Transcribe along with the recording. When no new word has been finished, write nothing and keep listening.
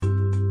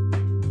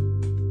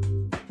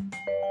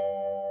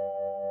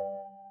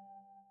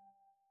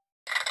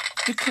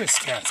The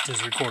Chriscast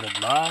is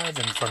recorded live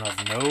in front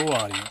of no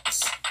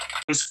audience.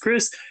 This is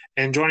Chris,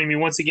 and joining me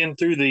once again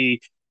through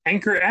the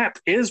Anchor app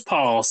is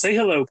Paul. Say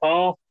hello,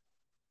 Paul.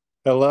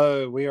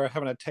 Hello, we are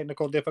having a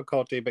technical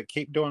difficulty, but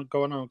keep going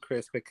on,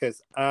 Chris,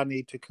 because I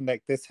need to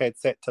connect this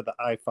headset to the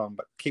iPhone,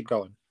 but keep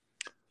going.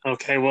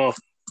 Okay, well,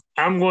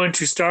 I'm going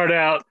to start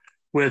out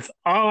with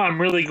all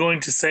I'm really going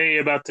to say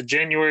about the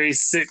January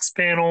 6th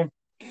panel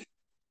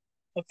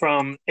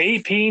from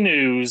AP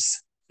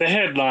News. The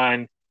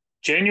headline,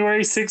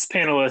 January 6th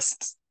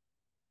panelists,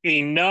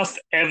 enough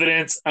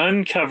evidence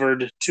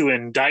uncovered to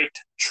indict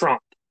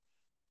Trump.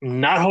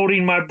 Not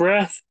holding my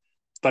breath,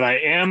 but I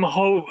am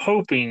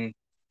hoping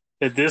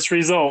that this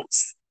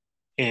results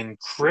in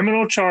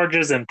criminal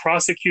charges and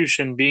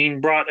prosecution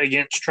being brought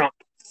against Trump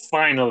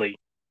finally.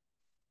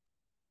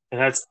 And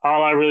that's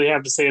all I really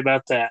have to say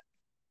about that.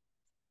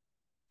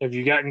 Have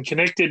you gotten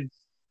connected?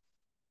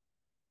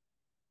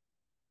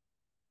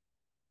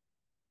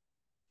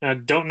 I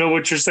don't know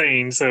what you're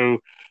saying, so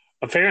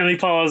apparently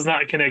Paul is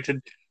not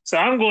connected. So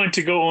I'm going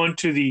to go on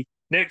to the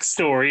next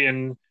story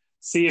and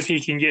see if he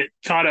can get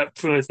caught up,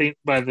 I think,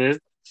 by this.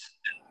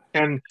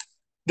 And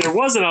there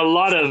wasn't a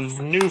lot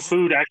of new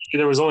food. Actually,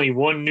 there was only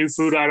one new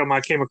food item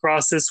I came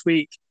across this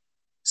week.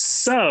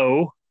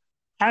 So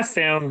I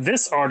found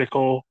this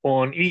article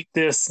on Eat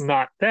This,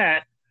 Not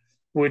That,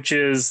 which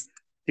is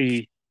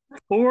the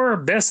 4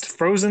 best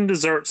frozen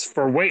desserts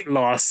for weight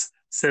loss,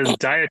 says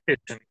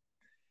dietitian.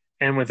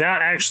 And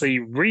without actually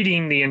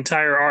reading the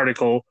entire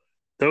article,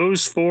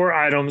 those 4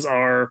 items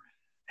are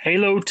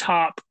Halo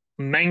Top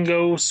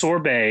Mango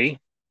Sorbet,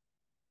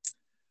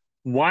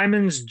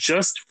 Wyman's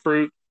Just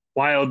Fruit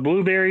Wild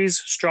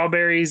Blueberries,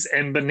 Strawberries,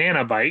 and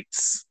Banana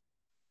Bites,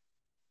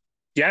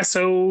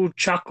 Yasso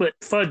Chocolate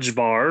Fudge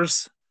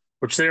Bars,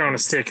 which they're on a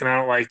stick, and I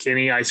don't like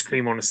any ice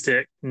cream on a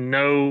stick.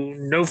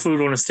 No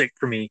food on a stick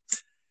for me.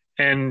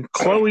 And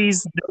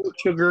Chloe's No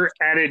Sugar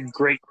Added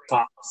Grape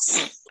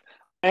Pops.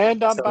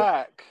 And I'm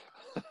back.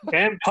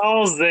 And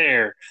Paul's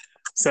there.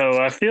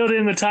 So I filled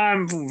in the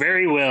time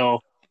very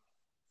well.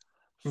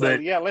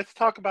 But yeah, let's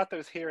talk about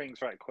those hearings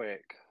right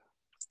quick.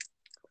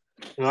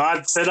 Well,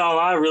 I said all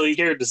I really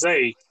cared to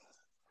say.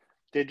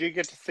 Did you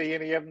get to see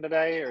any of them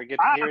today or get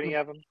to hear any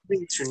of them?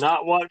 I to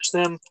not watch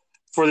them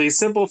for the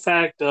simple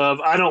fact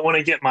of I don't want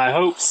to get my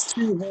hopes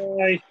too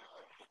high.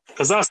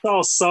 Because I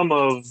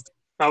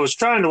was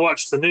trying to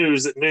watch the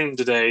news at noon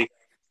today.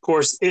 Of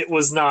course, it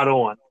was not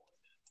on.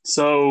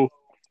 So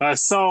I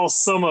saw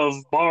some of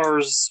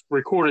Barr's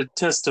recorded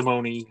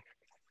testimony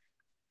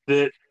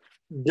that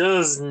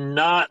does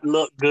not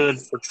look good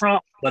for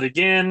Trump. But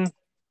again,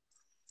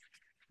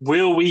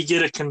 will we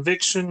get a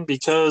conviction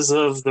because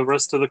of the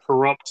rest of the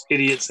corrupt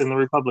idiots in the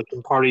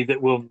Republican Party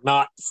that will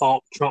not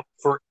fault Trump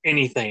for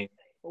anything?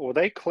 Well,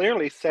 they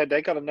clearly said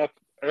they got enough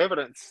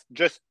evidence,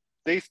 just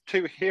these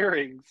 2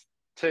 hearings,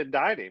 to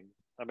indict him.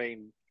 I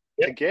mean,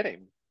 to get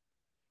him.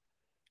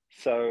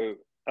 So,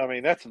 I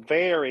mean, that's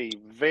very,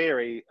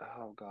 very,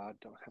 oh God,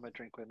 don't have a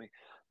drink with me.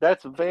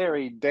 That's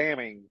very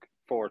damning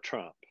for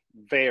Trump.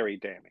 Very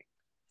damning.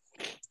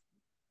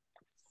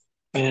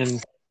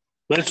 And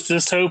let's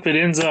just hope it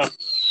ends up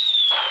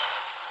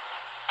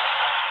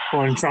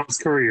on Trump's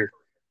career.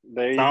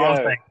 There you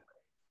go.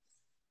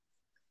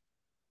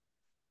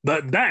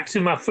 But back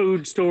to my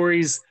food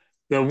stories.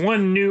 The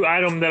one new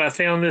item that I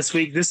found this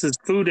week, this is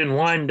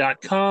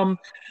foodandwine.com.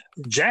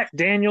 Jack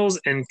Daniels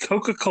and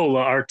Coca-Cola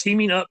are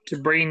teaming up to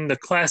bring the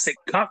classic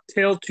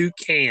cocktail to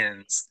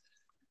cans.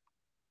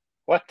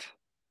 What?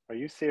 Are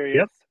you serious?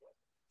 Yep.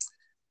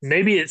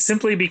 Maybe it's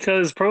simply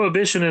because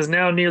Prohibition is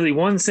now nearly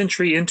 1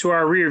 century into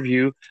our rear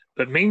view,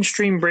 but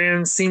mainstream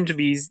brands seem to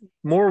be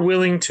more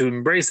willing to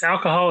embrace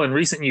alcohol in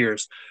recent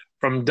years.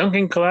 From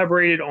Dunkin'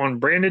 collaborated on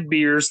branded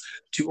beers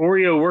to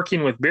Oreo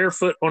working with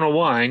Barefoot on a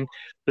wine,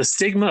 the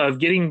stigma of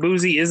getting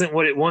boozy isn't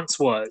what it once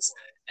was.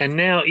 And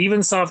now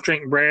even soft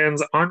drink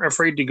brands aren't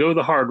afraid to go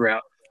the hard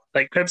route,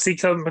 like Pepsi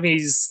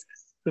Company's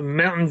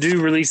Mountain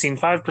Dew releasing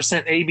 5%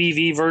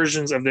 ABV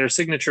versions of their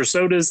signature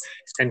sodas,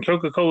 and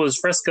Coca-Cola's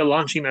Fresca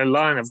launching a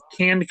line of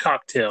canned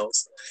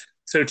cocktails.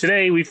 So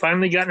today we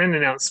finally got an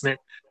announcement,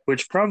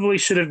 which probably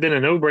should have been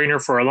a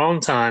no-brainer for a long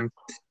time.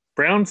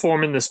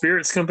 Brown-Forman, the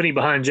spirits company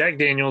behind Jack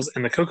Daniels,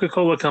 and the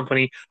Coca-Cola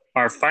Company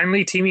are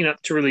finally teaming up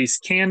to release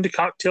canned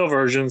cocktail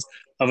versions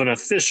of an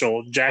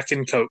official Jack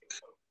and Coke.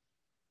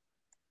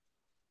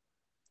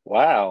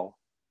 Wow.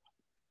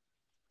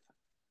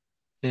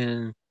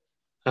 And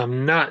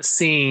I'm not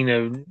seeing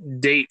a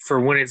date for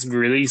when it's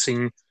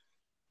releasing,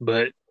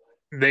 but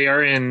they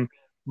are in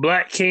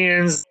black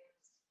cans,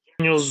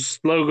 Daniels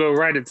logo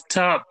right at the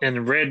top,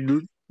 and red.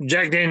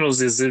 Jack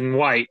Daniels is in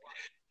white,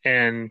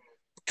 and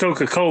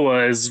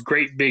Coca-Cola is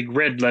great big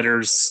red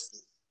letters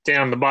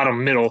down the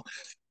bottom middle.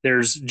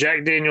 There's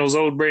Jack Daniels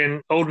old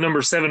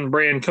number 7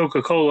 brand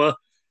Coca-Cola,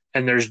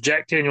 and there's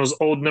Jack Daniels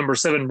old number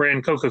 7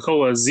 brand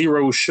Coca-Cola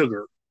zero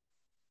sugar.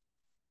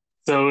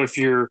 So if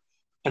you're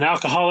an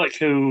alcoholic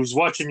who's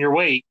watching your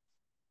weight,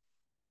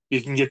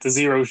 you can get the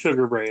zero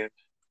sugar brand.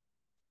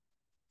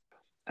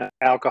 An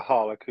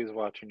alcoholic who's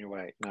watching your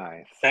weight.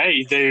 Nice.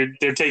 Hey,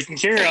 they're taking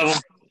care of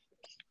them.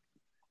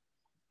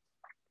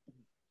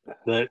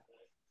 But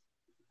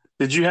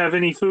did you have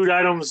any food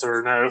items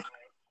or no?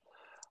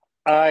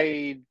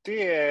 I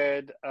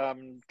did.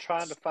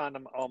 Trying to find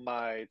them on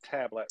my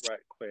tablet right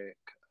quick.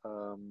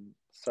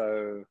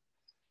 So,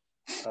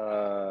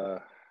 uh,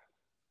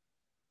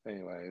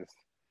 anyways,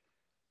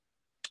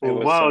 it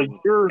was Wow,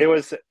 some.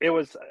 It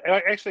was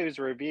actually it was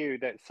a review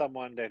that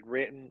someone had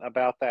written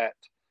about that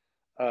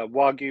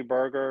Wagyu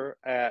burger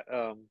at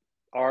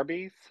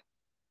Arby's,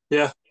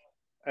 yeah.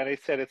 and they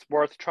said it's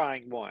worth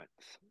trying once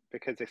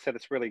because they said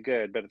it's really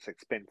good, but it's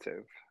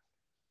expensive.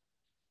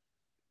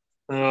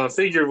 I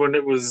figured when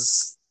it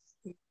was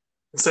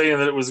saying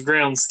that it was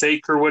ground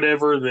steak or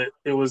whatever, that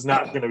it was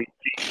not going to be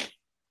cheap.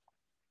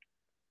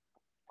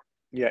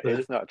 Yeah, But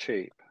it's not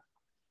cheap.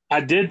 I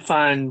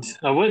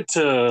went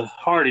to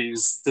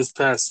Hardee's this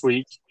past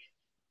week.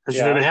 Because,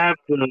 Yeah. they have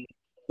the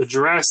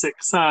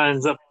Jurassic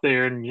signs up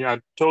there. And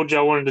I told you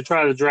I wanted to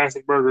try the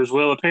Jurassic burgers.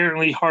 Well,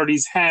 apparently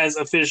Hardee's has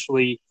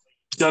officially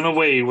done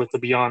away with the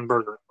Beyond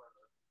Burger.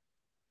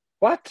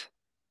 What?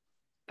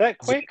 That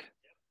quick?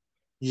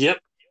 Yep.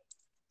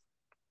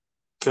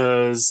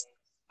 Because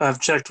I've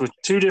checked with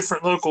 2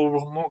 different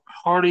local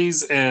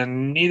Hardee's,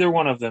 and neither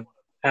one of them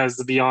has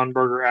the Beyond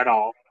Burger at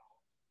all.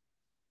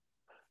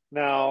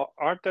 Now,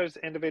 aren't those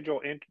individual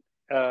what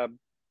am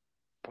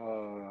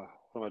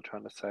I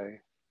trying to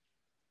say?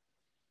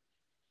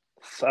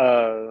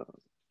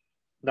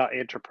 Not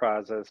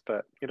enterprises,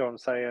 but you know what I'm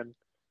saying?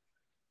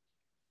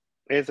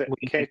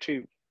 Can't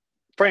you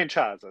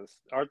franchises?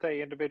 Aren't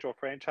they individual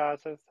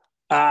franchises?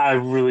 I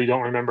really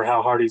don't remember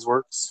how Hardee's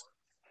works.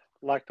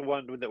 Like the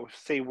one that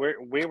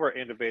we were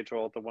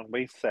individual, the one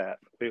we set.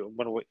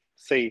 When we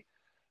see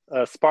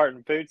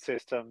Spartan Food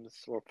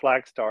Systems or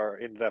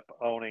Flagstar ended up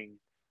owning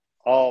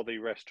all the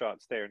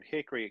restaurants there in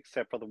Hickory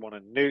except for the one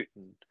in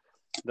Newton.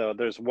 Though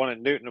there's one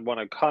in Newton and one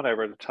in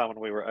Conover at the time when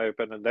we were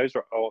open, and those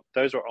are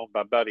owned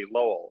by Buddy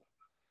Lowell.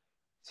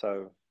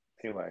 So,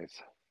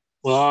 anyways,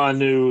 Well, all I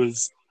knew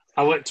is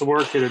I went to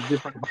work at a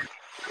different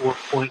work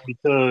point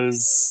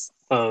because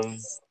of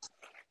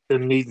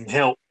them needing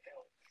help.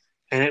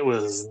 And it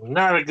was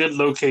not a good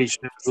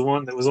location. It was the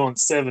one that was on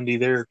 70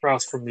 there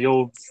across from the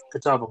old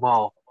Catawba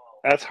Mall.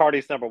 that's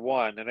Hardee's number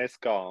one, and it's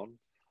gone.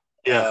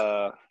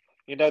 Yeah.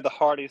 The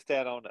Hardee's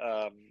down on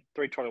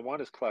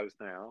 321 is closed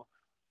now.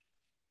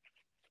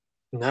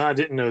 No, I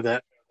didn't know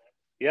that.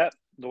 Yep,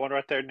 the one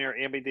right there near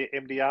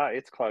MDI,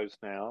 it's closed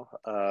now.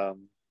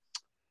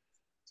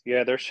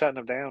 Yeah, they're shutting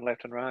them down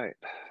left and right.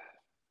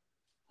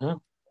 Huh?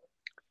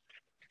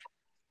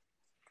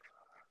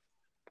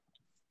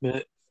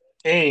 But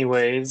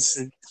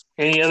anyways,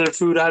 any other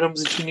food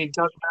items that you need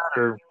to talk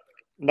about? Or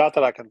Not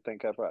that I can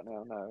think of right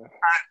now, no.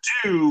 I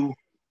do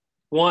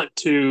want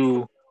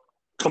to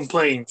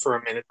complain for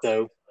a minute,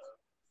 though.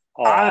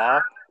 Aw,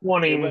 it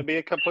Wanting, wouldn't be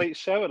a complete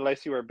show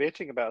unless you were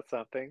bitching about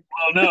something.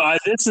 well, no,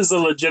 this is a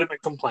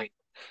legitimate complaint.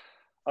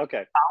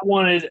 Okay. I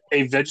wanted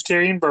a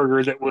vegetarian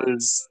burger that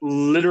was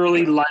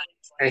literally like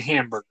a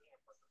hamburger.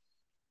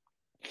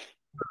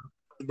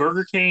 The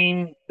Burger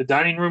King, the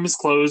dining room is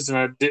closed, and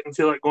I didn't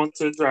feel like going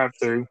through the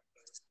drive-thru.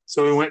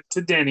 So we went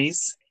to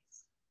Denny's,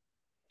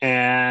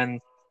 and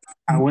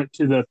I went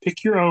to the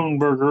Pick Your Own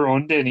Burger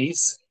on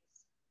Denny's,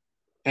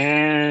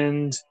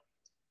 and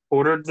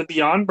ordered the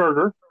Beyond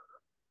Burger.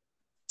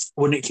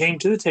 When it came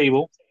to the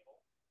table,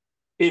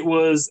 it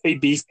was a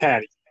beef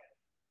patty.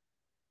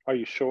 Are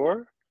you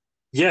sure?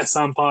 Yes,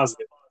 I'm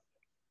positive.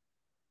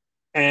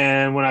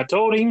 And when I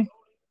told him,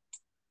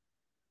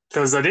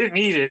 because I didn't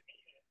eat it,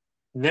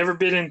 never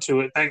bit into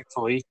it,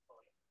 thankfully,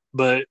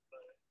 but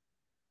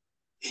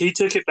he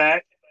took it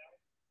back,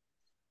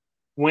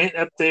 went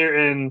up there,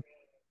 and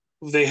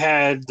they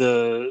had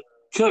the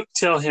cook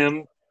tell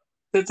him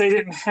that they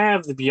didn't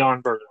have the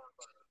Beyond Burger.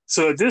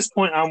 So at this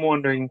point, I'm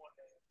wondering,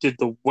 did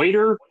the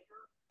waiter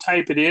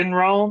type it in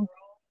wrong,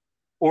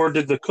 or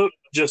did the cook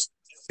just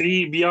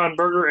see Beyond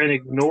Burger and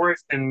ignore it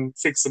and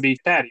fix the beef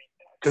patty?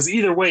 Because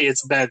either way,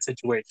 it's a bad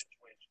situation.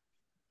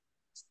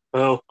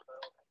 Well,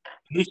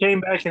 he came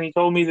back and he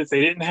told me that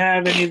they didn't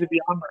have any of the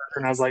Beyond Burger,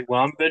 and I was like,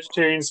 well, I'm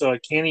vegetarian, so I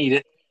can't eat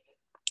it.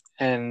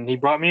 And he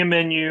brought me a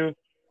menu,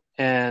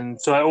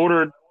 and so I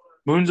ordered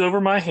Moons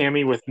Over My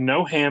Hammy with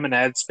no ham and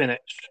add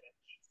spinach.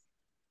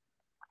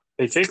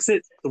 They fix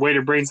it. The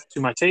waiter brings it to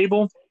my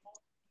table.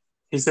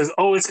 He says,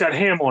 oh, it's got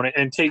ham on it,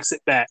 and takes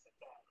it back.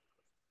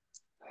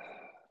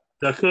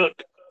 The cook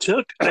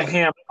took the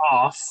ham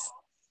off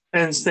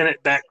and sent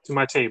it back to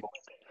my table.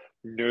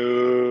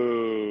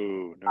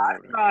 No. I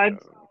tried.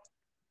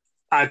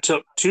 I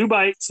took 2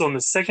 bites. On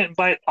the second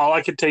bite, all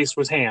I could taste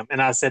was ham,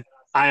 and I said,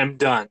 I am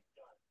done.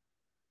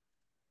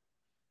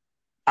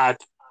 I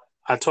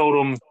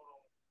told him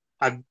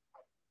I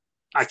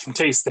can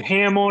taste the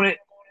ham on it.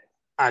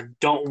 I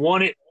don't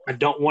want it. I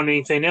don't want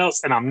anything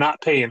else, and I'm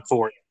not paying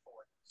for it.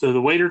 So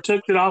the waiter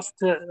took it off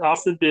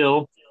the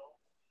bill,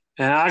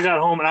 and I got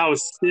home, and I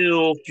was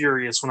still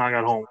furious when I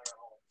got home.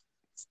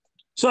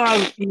 So I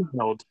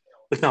emailed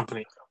the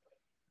company.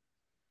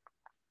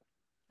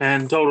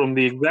 and told him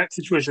the exact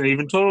situation. I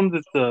even told him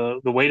that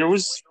the waiter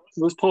was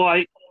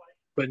polite,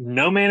 but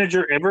no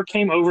manager ever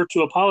came over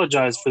to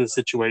apologize for the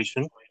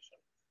situation,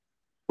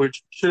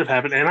 which should have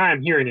happened. And I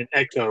am hearing an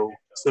echo,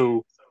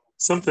 so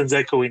something's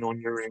echoing on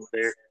your end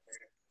there.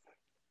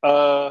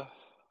 Uh,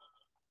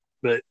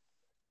 But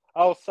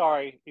oh,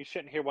 sorry. You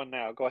shouldn't hear one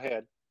now. Go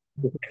ahead.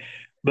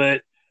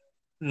 but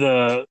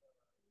the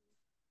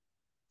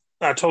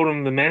I told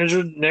him the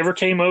manager never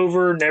came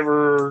over,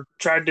 never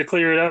tried to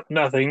clear it up,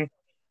 nothing.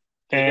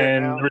 Do you hear it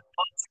And the now?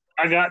 response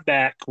I got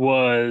back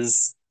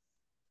was,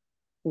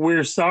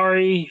 "We're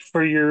sorry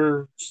for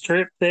your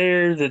trip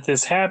there that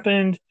this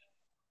happened.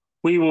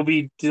 We will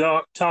be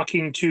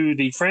talking to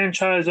the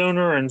franchise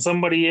owner and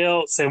somebody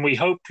else, and we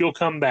hope you'll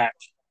come back."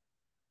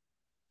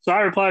 So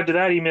I replied to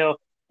that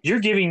email, "You're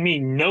giving me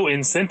no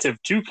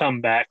incentive to come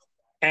back,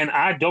 and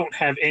I don't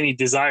have any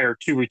desire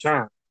to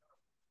return."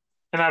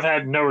 And I've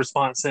had no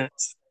response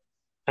since.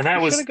 And You that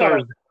should was have gone on.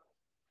 Thursday.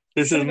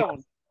 You This should is have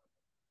gone.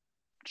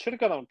 Should have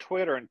gone on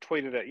Twitter and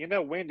tweeted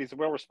it. Wendy's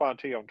will respond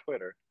to you on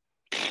Twitter.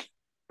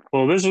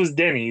 well, this was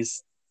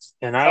Denny's,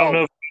 and I don't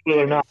know Oh, if he will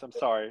or not, Denny's. I'm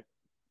sorry.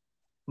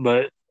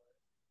 but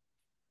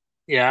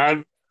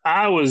yeah,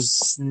 I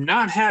was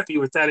not happy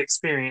with that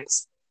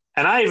experience.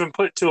 And I even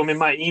put to him in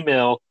my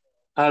email,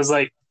 I was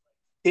like,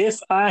 if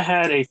I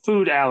had a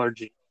food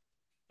allergy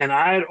and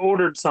I had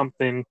ordered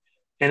something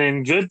and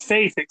in good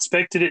faith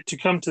expected it to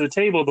come to the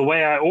table the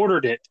way I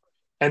ordered it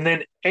and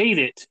then ate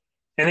it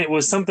and it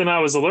was something I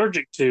was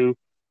allergic to,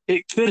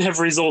 it could have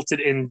resulted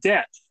in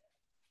death.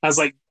 I was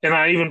like, and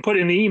I even put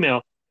in the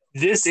email,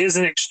 this is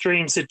an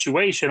extreme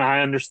situation,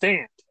 I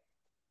understand.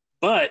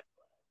 But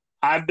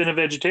I've been a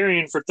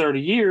vegetarian for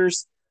 30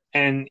 years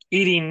and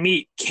eating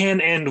meat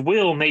can and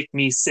will make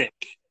me sick.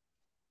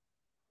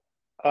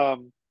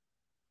 Um,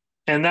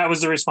 And that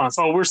was the response.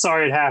 Oh, we're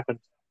sorry it happened.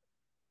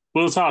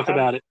 We'll talk how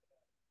about it.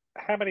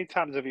 how many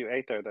times have you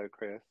ate there though,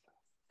 Chris?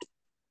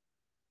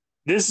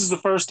 This is the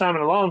first time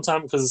in a long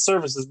time because the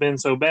service has been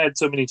so bad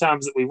so many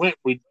times that we went,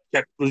 we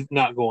kept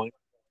not going.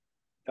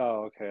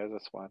 Oh, okay. I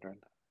was just wondering.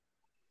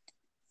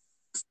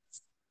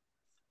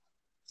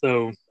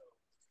 So,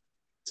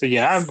 so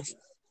yeah,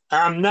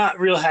 I'm not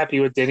real happy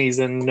with Denny's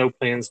and no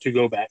plans to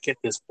go back at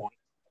this point.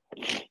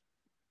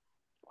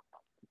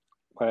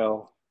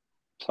 Well,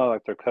 it's not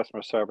like their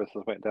customer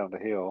services went down the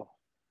hill.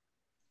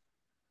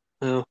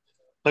 Well,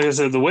 like I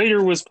said, the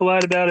waiter was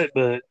polite about it,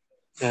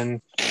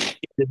 and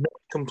he did not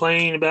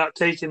complain about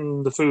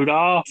taking the food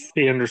off.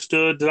 He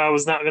understood that I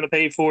was not going to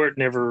pay for it,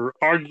 never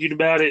argued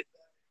about it.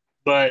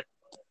 But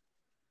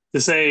to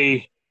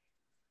say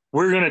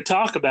we're going to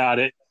talk about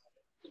it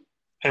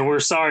and we're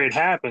sorry it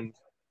happened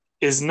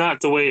is not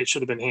the way it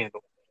should have been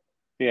handled.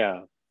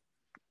 Yeah.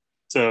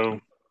 So,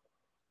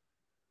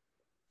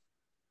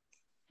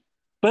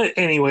 but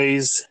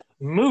anyways,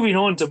 moving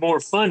on to more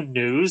fun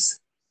news.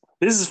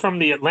 This is from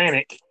the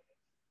Atlantic.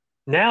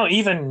 Now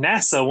even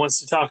NASA wants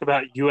to talk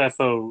about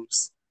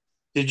UFOs.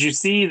 Did you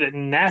see that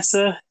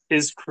NASA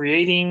is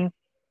creating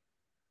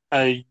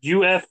a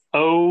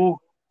UFO?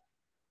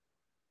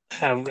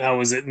 How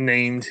was it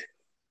named?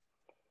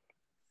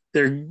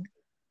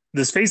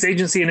 The space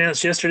agency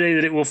announced yesterday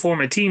that it will form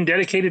a team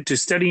dedicated to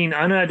studying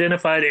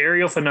unidentified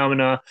aerial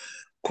phenomena,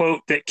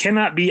 quote, that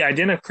cannot be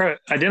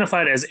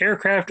identified as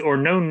aircraft or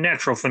known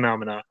natural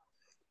phenomena.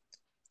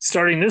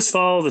 Starting this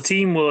fall, the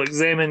team will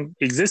examine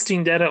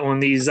existing data on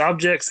these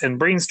objects and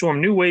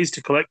brainstorm new ways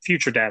to collect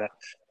future data.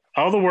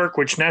 All the work,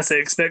 which NASA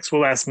expects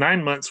will last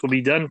 9 months, will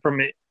be done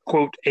from,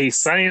 quote, a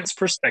science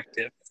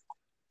perspective.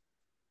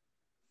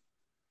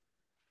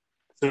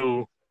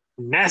 So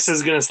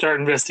NASA's going to start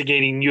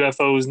investigating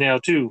UFOs now,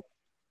 too.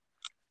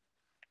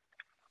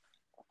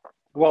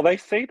 Well, they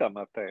see them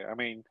up there. I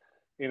mean,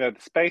 the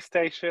space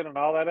station and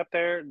all that up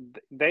there,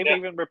 they've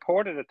even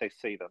reported that they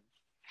see them.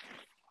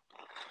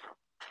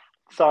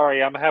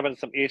 Sorry, I'm having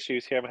some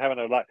issues here.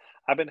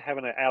 I've been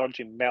having an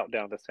allergy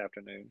meltdown this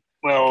afternoon.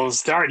 Well,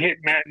 start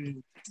hitting that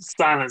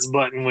silence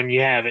button when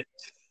you have it.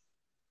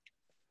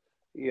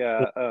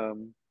 Yeah.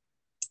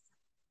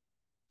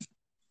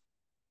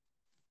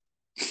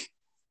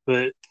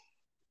 But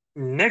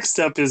next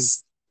up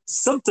is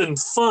something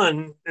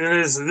fun.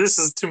 This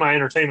is to my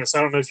entertainment, so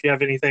I don't know if you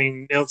have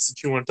anything else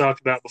that you want to talk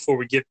about before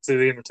we get to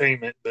the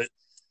entertainment. But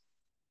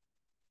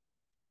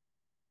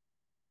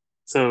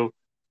so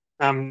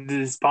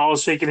this Paul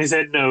is shaking his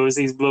head no as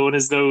he's blowing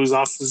his nose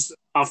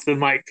off the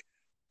mic.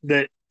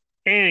 But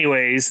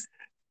anyways,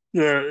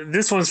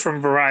 this one's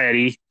from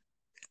Variety.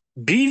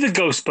 Be the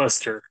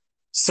Ghostbuster.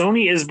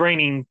 Sony is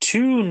bringing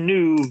 2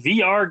 new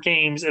VR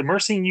games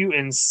immersing you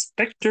in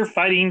Spectre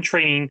fighting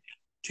training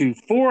to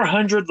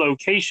 400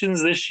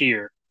 locations this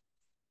year.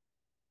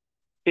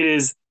 It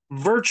is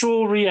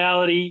virtual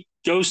reality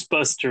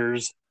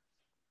Ghostbusters,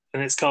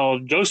 and it's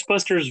called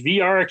Ghostbusters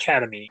VR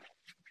Academy.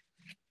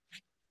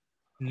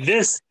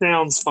 This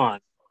sounds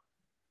fun.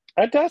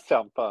 That does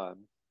sound fun.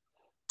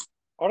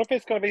 I wonder if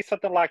it's going to be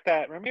something like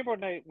that. Remember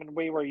when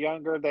we were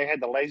younger, they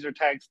had the laser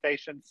tag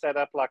station set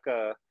up like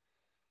a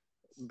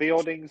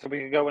building so we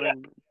could go in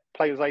and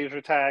play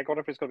laser tag? I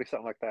wonder if it's going to be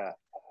something like that.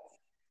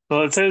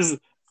 Well, it says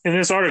in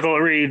this article, it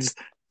reads,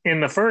 in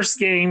the first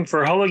game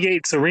for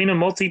Hologate's Arena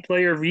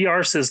multiplayer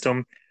VR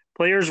system,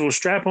 players will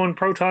strap on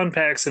proton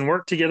packs and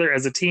work together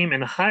as a team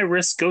in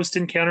high-risk ghost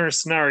encounter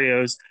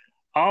scenarios,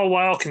 all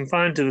while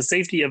confined to the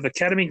safety of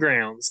Academy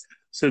grounds,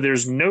 so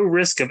there's no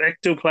risk of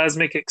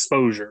ectoplasmic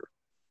exposure.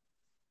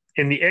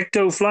 In the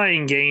Ecto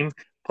Flying game,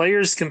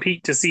 players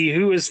compete to see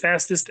who is the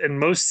fastest and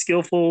most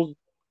skillful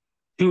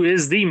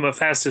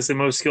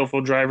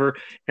driver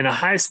in a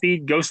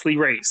high-speed ghostly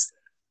race.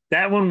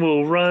 That one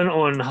will run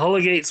on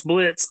Hologate's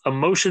Blitz, a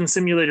motion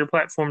simulator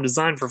platform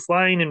designed for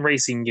flying and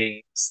racing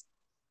games.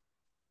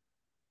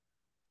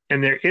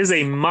 And there is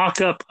a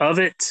mock-up of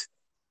it,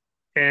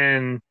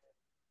 and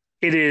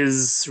it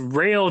is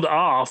railed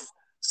off,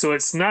 so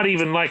it's not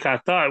even like I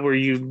thought, where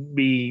you'd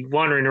be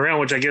wandering around,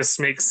 which I guess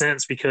makes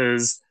sense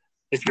because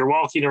if you're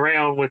walking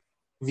around with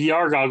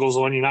VR goggles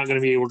on, you're not going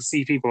to be able to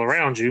see people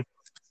around you.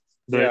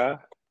 But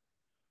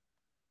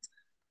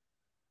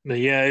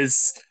yeah,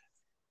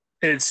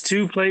 it's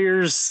two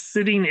players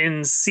sitting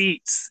in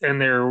seats, and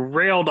they're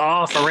railed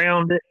off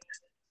around it,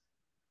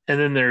 and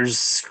then there's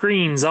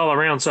screens all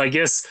around. So I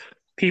guess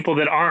people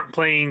that aren't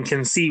playing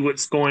can see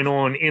what's going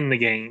on in the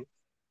game.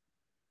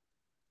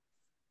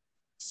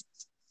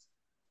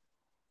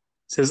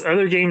 It says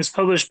other games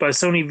published by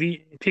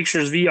Sony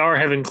Pictures VR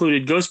have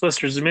included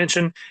Ghostbusters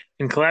Dimension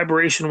in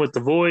collaboration with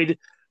The Void,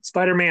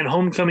 Spider-Man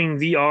Homecoming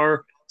VR,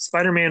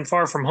 Spider-Man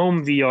Far From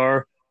Home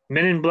VR,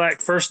 Men in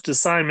Black First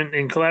Assignment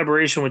in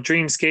collaboration with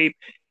Dreamscape,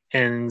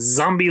 and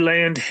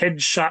Zombieland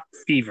Headshot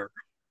Fever.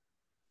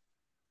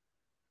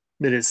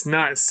 That it's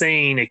not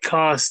saying a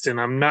cost, and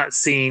I'm not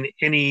seeing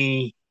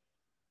any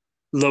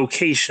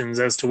locations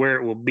as to where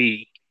it will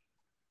be.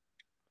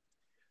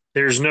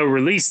 There's no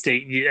release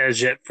date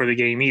as yet for the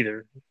game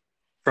either,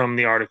 from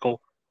the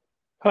article.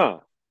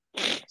 So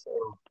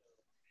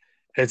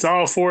it's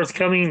all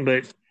forthcoming,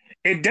 but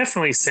it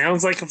definitely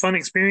sounds like a fun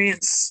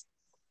experience.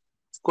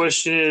 The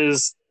question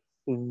is,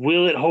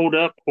 will it hold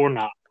up or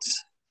not?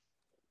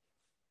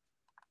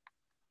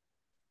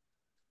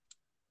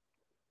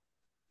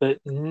 But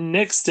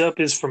next up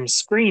is from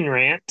Screen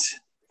Rant.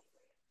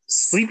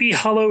 Sleepy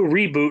Hollow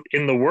reboot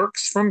in the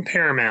works from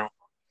Paramount.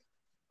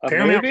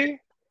 Movie?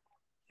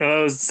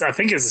 I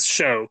think it's a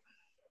show.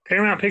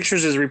 Paramount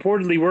Pictures is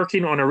reportedly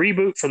working on a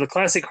reboot for the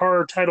classic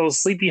horror title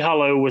Sleepy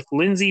Hollow, with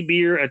Lindsay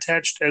Beer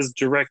attached as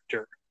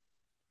director.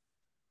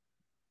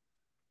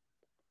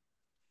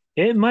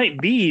 It might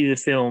be the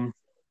film.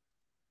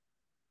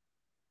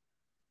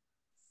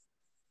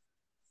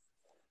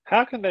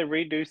 How can they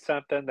redo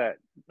something that,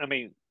 I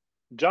mean,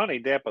 Johnny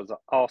Depp was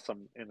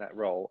awesome in that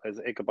role as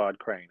Ichabod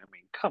Crane. I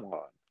mean, come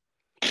on.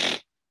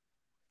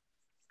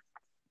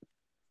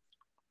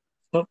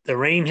 Oh, the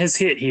rain has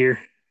hit here.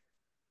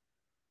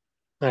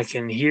 I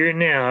can hear it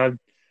now. I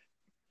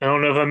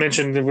don't know if I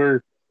mentioned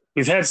that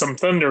we've had some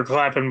thunder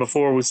clapping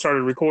before we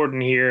started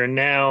recording here, and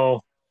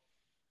now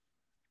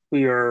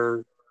we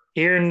are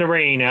hearing the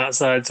rain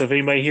outside. So if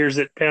anybody hears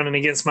it pounding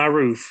against my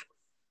roof,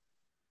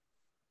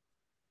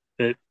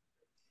 but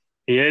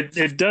yeah,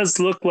 it does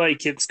look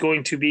like it's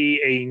going to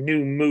be a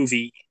new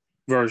movie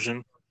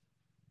version.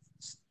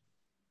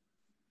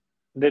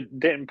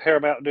 Didn't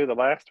Paramount do the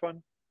last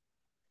one?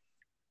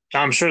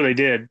 I'm sure they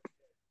did.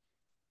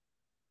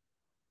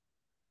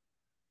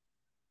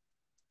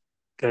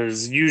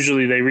 Because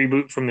usually they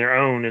reboot from their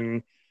own,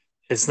 and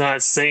it's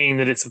not saying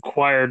that it's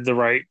acquired the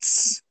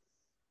rights.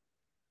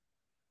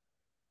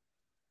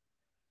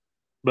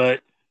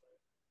 But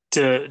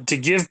to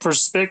give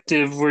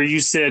perspective, where you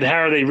said,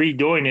 how are they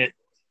redoing it?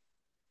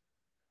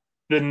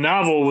 The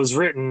novel was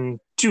written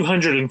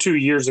 202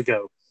 years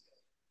ago.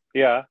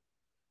 Yeah.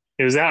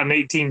 It was out in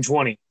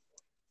 1820.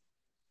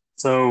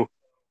 So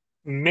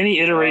many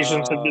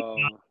iterations have been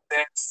done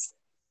since,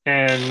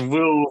 and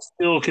will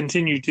still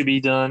continue to be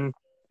done.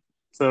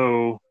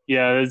 So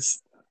yeah,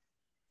 it's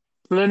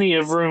plenty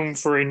of room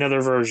for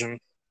another version.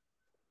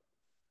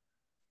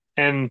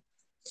 And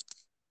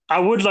I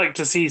would like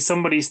to see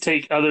somebody's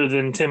take other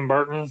than Tim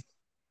Burton,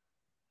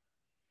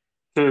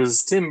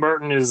 because Tim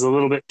Burton is a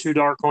little bit too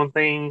dark on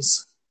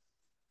things.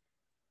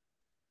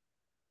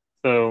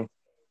 So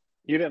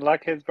you didn't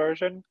like his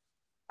version?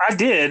 I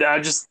did.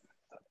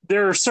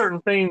 There are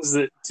certain things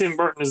that Tim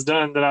Burton has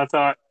done that I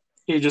thought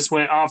he just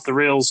went off the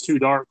rails too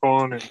dark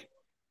on, and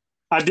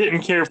I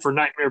didn't care for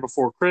Nightmare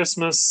Before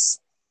Christmas,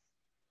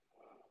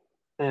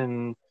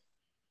 and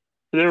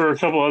there were a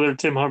couple other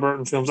Tim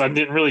Burton films. I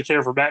didn't really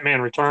care for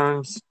Batman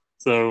Returns.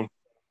 So,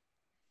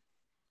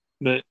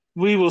 but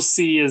we will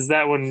see as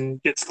that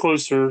one gets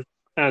closer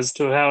as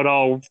to how it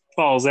all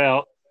falls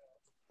out.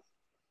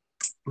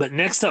 But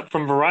next up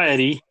from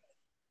Variety,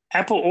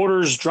 Apple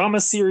orders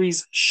drama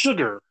series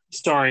Sugar,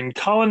 starring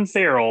Colin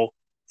Farrell,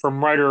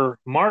 from writer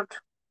Mark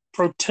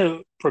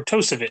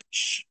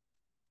Protosevich.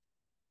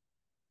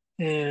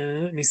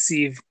 And let me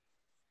see if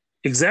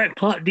exact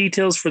plot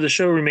details for the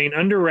show remain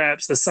under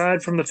wraps,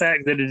 aside from the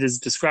fact that it is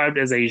described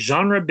as a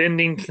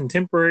genre-bending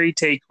contemporary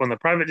take on the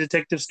private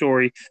detective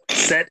story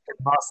set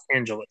in Los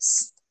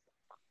Angeles.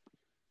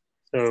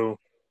 So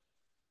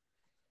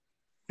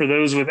for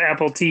those with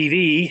Apple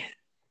TV,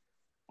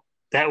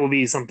 that will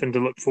be something to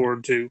look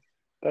forward to.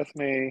 That's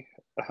me.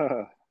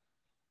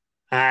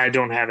 I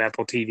don't have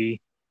Apple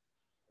TV.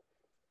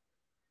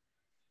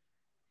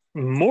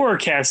 More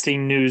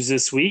casting news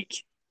this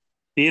week.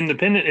 The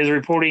Independent is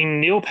reporting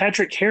Neil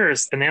Patrick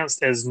Harris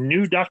announced as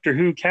new Doctor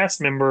Who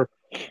cast member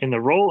in the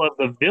role of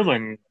the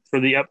villain for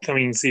the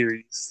upcoming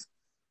series.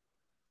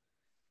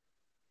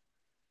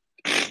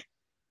 It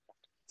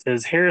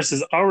says Harris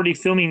is already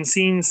filming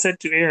scenes set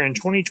to air in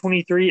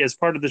 2023 as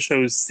part of the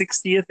show's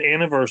 60th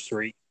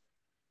anniversary.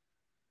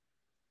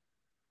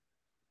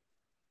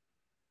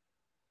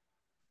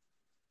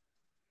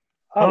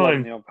 I love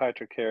Neil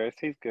Patrick Harris.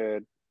 He's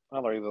good.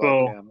 I really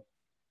like him.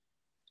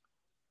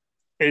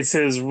 It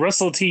says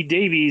Russell T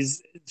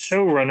Davies,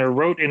 showrunner,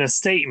 wrote in a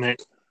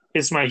statement,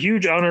 "It's my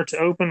huge honor to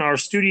open our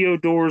studio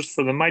doors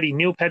for the mighty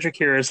Neil Patrick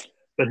Harris.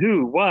 But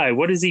who? Why?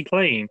 What is he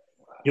playing?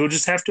 You'll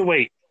just have to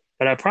wait.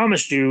 But I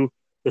promise you,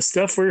 the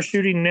stuff we're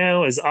shooting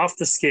now is off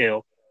the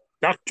scale.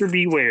 Doctor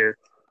Beware."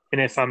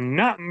 And if I'm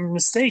not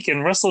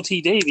mistaken, Russell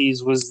T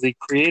Davies was the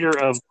creator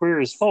of Queer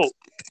as Folk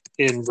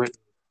in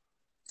Britain.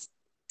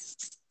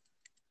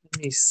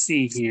 Let me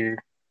see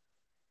here.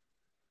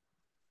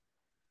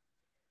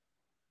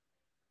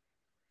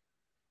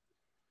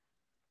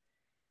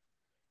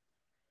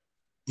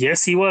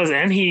 Yes, he was.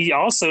 And he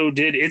also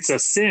did It's a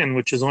Sin,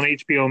 which is on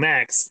HBO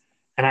Max.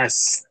 And I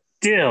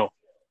still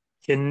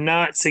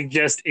cannot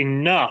suggest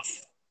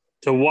enough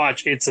to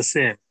watch It's a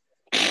Sin.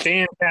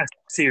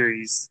 Fantastic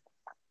series.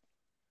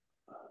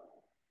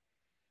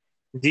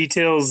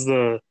 Details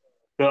the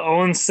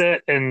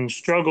onset and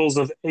struggles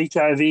of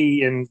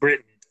HIV in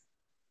Britain.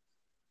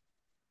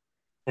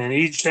 And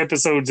each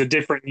episode's a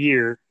different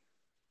year.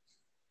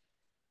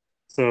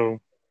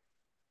 So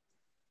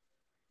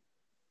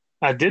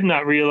I did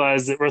not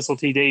realize that Russell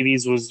T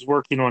Davies was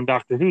working on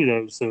Doctor Who,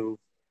 though. So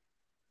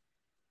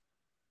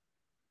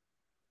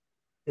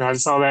and I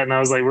saw that and I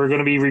was like, we're going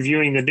to be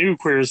reviewing the new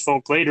Queer as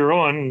Folk later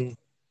on. And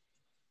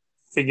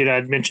figured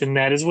I'd mention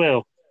that as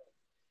well.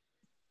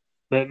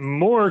 But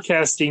more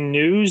casting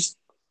news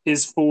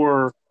is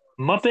for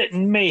Muppet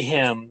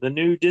Mayhem, the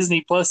new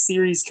Disney Plus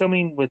series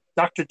coming with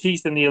Dr.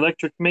 Teeth and the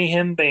Electric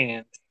Mayhem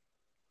Band.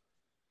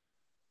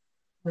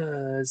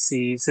 Let's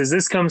see. It says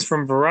this comes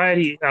from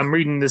Variety. I'm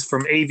reading this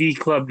from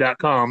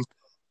avclub.com.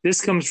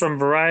 This comes from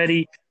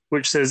Variety,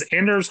 which says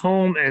Anders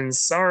Holm and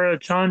Sarah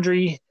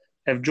Chandri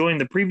have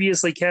joined the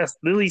previously cast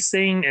Lily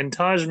Singh and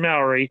Taj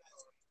Mowry,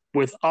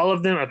 with all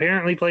of them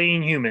apparently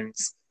playing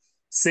humans.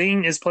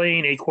 Singh is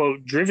playing a,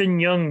 quote, driven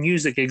young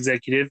music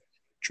executive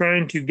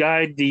trying to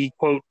guide the,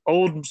 quote,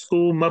 old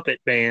school Muppet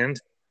band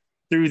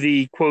through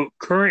the, quote,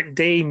 current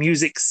day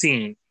music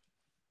scene.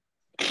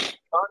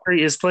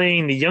 Audrey is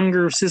playing the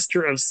younger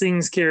sister of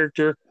Singh's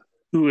character,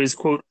 who is,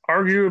 quote,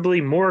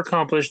 arguably more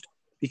accomplished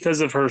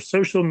because of her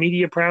social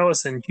media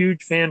prowess and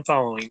huge fan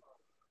following.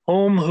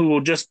 Holm, who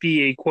will just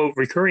be a, quote,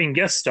 recurring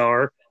guest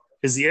star,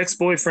 is the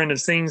ex-boyfriend of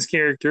Singh's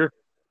character,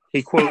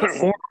 a, quote,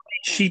 formerly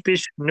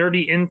sheepish,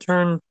 nerdy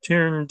intern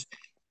turned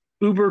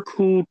uber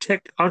cool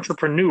tech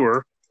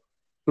entrepreneur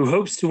who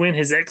hopes to win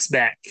his ex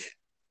back.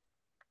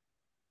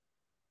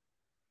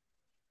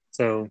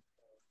 So,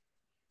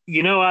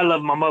 you know, I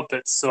love my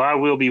Muppets, so I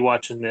will be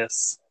watching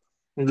this,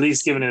 at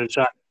least giving it a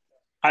shot.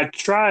 I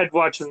tried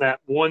watching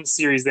that one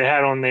series they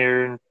had on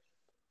there, and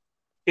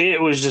it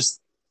was just,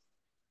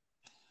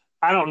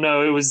 I don't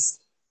know, it was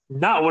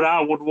not what I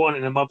would want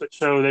in a Muppet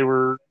show. They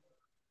were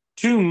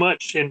too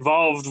much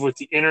involved with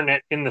the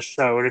internet in the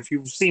show, and if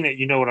you've seen it,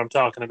 you know what I'm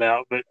talking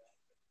about, but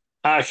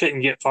I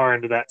couldn't get far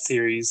into that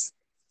series.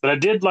 But I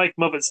did like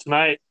Muppets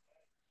Tonight,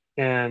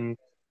 and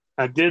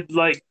I did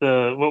like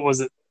what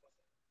was it,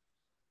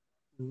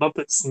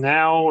 Muppets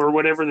Now or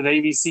whatever that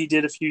ABC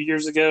did a few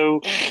years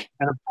ago,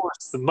 and of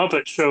course the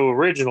Muppet Show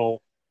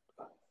original.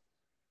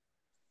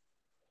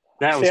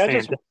 That was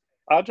fantastic.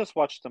 I just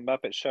watched the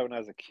Muppet Show when I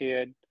was a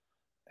kid,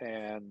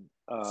 and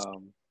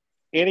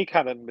any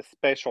kind of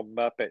special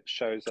Muppet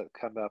shows that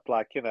come up,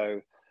 like, you know,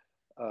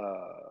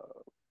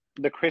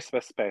 the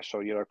Christmas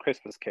special, you know,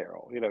 Christmas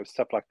Carol, you know,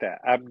 stuff like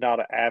that. I'm not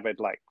an avid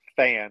like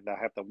fan. I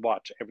have to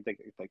watch everything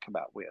they come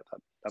out with.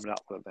 I'm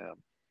not one of them.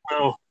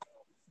 Well,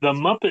 the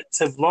Muppets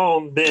have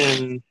long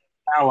been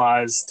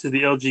allies to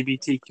the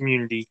LGBT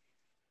community,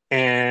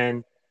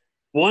 and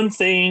one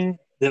thing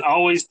that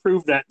always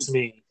proved that to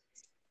me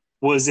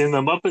was in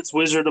the Muppets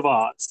Wizard of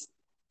Oz.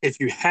 If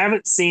you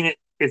haven't seen it,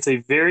 it's a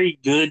very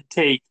good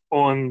take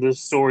on the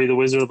story, The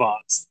Wizard of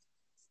Oz.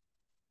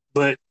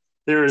 But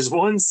there is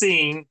one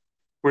scene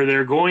where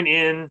they're going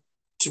in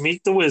to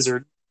meet the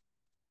wizard,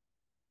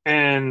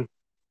 and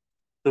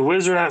the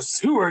wizard asks,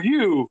 "Who are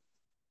you?"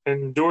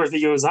 And Dorothy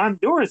goes, "I'm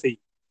Dorothy."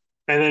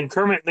 And then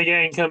Kermit and the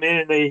gang come in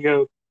and they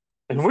go,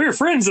 "And we're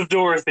friends of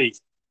Dorothy,"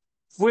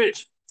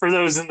 which, for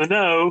those in the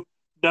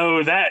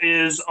know that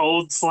is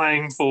old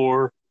slang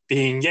for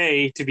being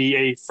gay, to be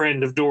a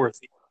friend of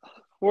Dorothy.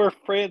 We're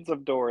friends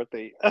of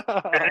Dorothy.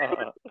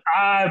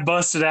 I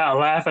busted out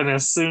laughing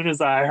as soon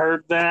as I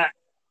heard that,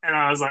 and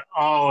I was like,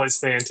 "Oh, it's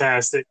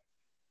fantastic!"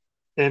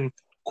 And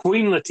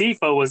Queen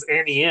Latifah was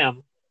Annie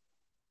M.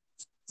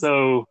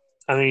 So,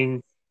 I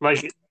mean,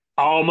 like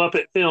all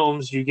Muppet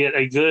films, you get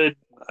a good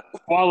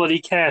quality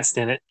cast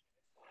in it.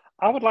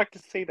 I would like to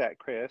see that,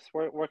 Chris.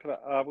 Where can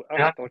I And I'm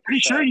have to look pretty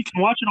this sure up. you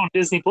can watch it on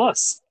Disney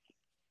Plus.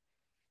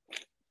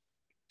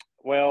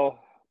 Well,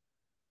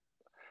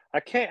 I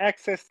can't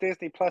access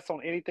Disney Plus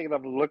on anything that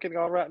I'm looking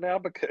on right now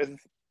because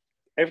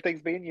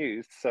everything's being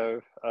used.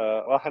 So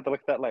I'll have to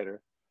look at that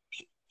later.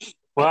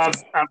 Well,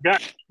 I've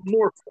got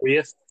more for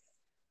you.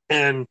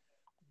 And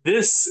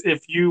this,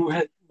 if you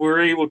were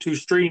able to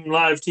stream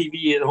live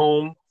TV at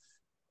home,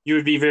 you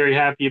would be very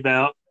happy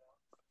about.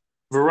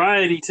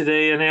 Variety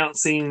today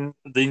announcing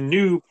the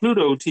new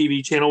Pluto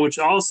TV channel, which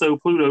also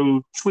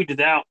Pluto tweeted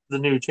out the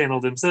new channel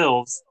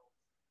themselves.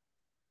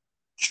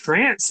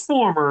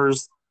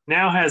 Transformers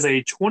now has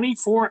a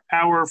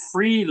 24-hour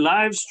free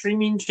live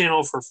streaming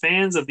channel for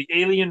fans of the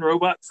Alien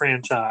Robot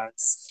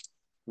franchise.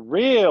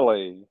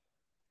 Really?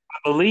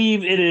 I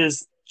believe it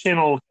is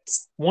channel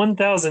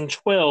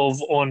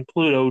 1012 on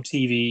Pluto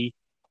TV.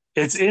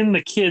 It's in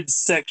the kids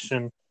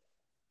section.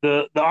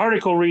 The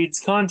article reads,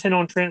 content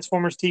on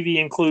Transformers TV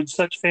includes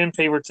such fan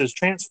favorites as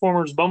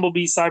Transformers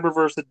Bumblebee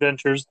Cyberverse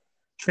Adventures,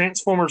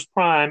 Transformers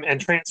Prime, and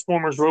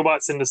Transformers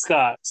Robots in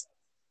Disguise.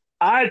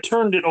 I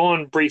turned it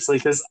on briefly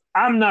because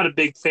I'm not a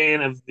big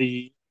fan of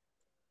the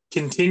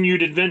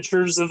continued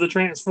adventures of the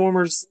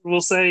Transformers, we'll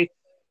say.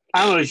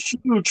 I'm a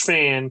huge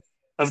fan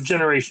of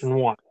Generation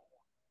 1.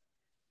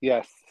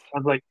 Yes. I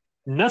was like,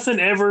 nothing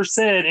ever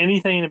said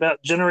anything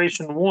about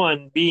Generation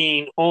 1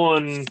 being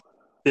on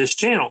this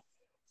channel.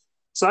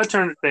 So I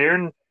turned it there,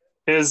 and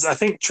I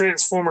think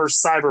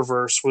Transformers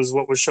Cyberverse was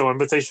what was showing,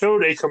 but they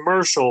showed a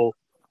commercial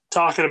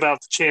talking about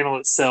the channel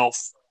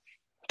itself.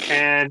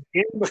 And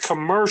in the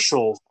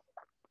commercial,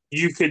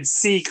 you could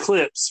see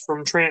clips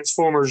from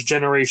Transformers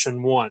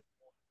Generation 1.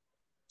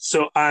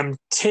 So I'm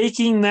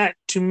taking that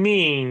to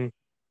mean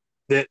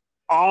that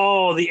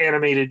all the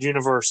animated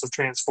universe of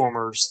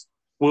Transformers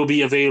will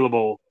be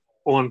available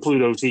on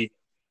Pluto TV.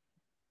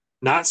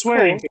 Not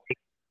swearing, Cool.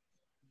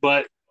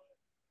 but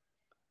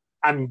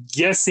I'm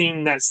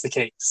guessing that's the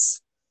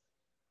case.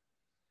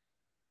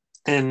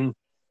 And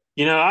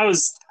I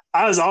was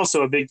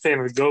also a big fan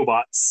of the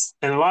GoBots,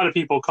 and a lot of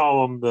people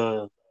call them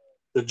the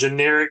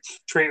generic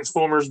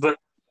Transformers, but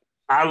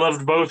I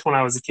loved both when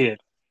I was a kid.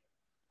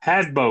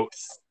 Had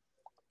both.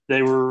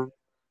 They were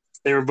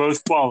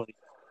both quality.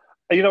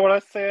 You know what I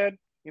said?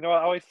 You know what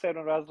I always said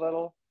when I was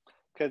little?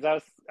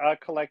 Because I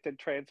collected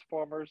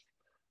Transformers.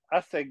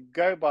 I said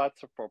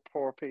GoBots are for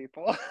poor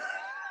people.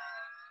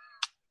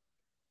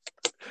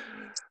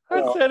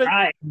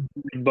 I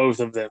enjoyed both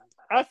of them.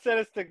 I said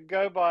it's the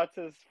GoBots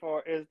is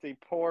the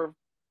poor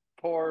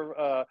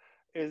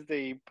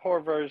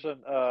version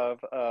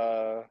of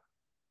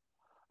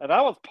and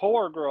I was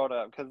poor growing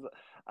up because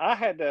I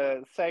had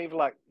to save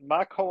like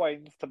my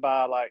coins to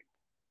buy like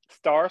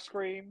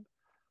Starscream.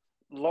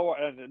 Lower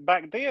and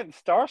back then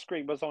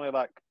Starscream was only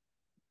like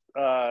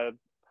I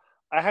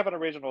have an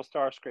original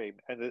Starscream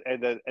and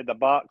the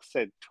box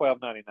said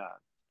 $12.99.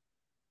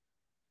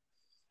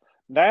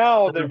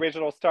 Now the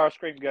original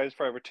Starscream goes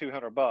for over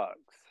 $200.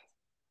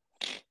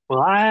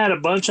 Well, I had a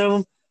bunch of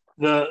them.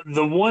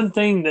 The one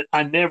thing that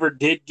I never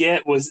did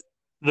get was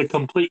the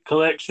complete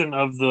collection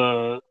of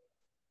the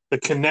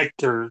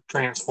connector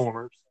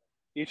Transformers.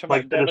 You talking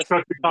Like about the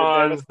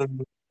Destructicons the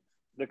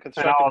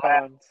and all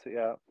that. Constructicons?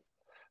 Yeah.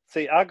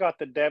 See, I got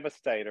the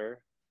Devastator.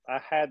 I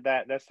had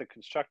that. That's the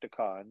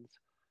Constructicons.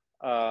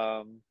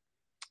 I'm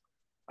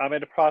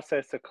in the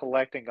process of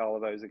collecting all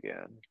of those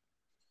again.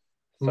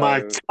 So,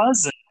 my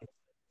cousin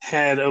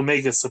had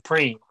Omega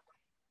Supreme.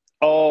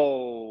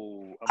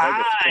 Oh,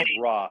 Omega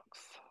Supreme rocks.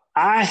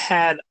 I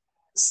had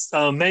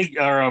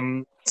Skylinks,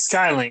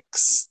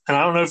 and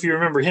I don't know if you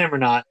remember him or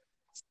not,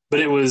 but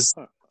it was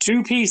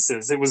two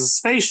pieces. It was a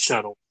space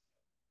shuttle,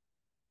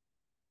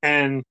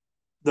 and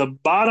the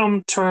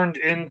bottom turned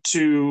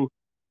into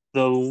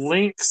the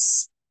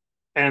Lynx,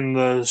 and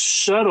the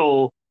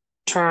shuttle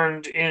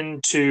turned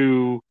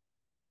into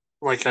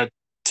like a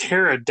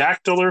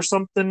pterodactyl or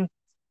something,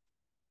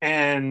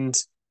 and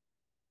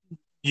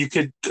you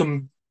could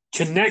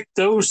connect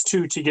those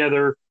two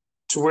together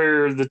to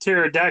where the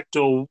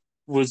pterodactyl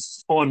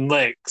was on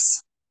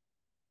legs.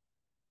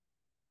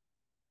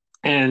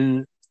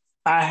 And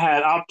I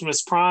had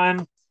Optimus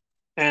Prime,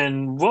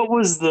 and what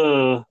was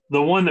the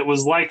one that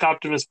was like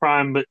Optimus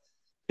Prime, but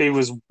it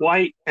was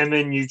white, and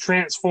then you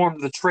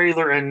transformed the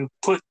trailer and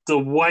put the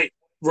white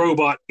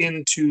robot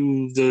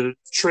into the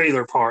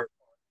trailer part.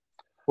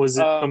 Was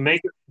it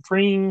Omega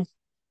Supreme?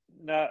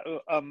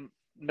 No,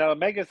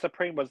 Omega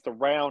Supreme was the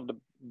round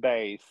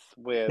base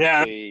with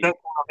that's what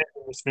I meant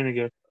a minute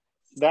ago.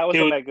 That was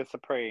Omega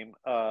Supreme.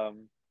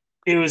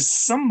 It was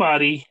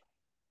somebody.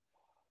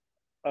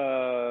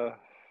 Let's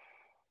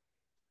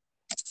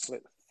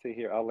see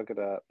here. I'll look it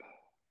up.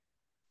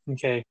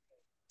 Okay,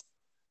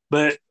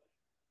 but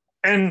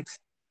and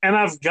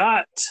I've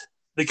got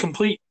the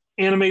complete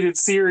animated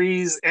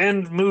series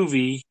and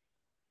movie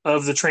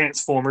of the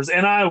Transformers,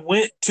 and I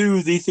went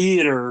to the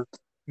theater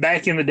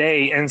back in the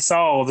day and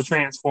saw the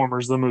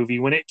Transformers, the movie,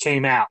 when it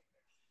came out.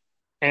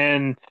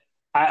 And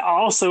I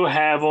also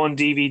have on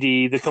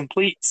DVD the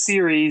complete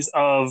series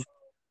of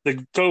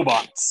the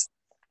GoBots.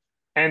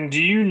 And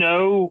do you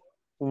know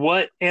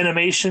what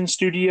animation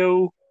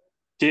studio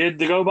did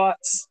the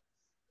GoBots?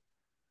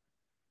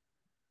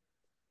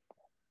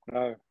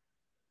 No.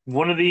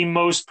 One of the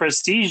most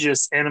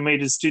prestigious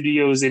animated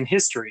studios in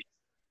history.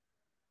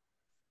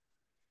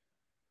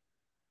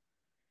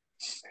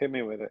 Hit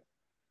me with it.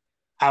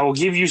 I will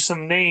give you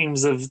some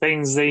names of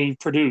things they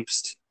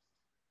produced.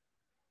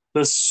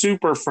 The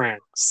Super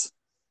Friends,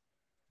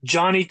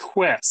 Johnny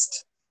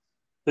Quest,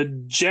 the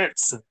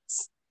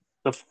Jetsons,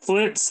 the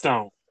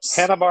Flintstones.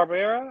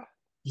 Hanna-Barbera?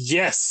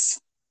 Yes,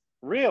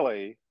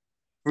 Really?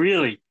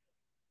 really.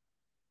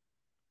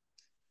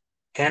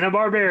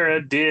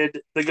 Hanna-Barbera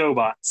did the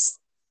GoBots,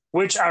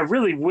 which I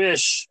really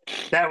wish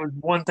that was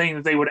one thing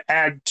that they would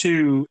add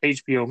to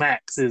HBO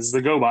Max is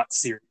the GoBots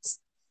series.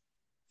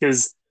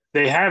 Because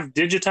they have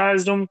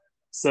digitized them,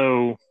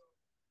 so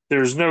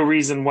there's no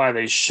reason why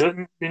they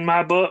shouldn't in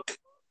my book.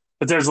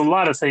 But there's a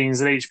lot of things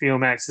that HBO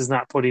Max is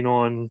not putting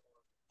on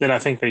that I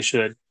think they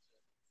should.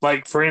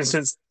 Like, for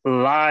instance,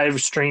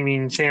 live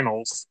streaming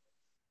channels.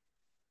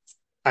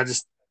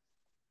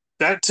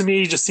 That to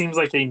me just seems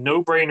like a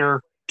no-brainer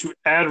to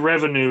add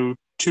revenue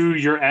to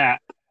your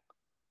app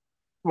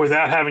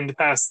without having to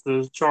pass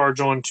the charge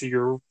on to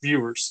your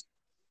viewers.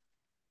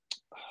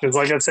 Because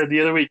like I said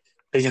the other week,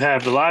 they could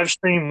have the live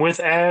stream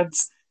with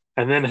ads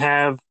and then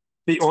have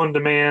the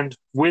on-demand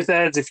with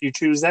ads if you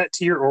choose that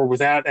tier or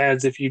without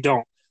ads if you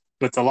don't.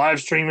 But the live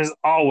stream is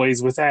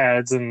always with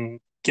ads and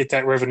get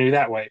that revenue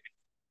that way.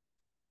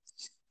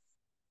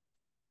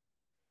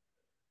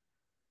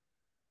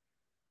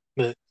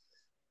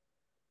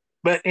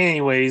 But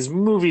anyways,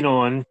 moving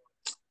on.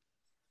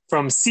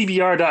 From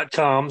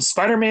CBR.com,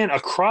 Spider-Man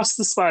Across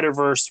the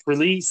Spider-Verse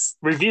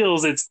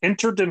reveals its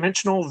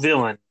interdimensional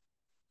villain,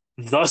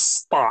 The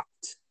Spot.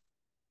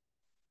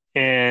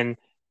 And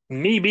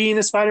me being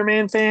a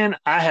Spider-Man fan,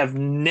 I have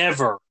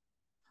never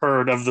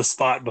heard of The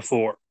Spot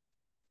before.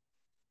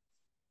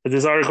 But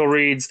this article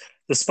reads,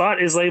 The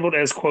Spot is labeled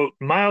as, quote,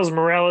 Miles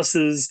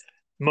Morales'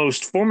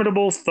 most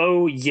formidable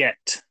foe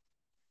yet.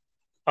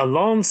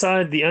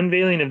 Alongside the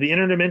unveiling of the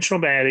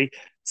interdimensional baddie,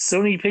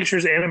 Sony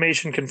Pictures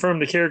Animation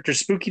confirmed the character's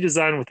spooky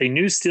design with a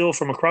new still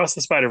from Across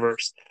the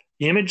Spider-Verse.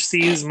 The image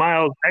sees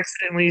Miles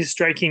accidentally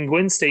striking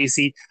Gwen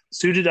Stacy,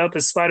 suited up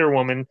as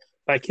Spider-Woman,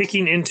 by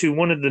kicking into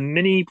one of the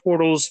many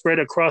portals spread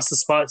across the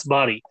Spot's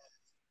body.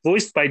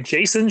 Voiced by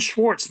Jason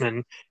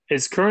Schwartzman,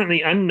 it's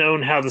currently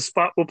unknown how the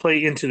Spot will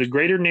play into the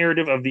greater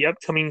narrative of the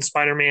upcoming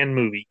Spider-Man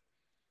movie.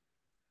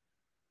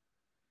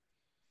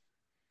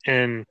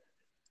 And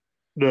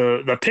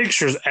the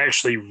picture's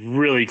actually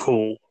really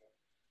cool.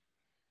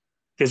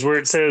 Because where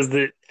it says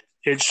that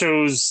it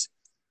shows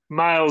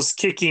Miles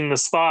kicking the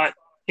Spot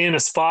in a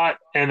spot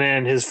and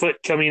then his foot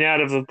coming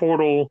out of the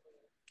portal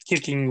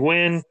kicking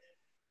Gwen,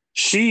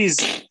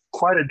 she's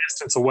quite a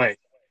distance away.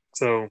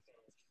 So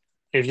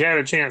if you had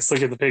a chance,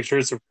 look at the picture.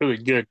 It's a really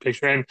good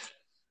picture. And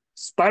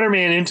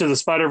Spider-Man Into the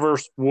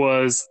Spider-Verse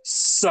was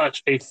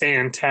such a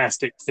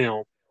fantastic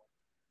film.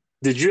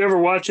 Did you ever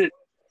watch it?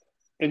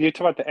 And you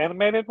talk about the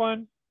animated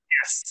one?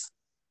 Yes.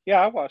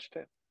 Yeah, I watched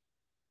it.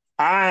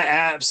 I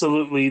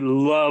absolutely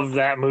love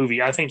that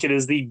movie. I think it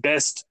is the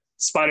best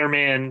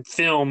Spider-Man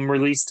film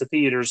released to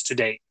theaters to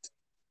date.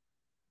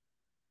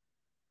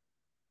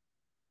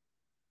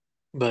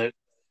 But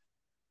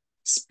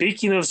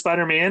speaking of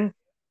Spider-Man,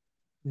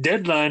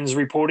 Deadline is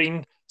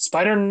reporting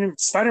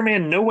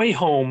Spider-Man No Way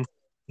Home,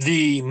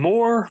 the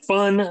more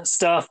fun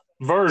stuff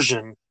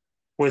version,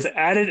 with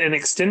added and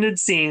extended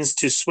scenes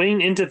to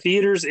swing into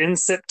theaters in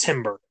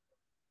September.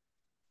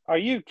 Are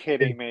you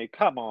kidding me?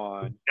 Come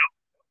on.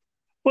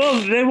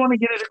 Well, they want to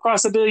get it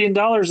across $1 billion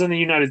in the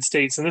United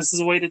States, and this is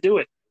a way to do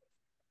it.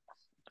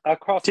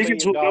 Across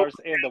Tickets $1 billion will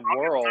go in the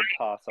world,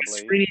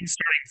 possibly. Screening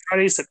starting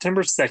Friday,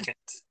 September 2nd.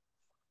 It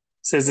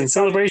says in It's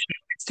celebration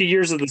of 60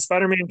 years of the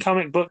Spider-Man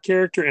comic book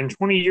character and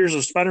 20 years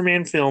of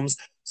Spider-Man films,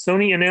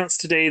 Sony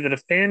announced today that a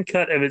fan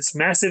cut of its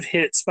massive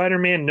hit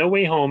Spider-Man No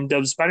Way Home,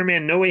 dubbed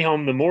Spider-Man No Way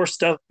Home the more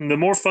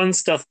fun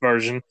stuff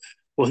version,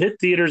 will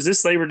hit theaters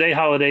this Labor Day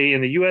holiday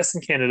in the US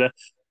and Canada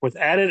with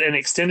added and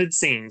extended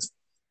scenes.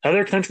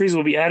 Other countries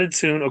will be added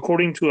soon,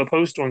 according to a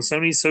post on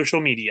Sony's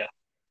social media.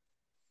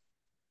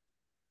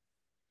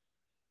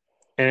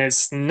 And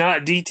it's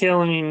not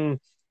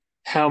detailing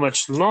how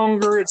much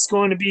longer it's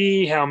going to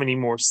be, how many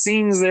more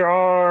scenes there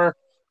are,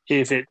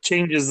 if it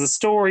changes the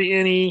story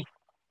any.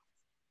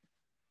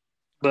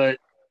 But,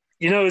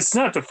 it's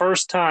not the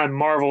first time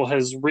Marvel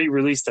has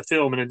re-released a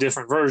film in a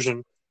different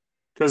version,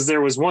 because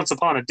there was Once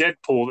Upon a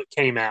Deadpool that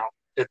came out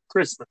at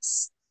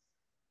Christmas.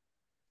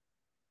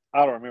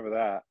 I don't remember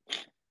that.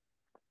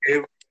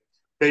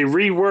 They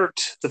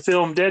reworked the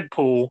film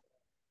Deadpool,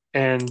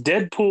 and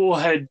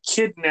Deadpool had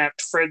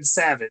kidnapped Fred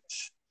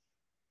Savage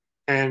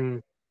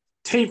and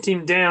taped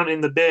him down in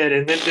the bed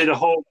and then did a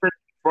whole Princess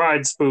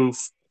Bride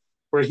spoof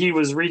where he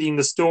was reading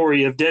the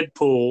story of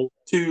Deadpool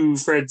to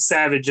Fred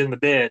Savage in the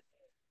bed.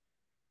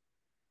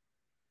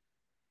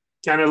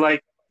 kind of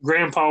like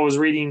Grandpa was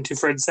reading to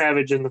Fred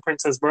Savage in The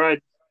Princess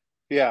Bride.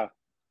 Yeah.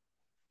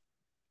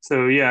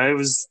 So yeah, it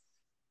was.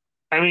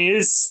 I mean,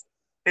 it's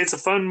a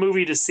fun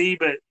movie to see,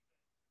 but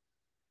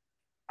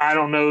I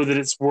don't know that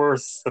it's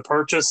worth the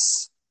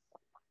purchase.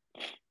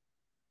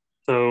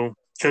 So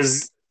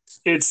because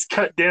it's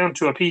cut down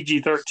to a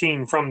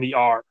PG-13 from the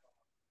R.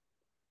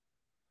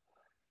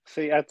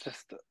 See, I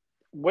just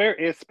where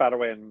is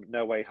Spider-Man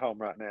No Way Home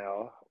right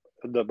now?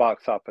 The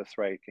box office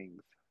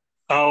ratings.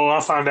 Oh,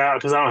 I'll find out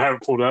because I don't have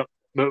it pulled up.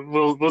 But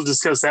we'll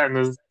discuss that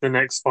in the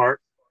next part.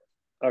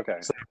 Okay.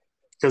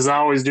 Because I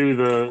always do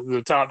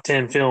the top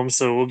 10 films,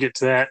 so we'll get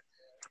to that.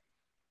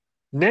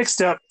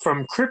 Next up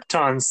from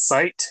Krypton's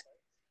site.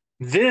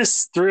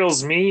 This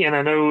thrills me, and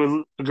I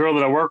know a girl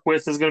that I work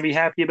with is going to be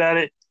happy about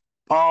it.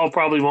 Paul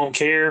probably won't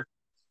care.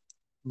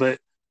 But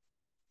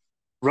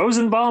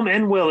Rosenbaum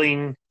and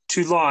Willing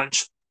to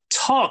launch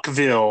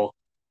Talkville,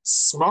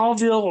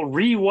 Smallville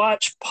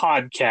Rewatch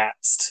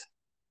Podcast.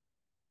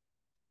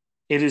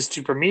 It is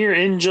to premiere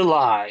in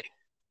July.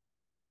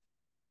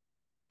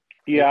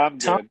 Yeah, I'm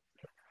good.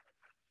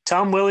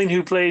 Tom Welling,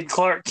 who played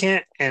Clark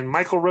Kent, and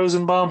Michael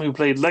Rosenbaum, who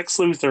played Lex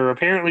Luthor,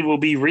 apparently will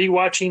be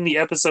rewatching the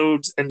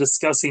episodes and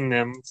discussing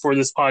them for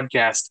this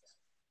podcast.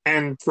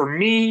 And for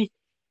me,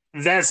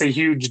 that's a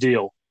huge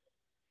deal.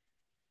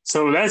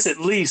 So that's at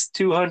least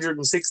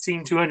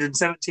 216,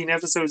 217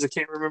 episodes. I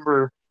can't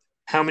remember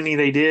how many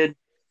they did.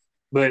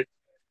 But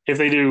if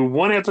they do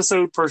one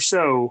episode per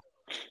show,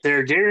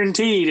 they're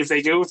guaranteed, if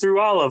they go through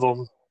all of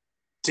them,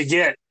 to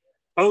get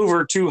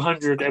over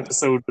 200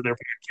 episodes of their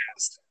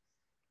podcast.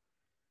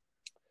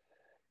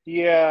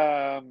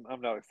 Yeah,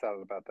 I'm not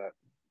excited about that.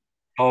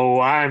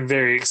 Oh, I'm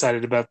very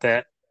excited about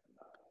that.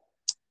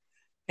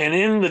 And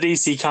in the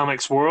DC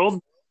Comics world,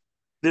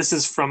 this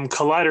is from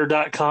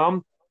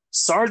Collider.com.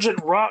 Sergeant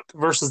Rock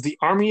versus the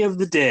Army of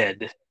the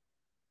Dead.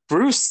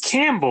 Bruce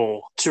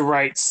Campbell to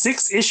write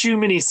 6-issue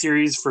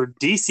miniseries for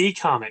DC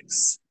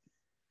Comics.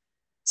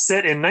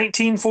 Set in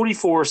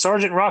 1944,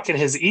 Sergeant Rock and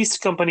his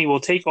East Company will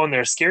take on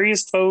their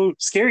scariest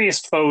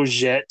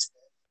foes yet,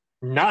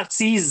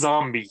 Nazi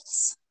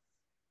zombies.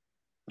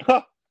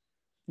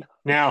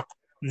 Now,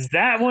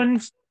 that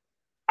one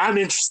I'm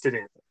interested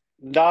in.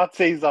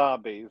 Nazi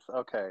zombies.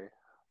 Okay.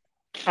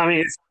 I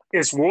mean,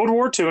 it's World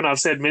War II, and I've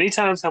said many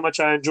times how much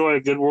I enjoy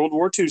a good World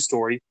War II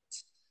story.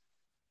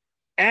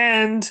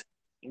 And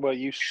well,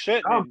 you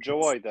shouldn't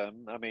enjoy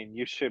them. I mean,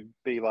 you should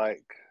be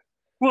like.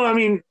 Well, I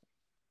mean,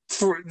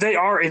 they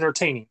are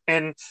entertaining,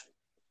 and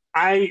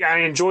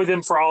I enjoy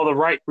them for all the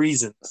right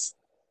reasons.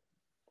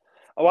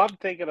 Oh, I'm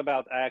thinking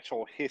about the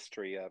actual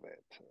history of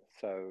it.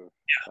 So,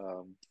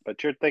 yeah.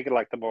 But you're thinking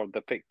like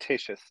the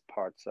fictitious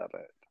parts of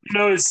it.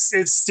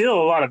 It's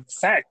still a lot of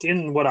fact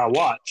in what I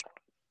watch.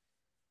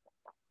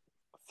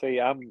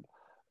 See,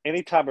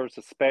 anytime there's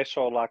a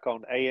special like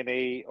on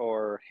A&E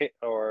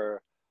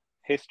or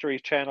History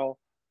Channel,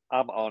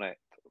 I'm on it,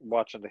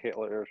 watching the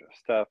Hitler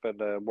stuff and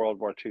the World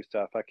War II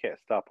stuff. I can't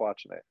stop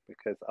watching it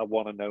because I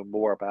want to know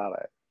more about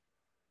it.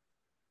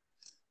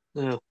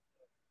 Yeah,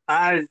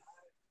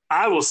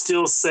 I will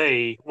still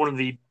say one of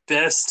the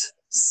best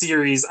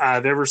series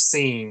I've ever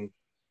seen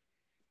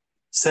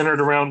centered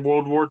around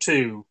World War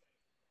II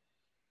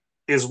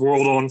is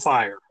World on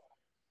Fire.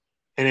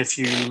 And if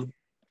you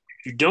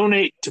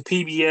donate to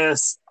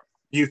PBS,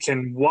 you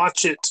can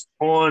watch it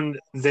on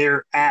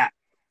their app.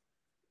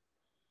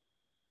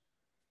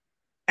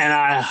 And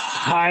I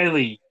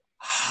highly,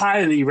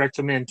 highly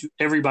recommend to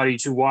everybody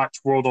to watch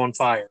World on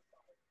Fire.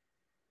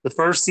 The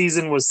first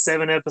season was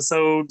 7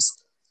 episodes.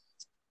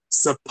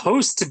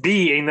 Supposed to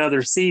be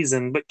another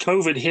season, but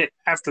COVID hit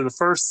after the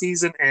first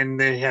season, and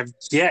they have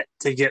yet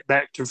to get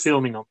back to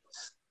filming them.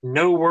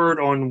 No word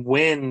on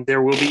when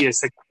there will be a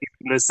second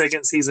season, but a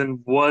second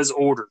season was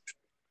ordered.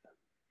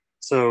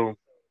 So,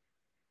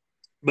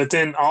 but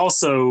then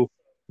also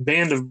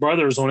Band of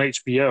Brothers on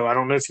HBO. I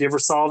don't know if you ever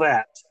saw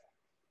that,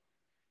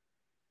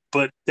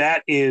 but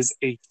that is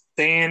a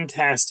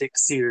fantastic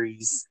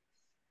series,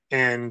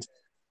 and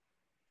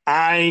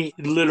I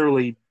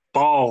literally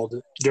bawled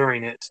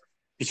during it.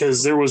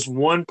 Because there was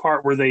one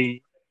part where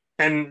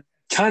and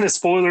kind of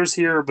spoilers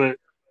here, but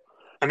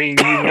I mean,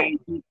 you know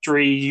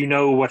history, you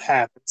know what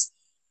happens.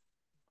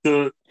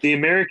 The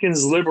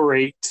Americans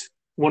liberate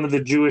one of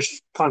the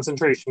Jewish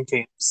concentration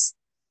camps.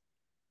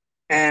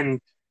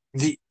 And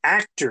the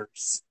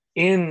actors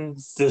in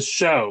the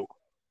show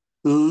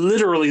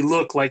literally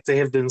look like they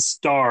have been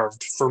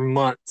starved for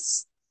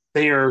months.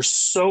 They are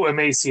so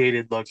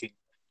emaciated looking.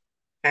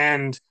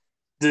 And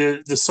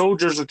the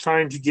soldiers are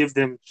trying to give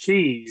them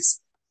cheese.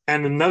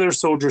 And another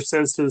soldier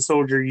says to the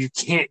soldier, you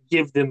can't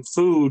give them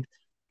food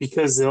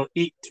because they'll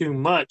eat too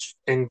much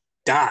and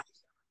die.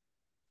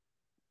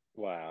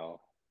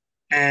 Wow.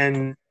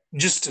 And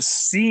just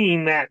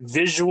seeing that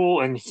visual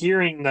and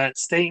hearing that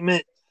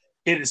statement,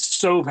 it is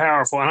so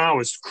powerful. And I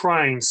was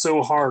crying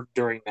so hard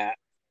during that.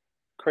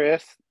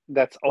 Chris,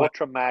 that's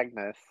Ultra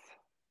Magnus.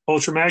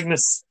 Ultra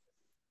Magnus?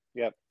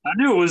 Yep. I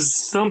knew it was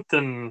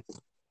something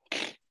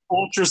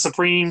Ultra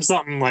Supreme,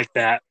 something like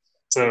that.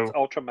 So it's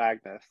Ultra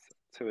Magnus.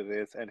 That's who it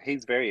is, and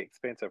he's very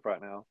expensive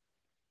right now.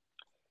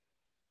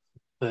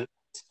 But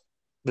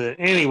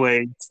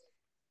anyway,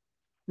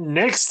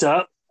 next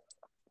up,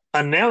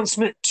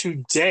 announcement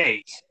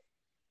today.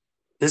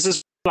 This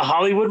is the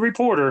Hollywood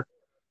Reporter.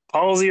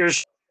 Paul's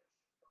ears.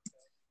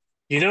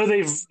 You know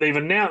they've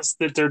announced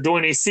that they're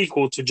doing a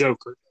sequel to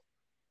Joker.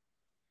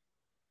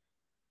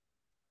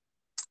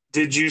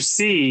 Did you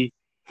see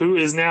who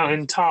is now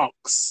in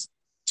talks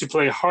to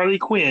play Harley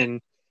Quinn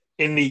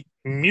in the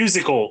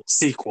musical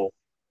sequel?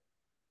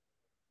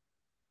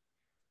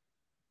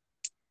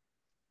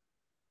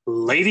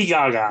 Lady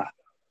Gaga.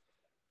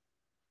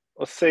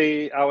 Well,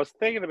 see, I was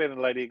thinking about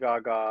Lady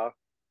Gaga,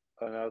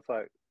 and I was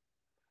like,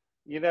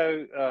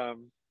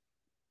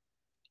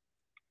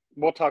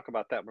 we'll talk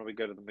about that when we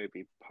go to the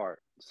movie part.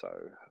 So,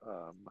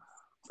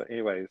 but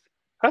anyways,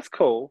 that's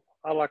cool.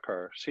 I like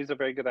her. She's a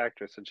very good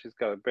actress, and she's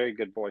got a very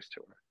good voice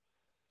to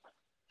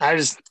her.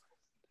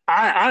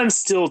 I'm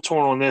still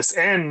torn on this,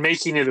 and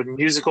making it a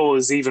musical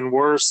is even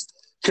worse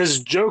because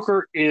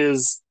Joker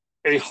is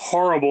a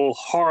horrible,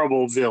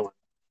 horrible villain,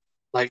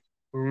 like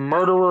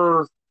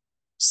murderer,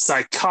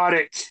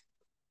 psychotic,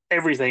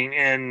 everything.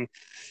 And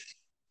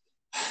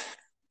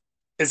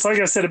it's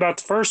like I said about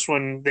the first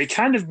one, they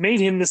kind of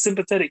made him the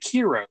sympathetic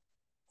hero,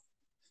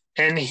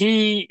 and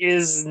he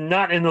is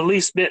not in the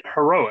least bit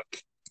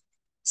heroic.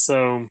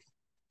 So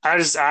I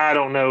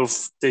don't know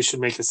if they should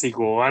make a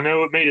sequel. I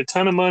know it made a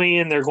ton of money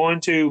and they're going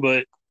to,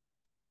 but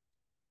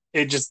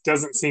it just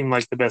doesn't seem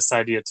like the best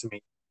idea to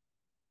me.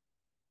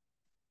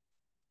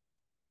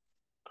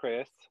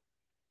 Chris?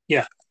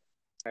 Yeah.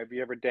 Have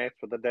you ever danced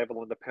with the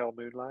devil in the pale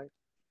moonlight?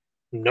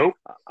 Nope.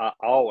 I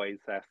always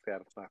ask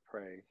that of my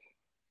prey.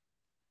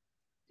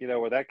 You know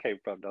where that came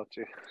from, don't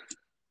you?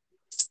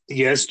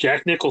 Yes,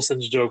 Jack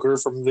Nicholson's Joker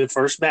from the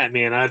first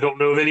Batman. I don't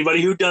know of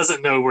anybody who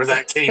doesn't know where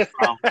that came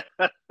from.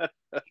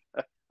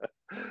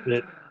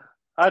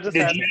 I just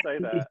had to say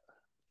that.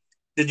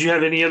 Did you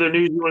have any other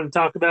news you want to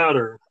talk about,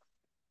 or?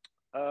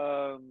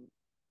 No,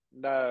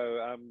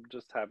 I'm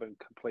just having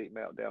complete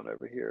meltdown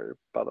over here,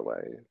 by the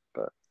way.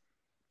 But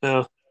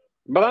No.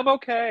 But I'm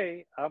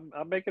okay. I'm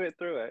making it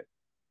through it.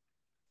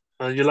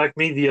 You're like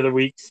me the other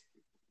week.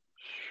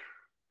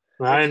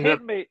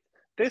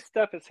 This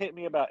stuff has hit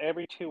me about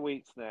every 2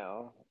 weeks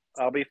now.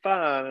 I'll be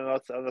fine,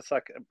 and it's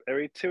like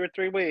every 2 or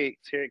 3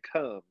 weeks, here it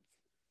comes.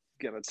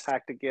 Getting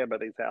attacked again by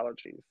these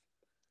allergies.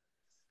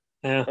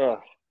 Yeah. Ugh.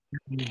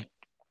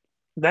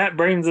 That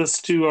brings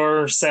us to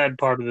our sad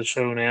part of the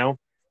show now.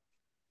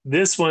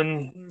 This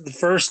one, the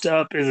first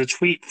up is a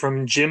tweet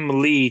from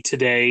Jim Lee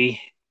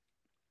today,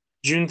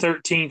 June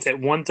 13th at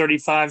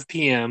 1:35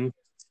 p.m.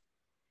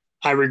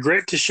 I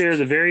regret to share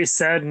the very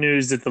sad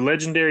news that the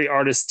legendary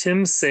artist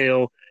Tim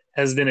Sale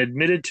has been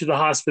admitted to the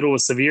hospital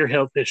with severe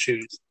health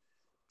issues.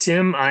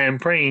 Tim, I am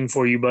praying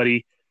for you,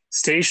 buddy.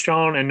 Stay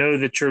strong and know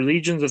that your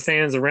legions of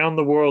fans around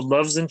the world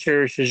loves and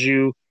cherishes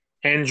you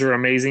and your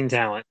amazing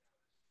talent.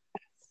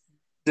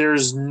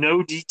 There's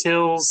no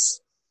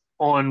details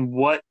on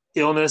what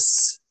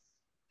illness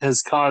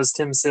has caused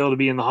Tim Sale to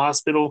be in the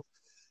hospital.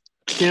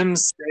 Tim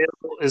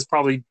Sale is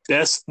probably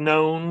best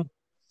known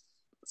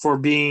for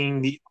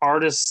being the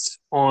artist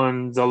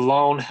on The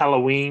Long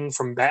Halloween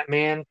from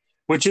Batman,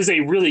 which is a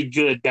really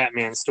good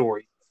Batman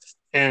story.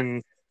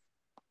 And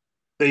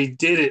they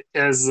did it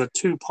as a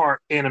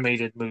 2-part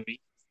animated movie,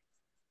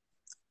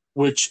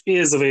 which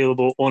is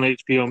available on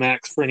HBO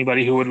Max for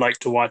anybody who would like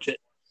to watch it.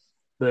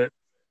 But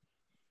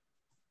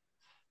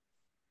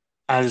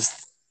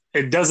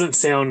it doesn't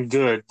sound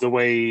good the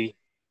way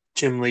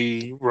Jim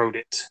Lee wrote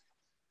it.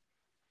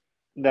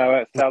 No,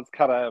 it sounds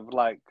kind of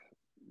like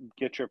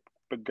get your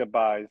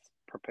goodbyes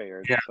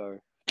prepared. Yeah. So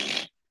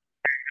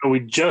We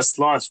just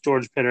lost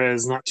George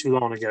Perez not too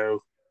long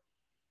ago.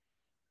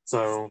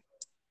 So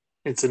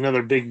it's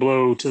another big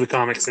blow to the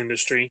comics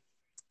industry.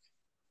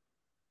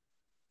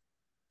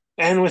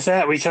 And with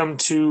that, we come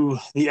to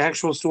the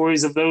actual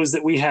stories of those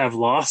that we have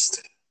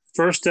lost.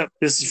 First up,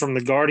 this is from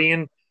The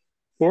Guardian.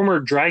 Former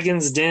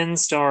Dragon's Den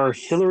star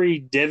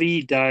Hilary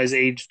Devey dies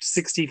aged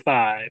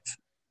 65.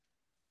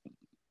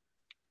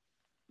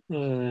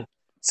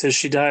 Says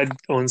she died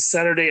on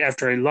Saturday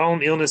after a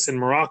long illness in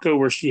Morocco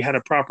where she had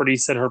a property,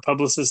 said her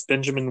publicist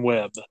Benjamin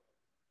Webb.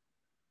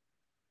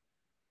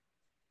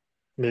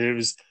 It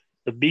was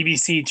the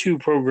BBC Two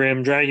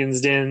program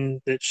Dragon's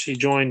Den that she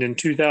joined in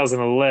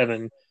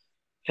 2011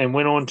 and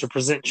went on to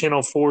present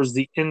Channel 4's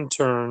The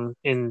Intern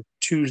in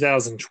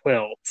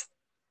 2012.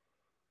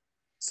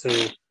 So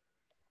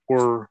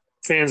for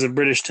fans of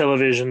British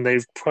television,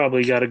 they've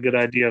probably got a good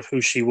idea of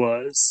who she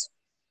was.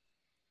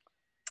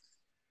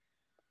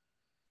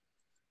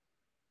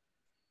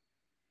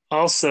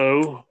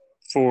 Also,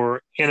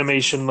 for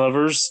animation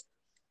lovers,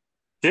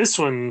 this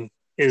one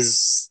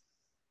is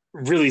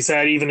really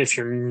sad, even if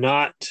you're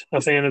not a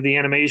fan of the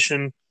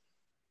animation.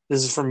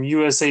 This is from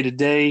USA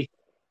Today.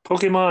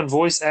 Pokemon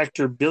voice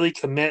actor Billy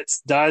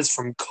Kometz dies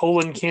from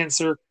colon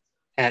cancer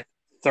at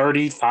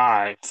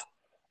 35.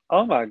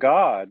 Oh my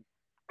God.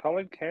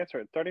 Colon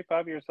cancer at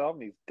 35 years old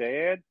and he's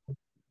dead?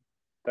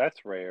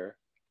 That's rare.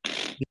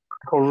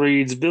 article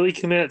reads, Billy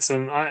Kmetz,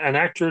 an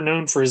actor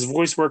known for his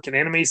voice work in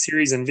anime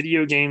series and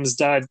video games,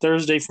 died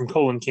Thursday from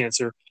colon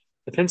cancer.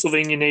 The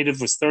Pennsylvania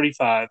native was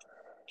 35.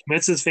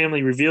 Kmetz's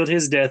family revealed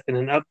his death in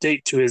an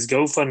update to his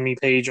GoFundMe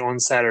page on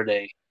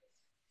Saturday.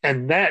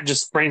 And that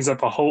just brings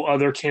up a whole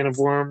other can of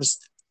worms.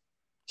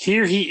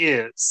 Here he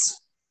is,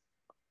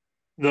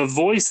 the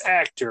voice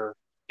actor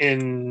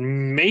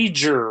in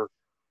major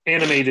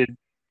animated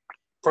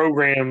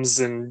programs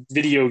and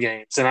video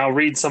games, and I'll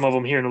read some of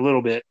them here in a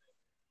little bit,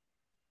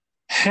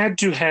 had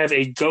to have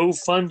a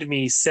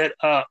GoFundMe set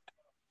up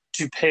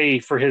to pay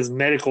for his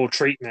medical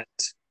treatment.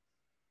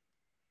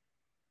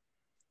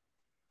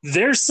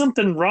 There's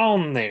something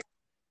wrong there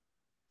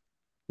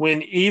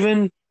when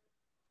even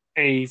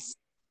a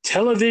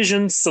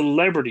television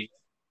celebrity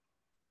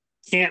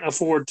can't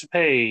afford to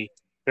pay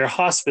their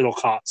hospital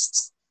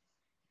costs.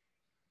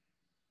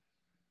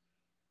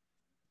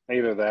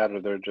 Either that, or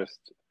they're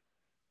just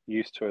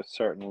used to a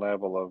certain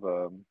level of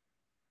a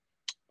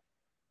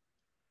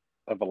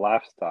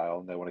lifestyle,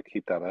 and they want to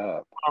keep that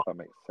up. If that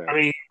makes sense. I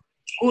mean,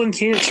 colon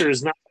cancer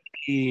is not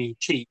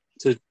cheap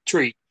to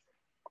treat,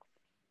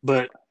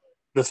 but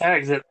the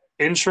fact that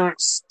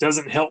insurance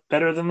doesn't help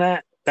better than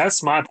that,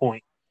 that's my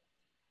point.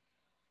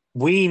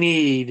 We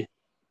need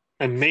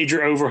a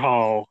major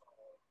overhaul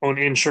on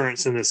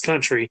insurance in this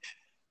country.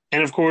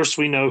 And of course,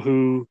 we know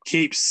who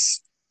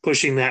keeps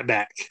pushing that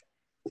back.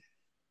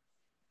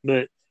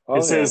 But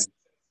it says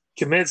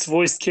Kmetz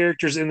voiced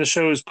characters in the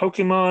shows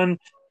Pokemon,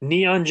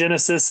 Neon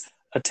Genesis,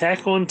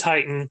 Attack on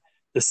Titan,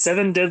 The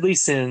Seven Deadly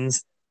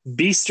Sins,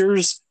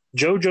 Beasters,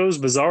 JoJo's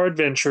Bizarre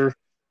Adventure,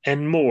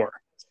 and more.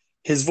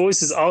 His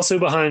voice is also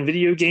behind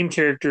video game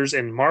characters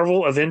in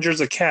Marvel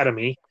Avengers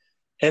Academy,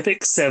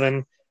 Epic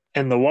 7,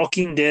 and The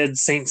Walking Dead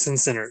Saints and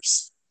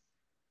Sinners.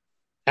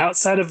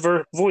 Outside of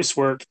voice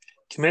work,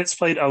 Kmetz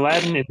played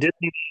Aladdin in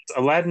Disney's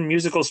Aladdin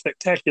Musical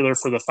Spectacular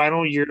for the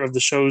final year of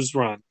the show's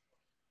run.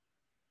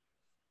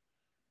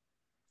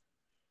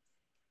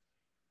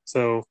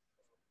 So,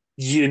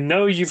 you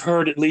know you've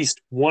heard at least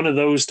one of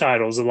those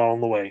titles along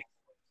the way.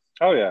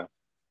 Oh, yeah.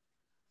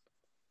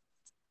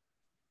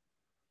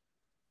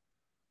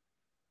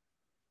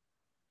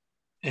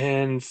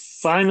 And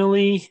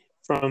finally,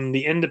 from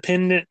The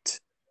Independent,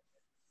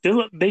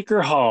 Philip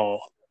Baker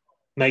Hall,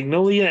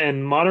 Magnolia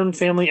and Modern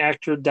Family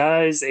actor,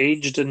 dies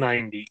aged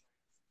 90.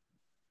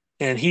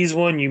 And he's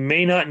one you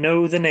may not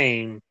know the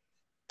name,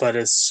 but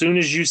as soon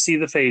as you see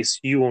the face,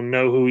 you will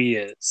know who he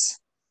is.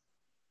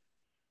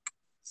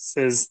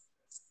 Says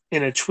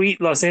in a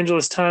tweet, Los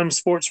Angeles Times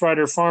sports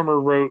writer Farmer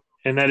wrote,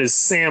 and that is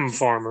Sam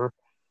Farmer,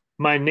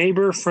 my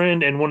neighbor,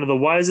 friend, and one of the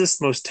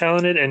wisest, most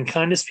talented, and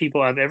kindest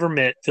people I've ever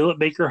met, Philip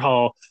Baker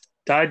Hall,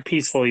 died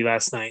peacefully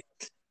last night.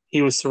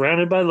 He was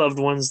surrounded by loved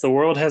ones. The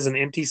world has an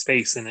empty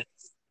space in it.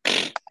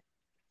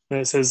 And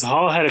it says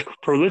Hall had a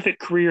prolific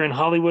career in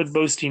Hollywood,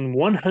 boasting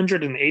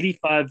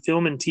 185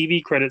 film and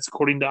TV credits,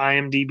 according to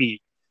IMDb.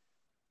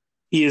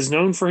 He is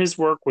known for his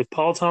work with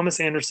Paul Thomas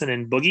Anderson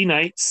in Boogie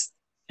Nights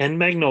and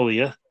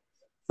Magnolia,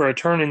 for a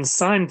turn in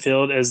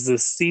Seinfeld as the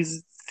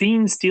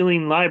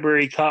scene-stealing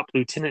library cop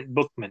Lieutenant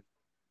Bookman.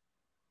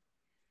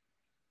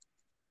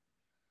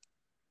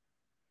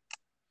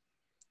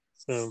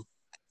 So,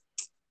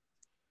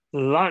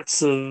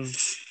 lots of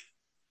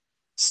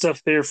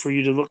stuff there for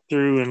you to look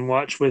through and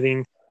watch with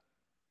him.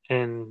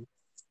 And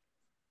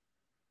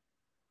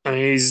I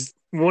mean, he's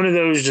one of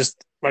those,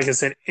 just like I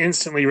said,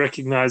 instantly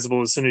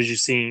recognizable as soon as you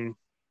see him.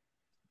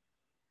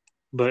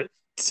 But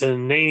to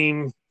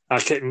name, I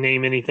couldn't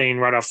name anything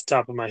right off the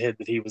top of my head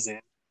that he was in.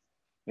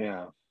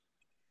 Yeah.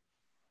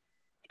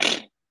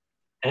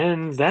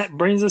 And that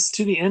brings us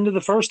to the end of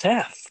the first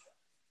half.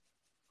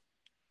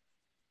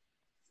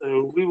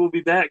 So we will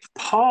be back.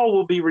 Paul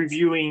will be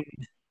reviewing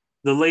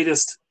the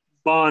latest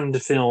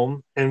Bond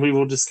film, and we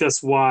will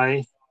discuss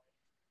why.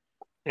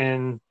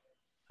 And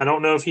I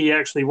don't know if he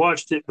actually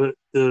watched it, but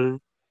the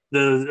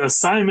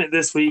assignment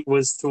this week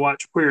was to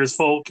watch Queer as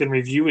Folk and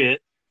review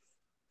it.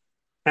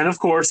 And of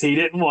course, he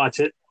didn't watch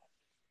it.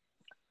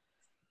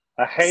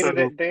 I hated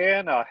it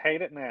then. I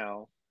hate it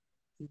now.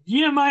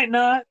 You might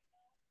not.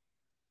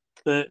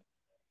 But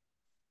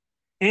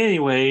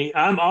anyway,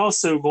 I'm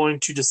also going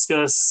to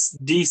discuss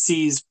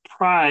DC's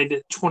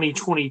Pride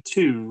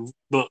 2022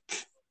 book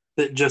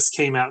that just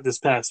came out this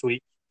past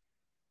week.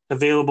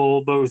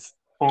 Available both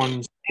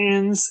on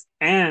stands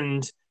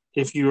and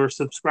if you are a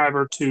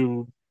subscriber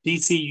to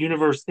DC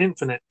Universe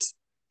Infinite.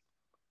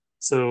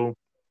 So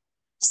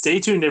stay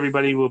tuned,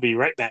 everybody. We'll be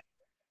right back.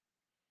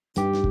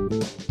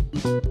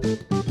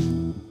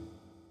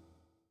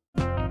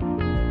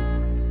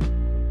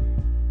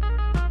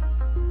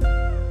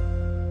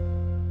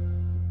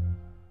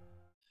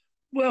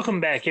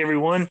 Welcome back,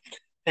 everyone.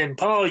 And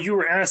Paul, you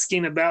were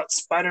asking about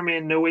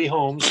Spider-Man No Way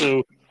Home.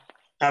 So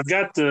I've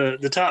got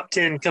the top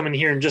 10 coming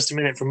here in just a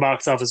minute from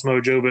Box Office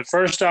Mojo. But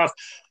first off,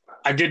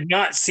 I did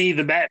not see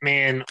the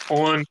Batman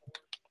on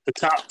the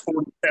top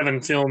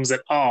 47 films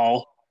at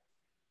all.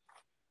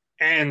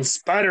 And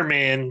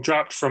Spider-Man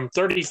dropped from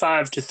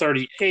 35 to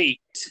 38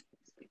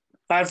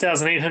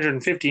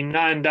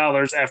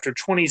 $5,859 after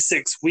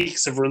 26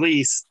 weeks of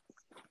release.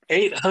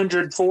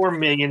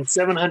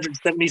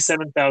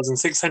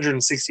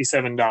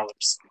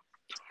 $804,777,667.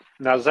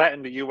 Now, is that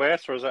in the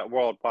U.S. or is that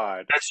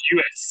worldwide? That's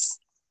U.S.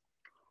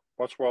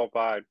 What's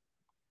worldwide?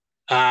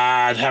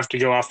 I'd have to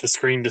go off the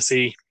screen to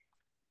see.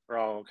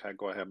 Oh, okay.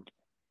 Go ahead.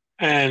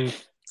 And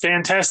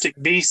Fantastic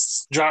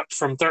Beasts dropped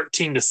from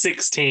 13 to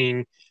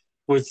 16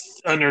 with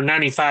under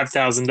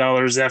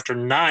 $95,000 after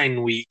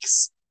 9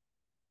 weeks.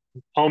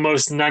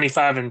 Almost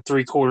 95 and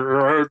three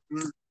quarter,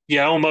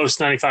 almost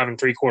 95 and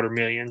three quarter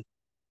million.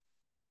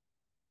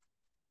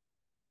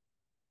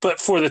 But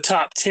for the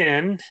top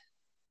 10,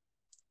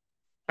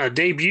 a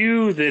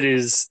debut that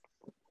is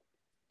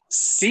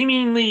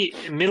seemingly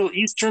Middle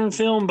Eastern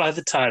film by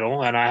the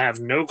title, and I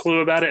have no clue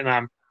about it, and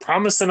I'm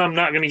promising I'm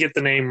not going to get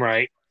the name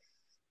right.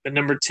 But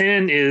number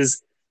 10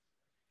 is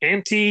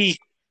Anti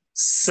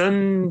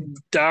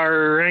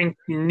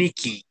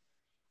Sundaraniki.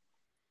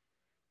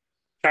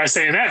 Try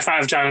saying that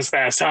 5 times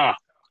fast, huh?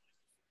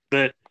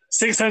 But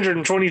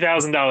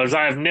 $620,000.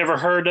 I have never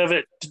heard of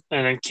it,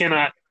 and I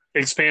cannot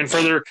expand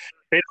further.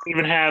 They don't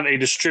even have a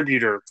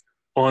distributor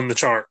on the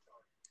chart.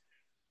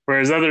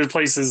 Whereas other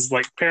places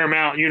like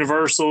Paramount,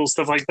 Universal,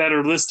 stuff like that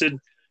are listed,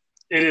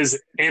 it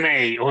is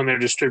NA on their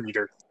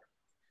distributor.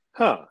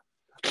 Huh.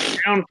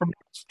 Down from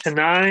to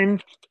 9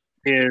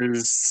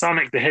 is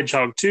Sonic the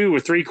Hedgehog 2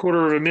 with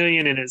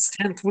 $750,000 in its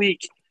 10th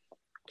week.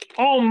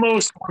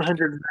 Almost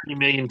 $190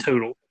 million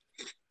total.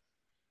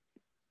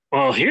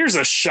 Well, here's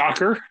a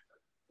shocker.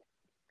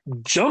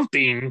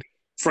 Jumping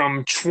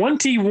from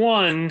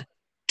 21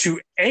 to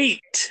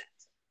 8.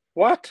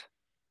 What?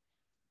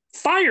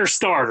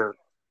 Firestarter.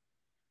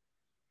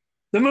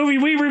 The movie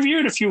we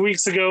reviewed a few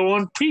weeks ago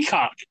on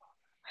Peacock.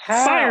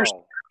 How?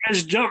 Firestarter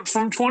has jumped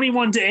from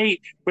 21 to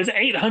 8 with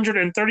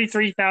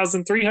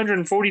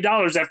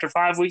 $833,340 after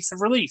 5 weeks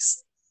of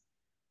release.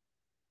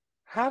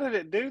 How did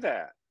it do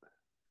that?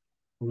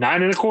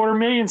 $9.25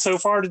 million so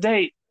far to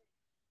date.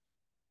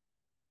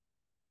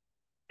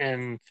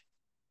 And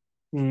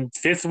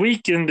 5th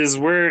weekend is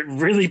where it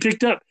really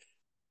picked up.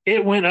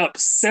 It went up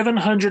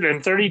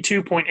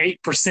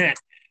 732.8%,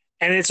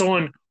 and it's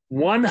on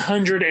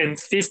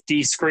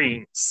 150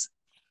 screens.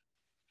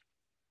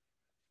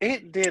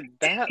 It did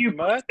that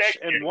much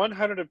in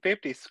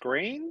 150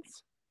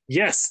 screens?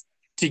 Yes.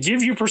 To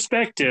give you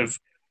perspective,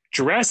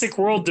 Jurassic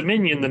World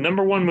Dominion, the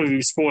number 1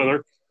 movie,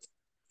 spoiler,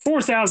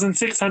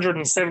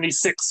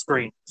 4,676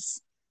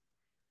 screens.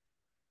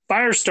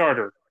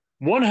 Firestarter,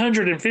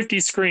 150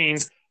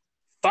 screens,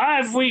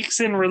 5 weeks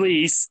in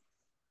release,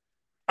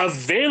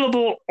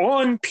 available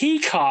on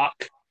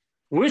Peacock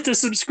with a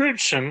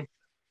subscription,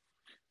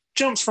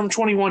 jumps from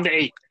 21 to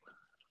 8.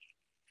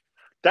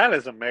 That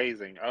is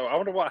amazing. I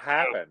wonder what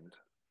happened.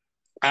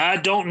 I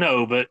don't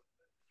know, but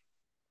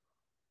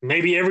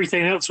maybe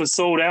everything else was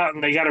sold out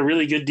and they got a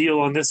really good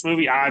deal on this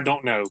movie. I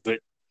don't know, but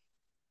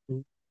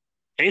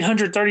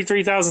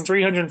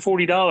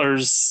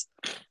 $833,340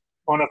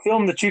 on a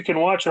film that you can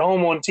watch at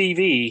home on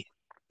TV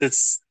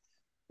that's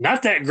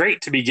not that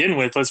great to begin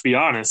with, let's be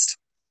honest.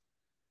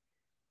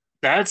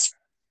 That's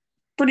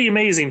pretty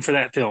amazing for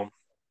that film.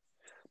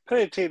 Put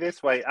it to you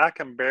this way, I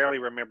can barely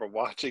remember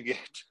watching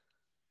it.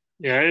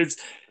 Yeah,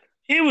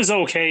 it was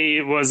okay.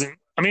 It wasn't.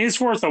 I mean, it's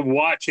worth a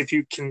watch if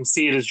you can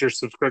see it as your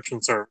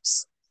subscription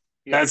service.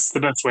 Yeah. That's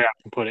the best way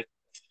I can put it.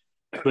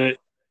 But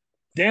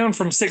down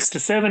from 6 to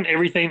 7,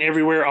 Everything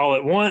Everywhere All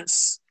at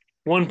Once,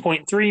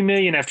 $1.3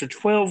 million after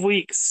 12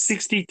 weeks,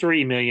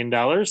 $63 million.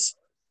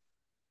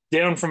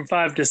 Down from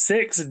 5 to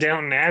 6,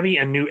 Downton Abbey: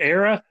 A New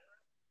Era,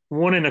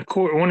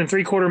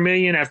 $1.75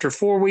 million after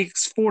 4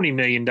 weeks, $40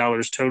 million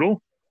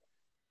total.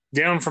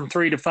 Down from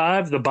 3 to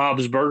 5, The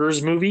Bob's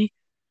Burgers Movie,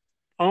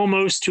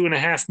 almost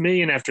 $2.5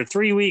 million after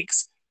 3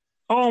 weeks,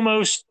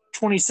 almost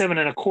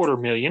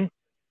 $27.25 million.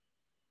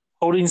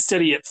 Holding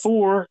steady at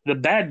 4, The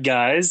Bad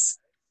Guys,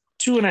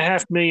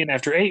 $2.5 million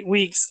after 8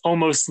 weeks,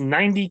 almost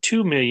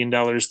 $92 million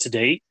to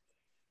date.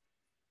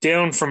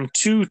 Down from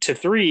 2 to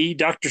 3,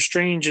 Doctor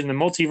Strange in the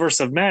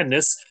Multiverse of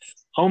Madness,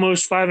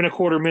 almost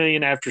 $5.25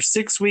 million after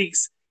 6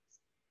 weeks,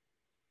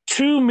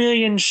 $2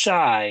 million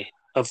shy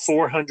of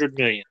 $400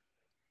 million.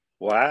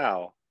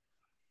 Wow.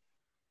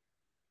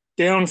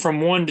 Down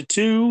from 1 to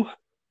 2,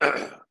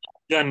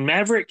 Gun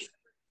Maverick,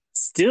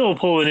 still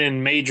pulling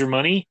in major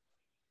money,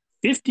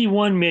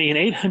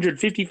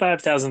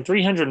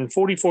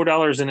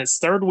 $51,855,344 in its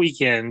 3rd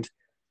weekend,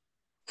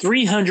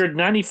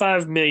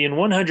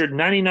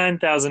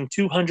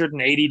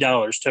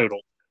 $395,199,280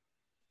 total.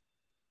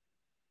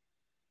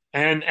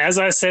 And as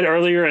I said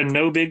earlier, and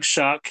no big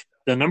shock,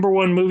 the number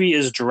 1 movie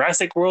is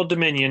Jurassic World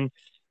Dominion,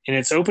 and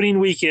its opening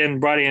weekend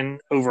brought in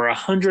over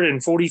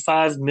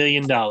 $145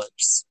 million.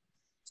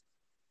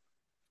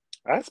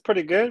 That's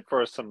pretty good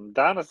for some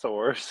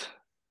dinosaurs.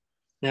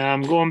 Now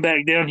I'm going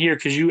back down here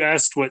because you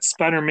asked what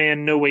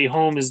Spider-Man No Way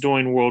Home is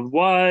doing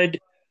worldwide.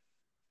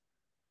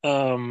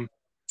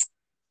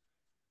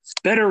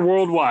 Better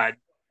worldwide.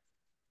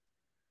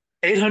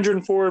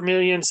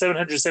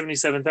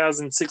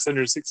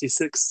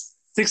 804,777,666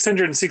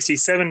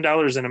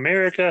 $667 in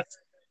America.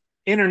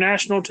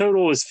 International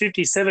total is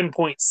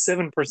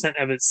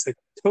 57.7% of its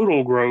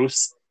total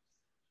gross,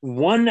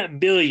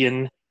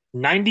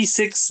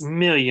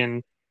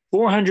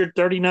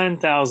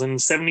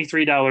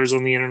 $1,096,439,073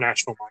 on the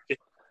international market.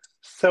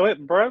 So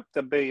it broke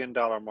the $1 billion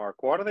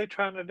mark. What are they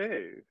trying to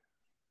do?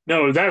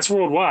 No, that's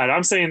worldwide.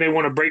 I'm saying they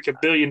want to break $1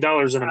 billion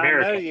in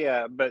America. I know,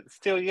 yeah, but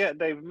still, yet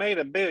they've made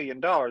 $1 billion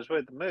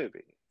with the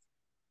movie.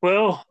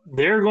 Well,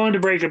 they're going to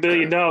break $1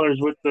 billion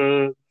with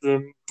the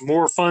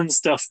more fun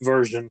stuff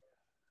version.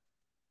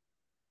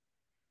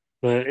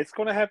 But it's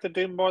going to have to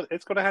do more.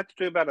 It's going to have to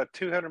do about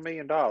 $200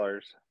 million.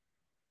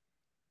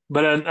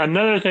 But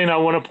another thing I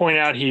want to point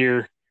out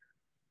here,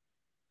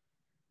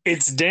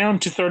 it's down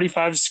to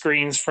 35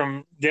 screens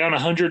from down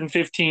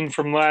 115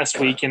 from last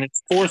week, and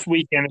its fourth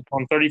weekend it's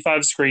on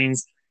 35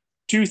 screens,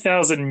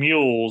 2,000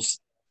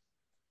 mules.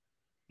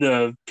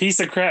 The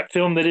piece of crap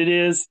film that it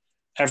is,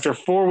 after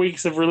 4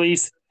 weeks of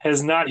release,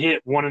 has not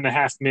hit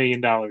 $1.5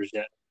 million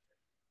yet.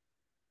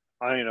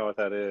 I don't even know what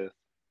that is.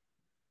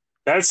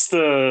 That's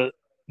the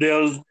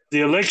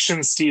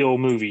election steal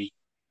movie.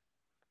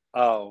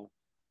 Oh,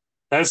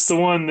 that's the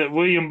one that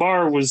William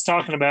Barr was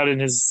talking about in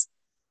his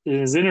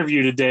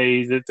interview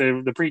today. That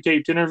the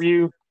pre-taped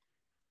interview.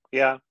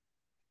 Yeah.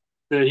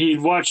 That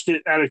he'd watched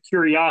it out of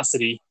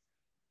curiosity.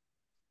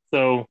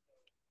 So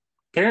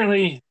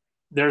apparently,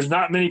 there's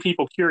not many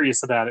people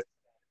curious about it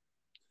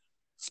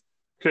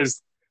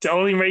because to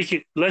only make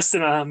it less than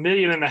 $1.5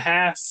 million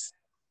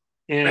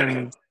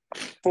in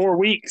 4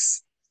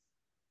 weeks,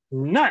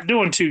 not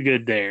doing too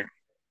good there.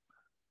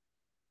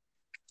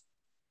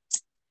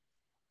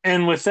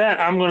 And with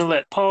that, I'm going to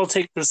let Paul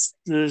take this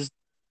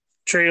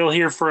trail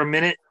here for a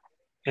minute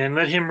and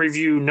let him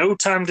review No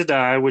Time to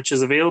Die, which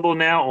is available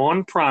now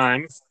on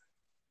Prime.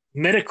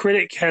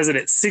 Metacritic has it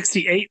at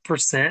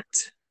 68%.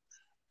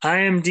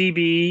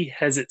 IMDb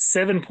has it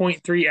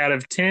 7.3 out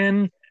of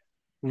 10.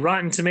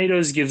 Rotten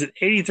Tomatoes gives it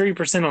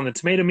 83% on the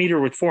tomato meter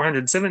with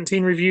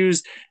 417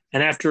 reviews.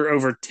 And after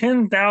over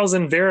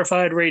 10,000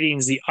 verified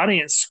ratings, the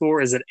audience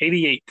score is at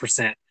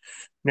 88%.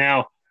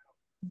 Now,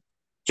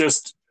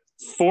 just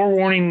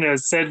forewarning,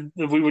 said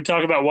that we would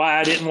talk about why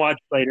I didn't watch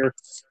later.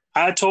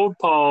 I told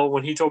Paul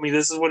when he told me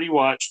this is what he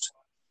watched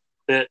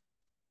that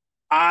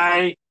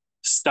I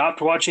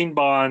stopped watching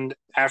Bond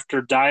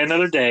after Die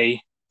Another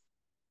Day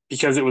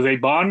because it was a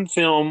Bond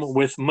film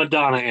with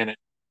Madonna in it.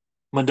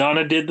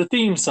 Madonna did the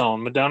theme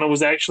song. Madonna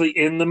was actually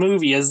in the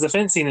movie as the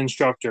fencing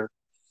instructor.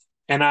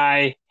 And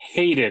I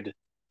hated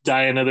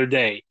Die Another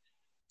Day.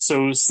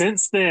 So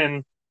since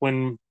then,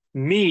 when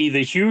me,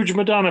 the huge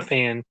Madonna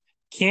fan,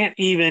 can't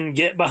even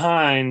get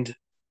behind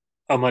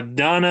a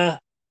Madonna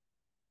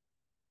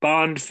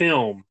Bond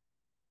film,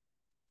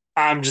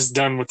 I'm just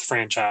done with the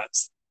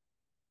franchise.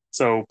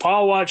 So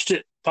Paul watched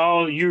it.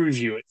 Paul, you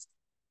review it.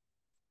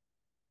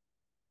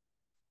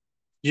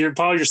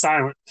 Paul, you're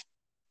silent.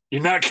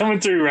 You're not coming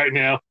through right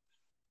now.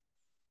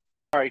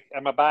 Sorry,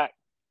 am I back?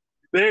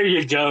 There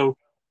you go.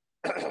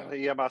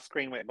 Yeah, my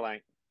screen went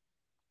blank.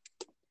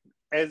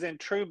 As in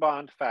true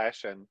Bond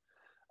fashion,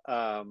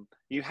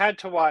 you had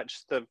to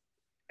watch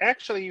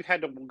you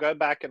had to go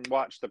back and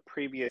watch the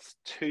previous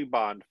 2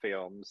 Bond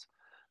films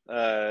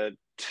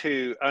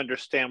to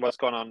understand what's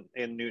going on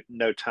in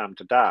No Time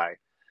to Die.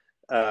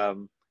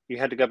 You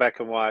had to go back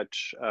and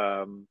watch,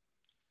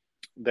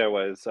 there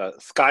was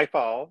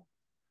Skyfall,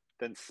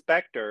 then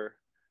Spectre,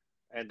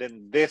 and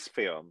then this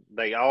film.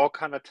 They all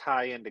kind of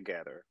tie in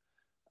together.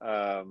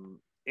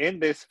 In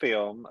this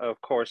film,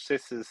 of course,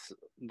 this is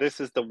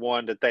the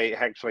one that they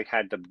actually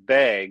had to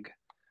beg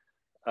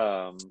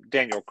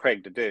Daniel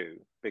Craig to do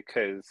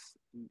because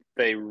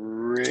they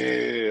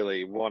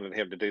really wanted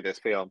him to do this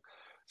film.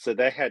 So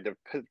they had to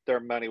put their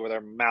money where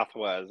their mouth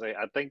was.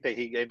 I think that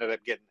he ended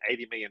up getting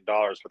 $80 million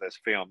for this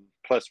film,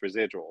 plus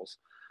residuals.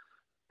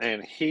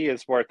 And he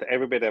is worth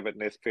every bit of it in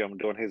this film,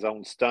 doing his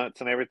own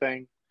stunts and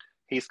everything.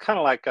 He's kind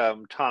of like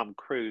Tom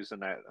Cruise in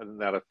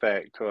that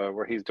effect,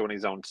 where he's doing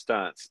his own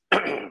stunts.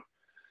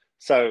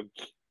 So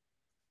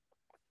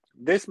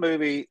this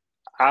movie,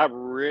 I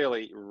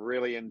really,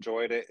 really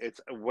enjoyed it.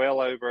 It's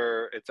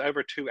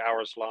over 2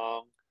 hours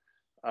long.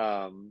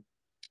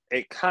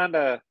 It kind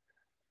of,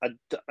 I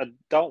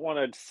don't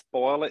want to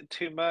spoil it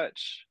too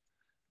much,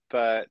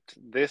 but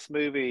this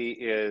movie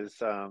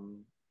is,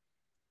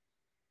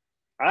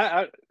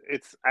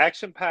 it's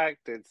action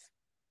packed. It's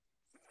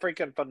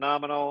freaking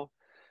phenomenal.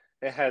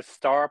 It has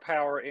star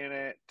power in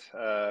it.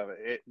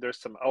 There's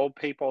some old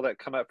people that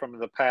come up from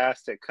the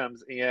past. It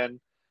comes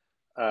in.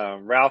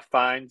 Ralph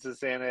Fiennes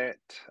is in it.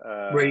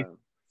 Rafe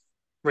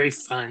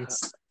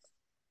Fiennes.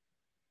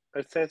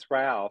 It says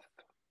Ralph.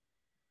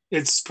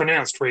 It's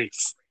pronounced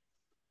Rafe.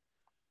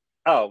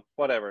 Oh,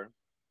 whatever.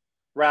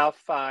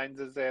 Ralph Fiennes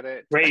is in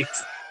it.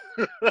 Rafe.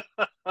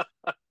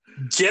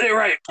 Get it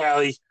right,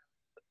 Pally.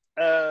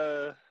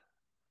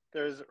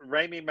 There's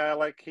Rami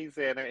Malek. He's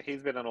in it.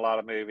 He's been in a lot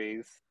of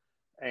movies.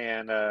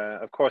 And,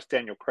 of course,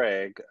 Daniel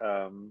Craig.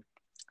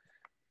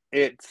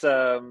 it's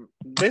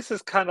this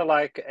is kind of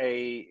like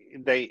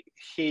it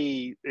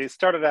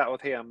started out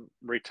with him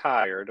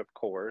retired, of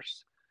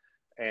course,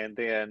 and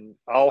then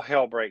all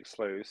hell breaks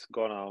loose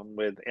going on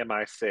with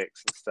MI6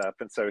 and stuff,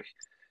 and so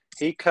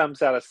he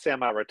comes out of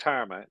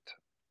semi-retirement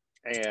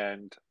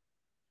and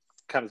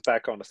comes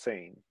back on the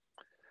scene.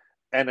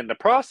 And in the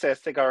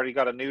process, they already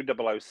got a new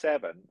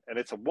 007, and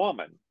it's a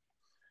woman.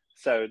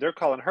 So they're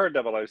calling her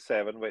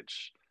 007,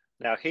 which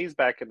now he's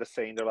back in the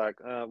scene. They're like,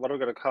 what are we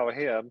going to call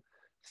him?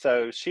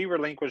 So she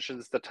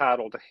relinquishes the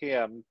title to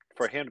him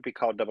for him to be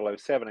called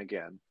 007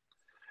 again.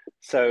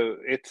 So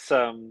it's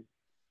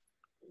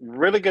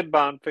really good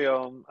Bond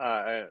film.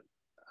 I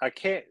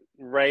can't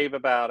rave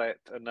about it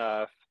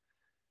enough.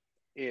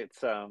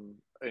 It's and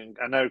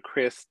I know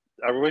Chris.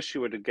 I wish you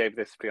would have gave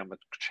this film a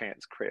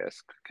chance,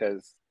 Chris,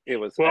 because it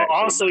was Well, actually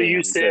also you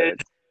damn said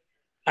good.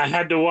 I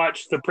had to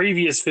watch the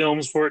previous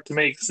films for it to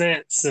make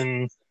sense,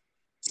 and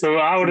so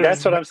I would have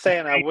That's what I'm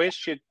saying. I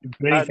wish you'd.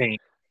 anything.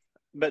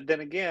 But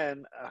then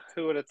again,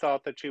 who would have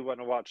thought that you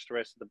wouldn't have watched the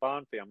rest of the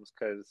Bond films?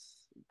 Because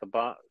the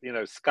Bond,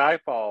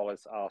 Skyfall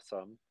is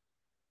awesome.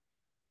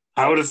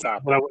 I I'll would have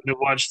thought stop that I it. wouldn't have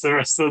watched the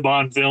rest of the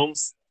Bond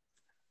films.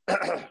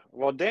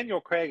 Well,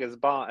 Daniel Craig as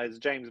Bond, as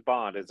James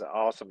Bond, is an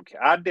awesome.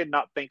 I did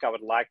not think I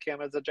would like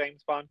him as a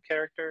James Bond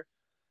character,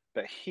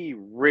 but he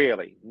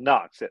really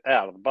knocks it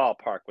out of the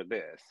ballpark with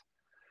this.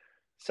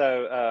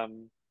 So,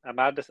 am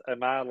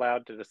I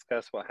allowed to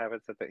discuss what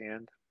happens at the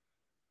end?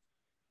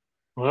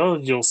 Well,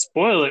 you'll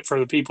spoil it for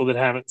the people that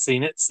haven't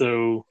seen it,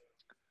 so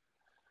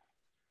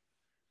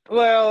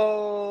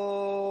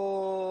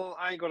Well,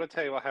 I ain't gonna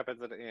tell you what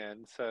happens at the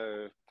end.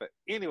 So, but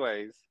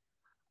anyways,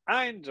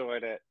 I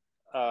enjoyed it.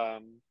 I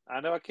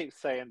know I keep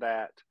saying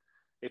that.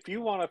 If you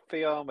want a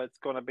film, it's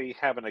going to be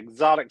having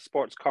exotic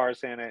sports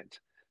cars in it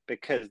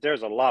because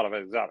there's a lot of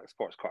exotic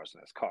sports cars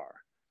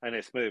in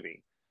this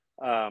movie.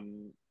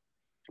 Um,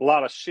 a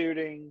lot of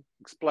shooting,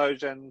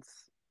 explosions.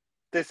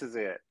 This is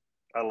it.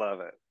 I love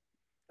it.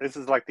 This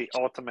is like the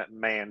ultimate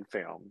man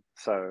film.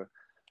 So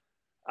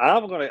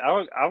I'm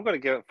gonna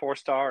give it 4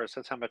 stars.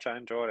 That's how much I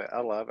enjoyed it.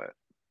 I love it.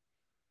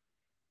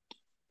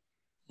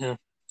 yeah.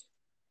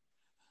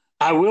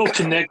 I will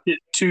connect it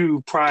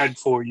to Pride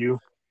for you,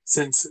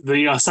 since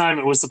the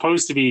assignment was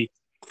supposed to be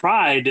Yeah,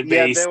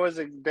 Pride-based there was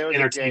a gay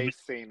entertainment.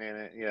 scene in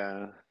it.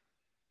 Yeah.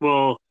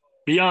 Well,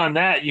 beyond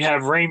that, you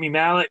have Rami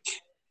Malek,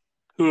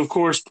 who, of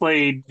course,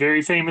 played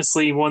very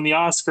famously, won the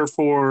Oscar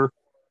for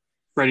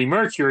Freddie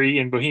Mercury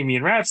in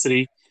Bohemian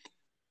Rhapsody.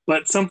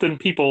 But something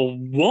people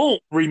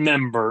won't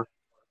remember,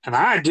 and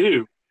I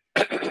do,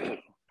 there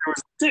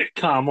was a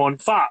sitcom on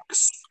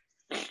Fox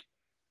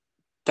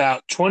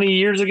about 20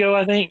 years ago,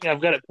 I think. I've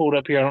got it pulled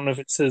up here. I don't know if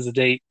it says the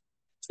date.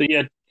 So,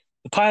 yeah,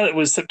 the pilot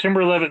was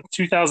September 11th,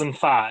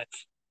 2005.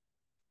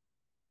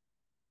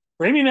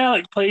 Rami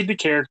Malek played the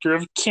character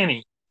of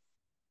Kenny,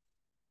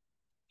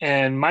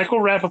 and Michael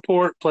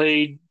Rappaport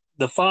played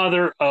the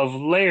father of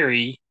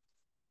Larry,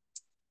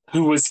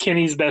 who was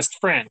Kenny's best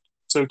friend.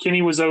 So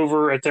Kenny was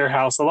over at their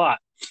house a lot.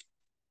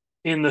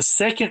 In the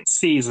second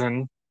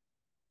season,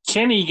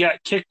 Kenny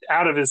got kicked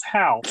out of his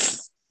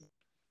house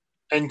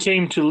and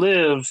came to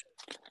live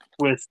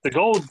with the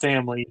Gold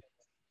family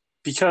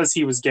because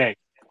he was gay.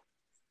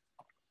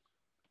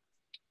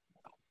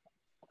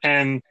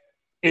 And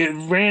it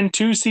ran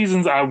 2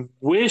 seasons. I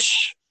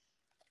wish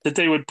that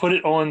they would put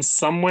it on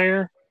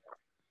somewhere.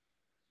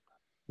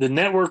 The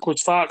network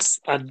was Fox.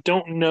 I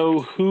don't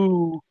know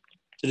who.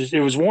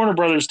 It was Warner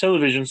Brothers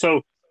Television.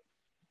 So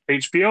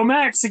HBO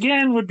Max,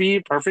 again, would be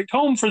a perfect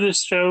home for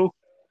this show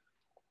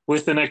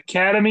with an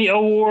Academy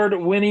Award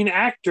winning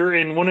actor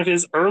in one of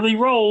his early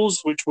roles,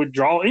 which would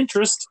draw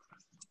interest.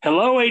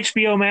 Hello,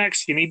 HBO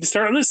Max. You need to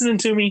start listening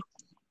to me.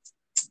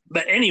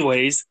 But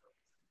anyways,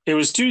 it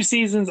was 2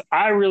 seasons.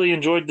 I really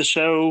enjoyed the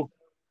show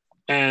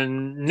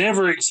and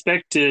never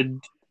expected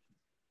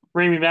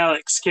Rami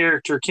Malek's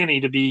character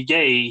Kenny to be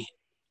gay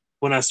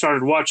when I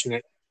started watching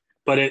it.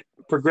 But it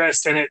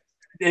progressed, and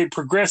it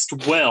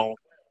progressed well,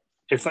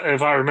 if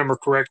I remember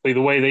correctly,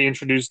 the way they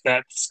introduced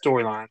that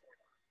storyline.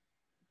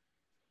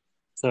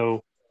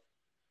 So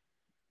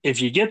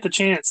if you get the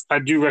chance, I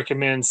do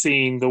recommend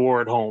seeing The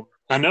War at Home.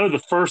 I know the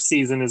first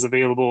season is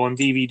available on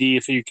DVD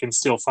if you can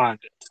still find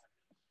it.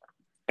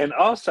 And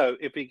also,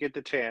 if you get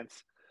the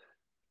chance,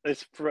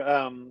 it's for,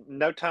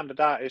 No Time to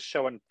Die is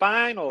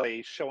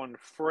finally showing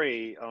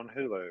free on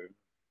Hulu.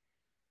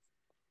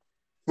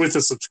 With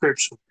a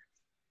subscription.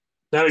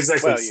 Not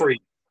exactly Well, free.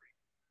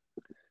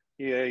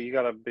 Yeah, you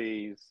gotta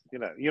be, you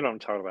know what I'm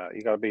talking about.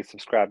 You gotta be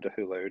subscribed to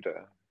Hulu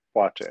to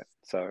watch it.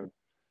 So,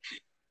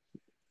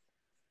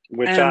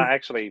 which And I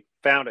actually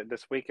found it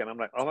this weekend. I'm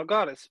like, oh my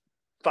God, it's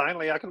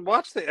finally I can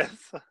watch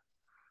this.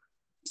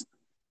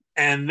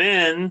 And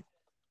then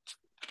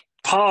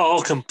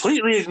Paul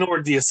completely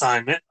ignored the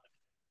assignment,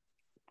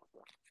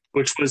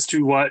 which was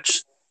to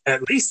watch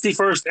at least the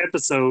first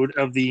episode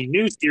of the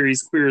new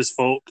series Queer as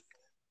Folk,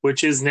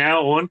 which is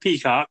now on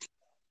Peacock.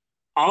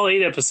 All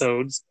 8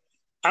 episodes.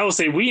 I will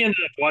say we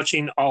ended up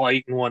watching all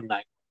 8 in one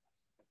night.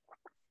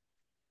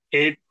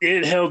 It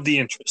held the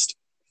interest.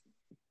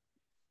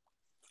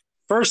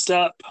 First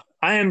up,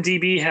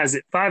 IMDb has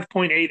it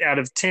 5.8 out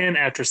of 10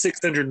 after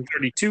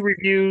 632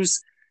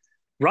 reviews.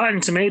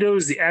 Rotten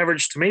Tomatoes, the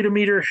average tomato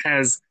meter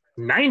has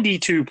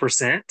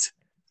 92%,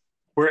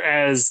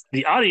 whereas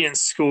the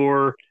audience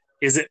score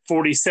is at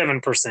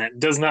 47%.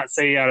 Does not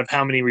say out of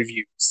how many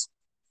reviews.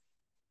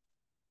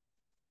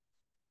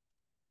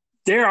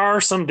 There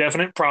are some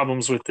definite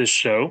problems with this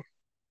show.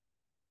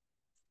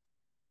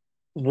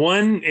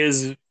 One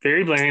is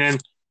very blatant,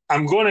 and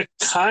I'm going to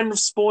kind of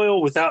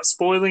spoil without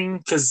spoiling,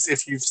 because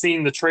if you've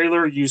seen the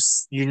trailer, you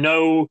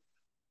know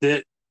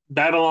that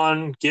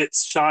Babylon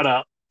gets shot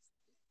up,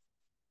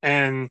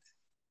 and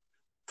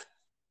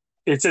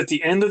it's at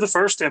the end of the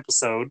first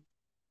episode,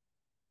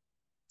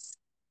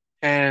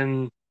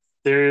 and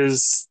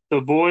there's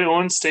the boy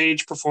on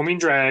stage performing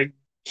drag.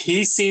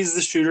 He sees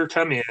the shooter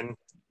come in,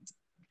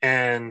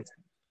 and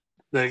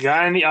the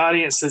guy in the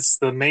audience that's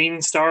the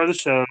main star of the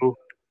show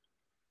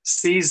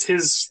sees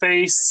his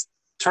face,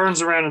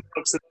 turns around and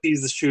looks and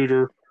sees the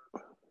shooter.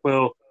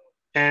 Well,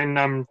 and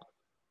I'm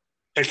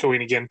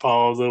echoing again,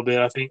 Paul, a little bit,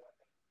 I think.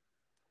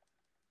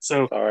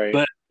 So, Sorry.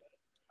 But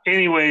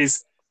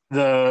anyways,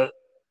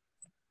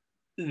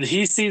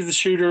 he sees the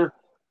shooter,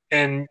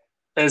 and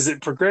as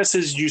it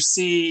progresses, you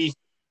see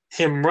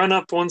him run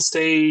up on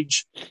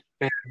stage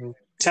and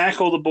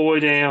tackle the boy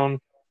down.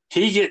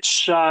 He gets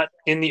shot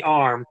in the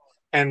arm,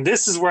 and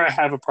this is where I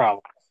have a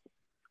problem.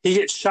 He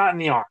gets shot in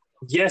the arm.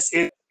 Yes,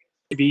 it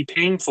can be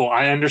painful.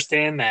 I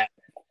understand that.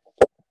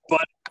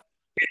 But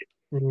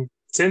it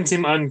sends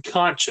him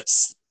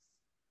unconscious.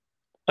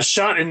 A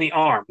shot in the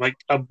arm, like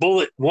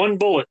one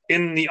bullet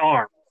in the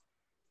arm.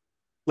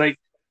 Like,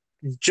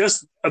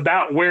 just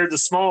about where the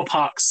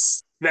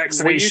smallpox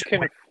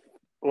vaccination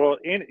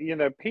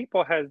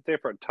people has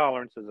different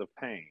tolerances of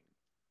pain.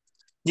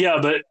 Yeah,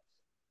 but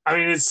I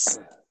mean, it's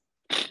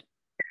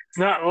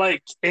not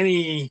like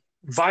any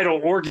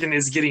vital organ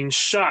is getting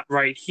shot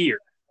right here.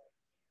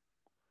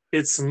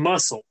 It's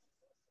muscle.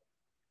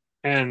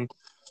 And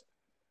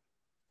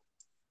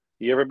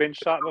you ever been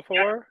shot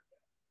before?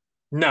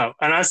 No.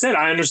 And I said,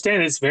 I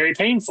understand it's very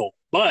painful,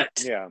 but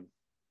yeah,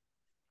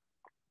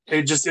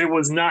 it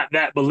was not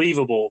that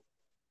believable.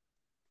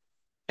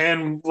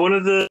 And one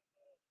of the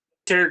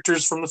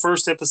characters from the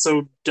first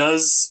episode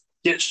does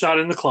get shot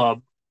in the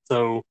club.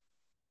 So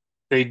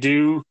they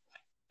do.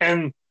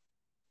 And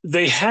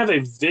they have a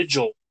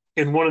vigil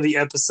in one of the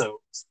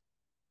episodes.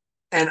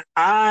 And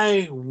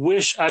I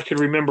wish I could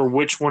remember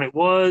which one it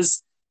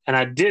was. And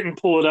I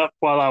didn't pull it up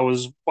while I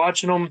was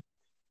watching them.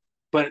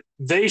 But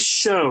they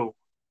show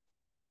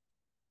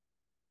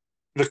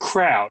the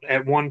crowd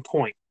at one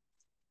point.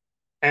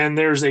 And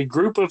there's a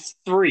group of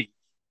 3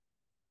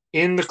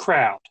 in the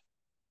crowd.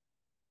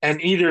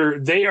 And either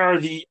they are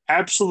the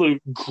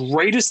absolute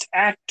greatest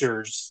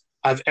actors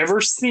I've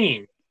ever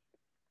seen,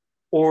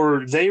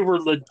 or they were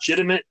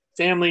legitimate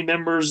family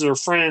members or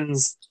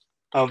friends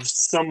of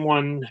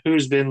someone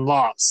who's been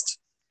lost.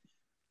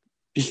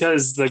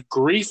 Because the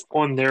grief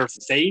on their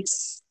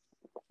face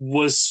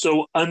was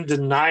so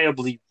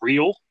undeniably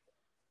real.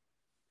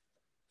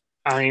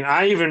 I mean,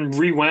 I even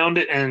rewound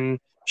it and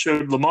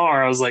showed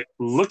Lamar. I was like,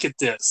 look at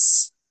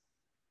this.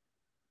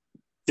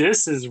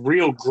 This is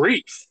real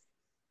grief.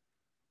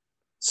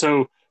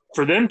 So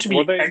for them to be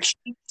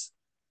extras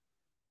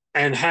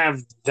and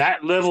have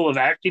that level of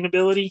acting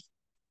ability,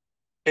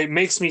 it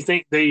makes me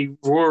think they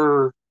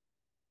were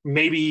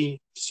maybe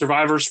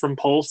survivors from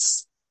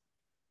Pulse.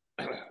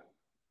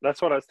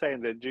 That's what I was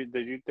saying. Did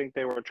you think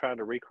they were trying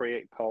to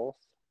recreate Pulse?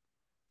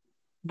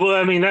 Well,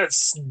 I mean,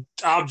 that's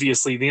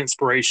obviously the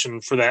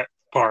inspiration for that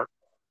part.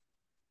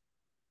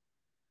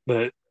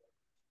 But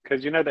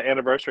because the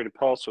anniversary to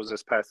Pulse was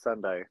this past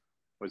Sunday,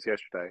 was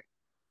yesterday.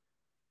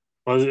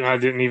 I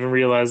didn't even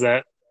realize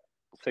that.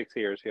 6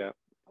 years, yeah.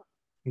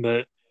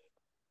 But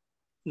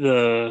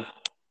the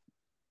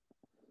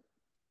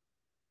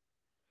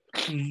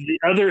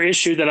other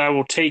issue that I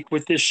will take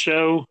with this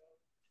show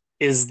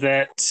is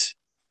that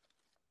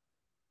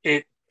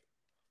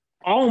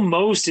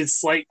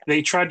it's like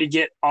they tried to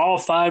get all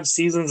 5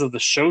 seasons of the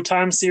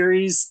Showtime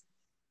series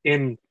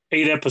in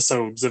 8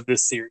 episodes of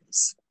this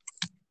series.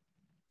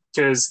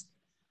 Because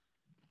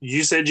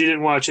you said you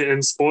didn't watch it,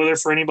 and spoiler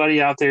for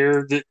anybody out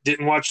there that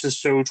didn't watch this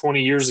show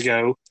 20 years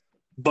ago,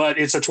 but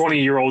it's a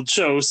 20-year-old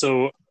show,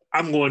 so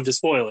I'm going to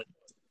spoil it.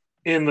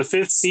 In the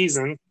 5th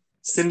season,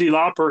 Cyndi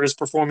Lauper is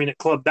performing at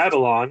Club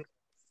Babylon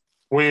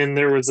when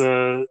there was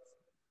a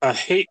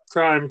hate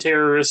crime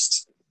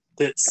terrorist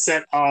that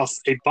set off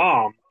a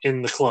bomb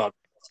in the club.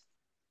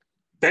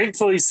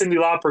 Thankfully, Cyndi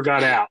Lauper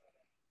got out,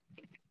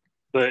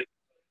 but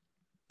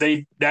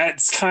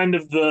that's kind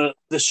of the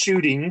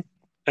shooting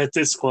at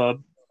this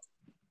club.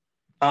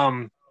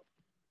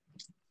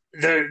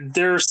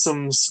 There's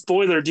some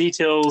spoiler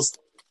details,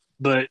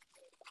 but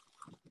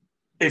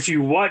if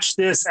you watch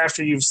this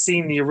after you've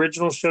seen the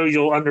original show,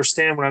 you'll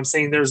understand what I'm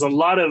saying. There's a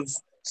lot of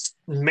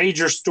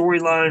major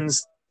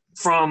storylines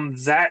from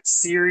that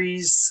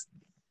series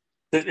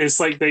that it's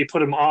like they put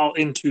them all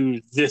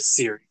into this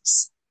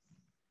series.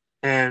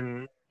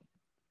 And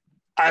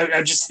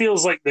I just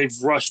feels like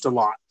they've rushed a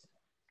lot.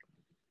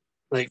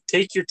 Like,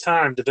 take your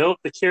time, develop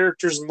the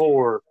characters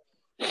more.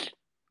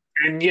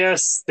 And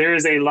yes, there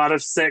is a lot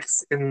of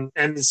sex and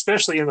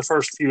especially in the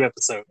first few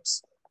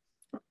episodes.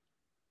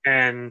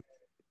 And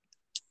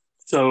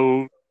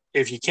so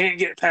if you can't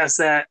get past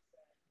that,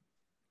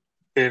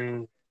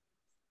 then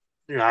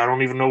I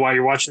don't even know why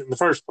you're watching it in the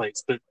first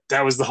place. But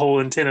that was the whole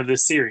intent of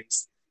this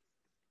series.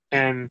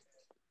 And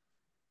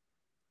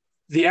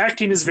the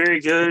acting is very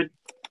good.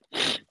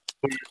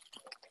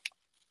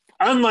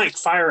 Unlike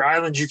Fire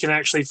Island, you can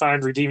actually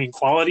find redeeming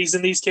qualities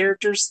in these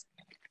characters.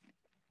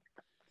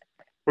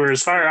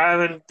 Whereas Fire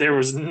Island, there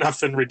was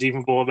nothing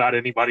redeemable about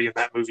anybody in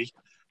that movie.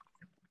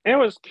 It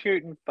was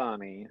cute and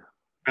funny.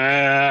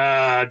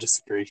 I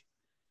disagree.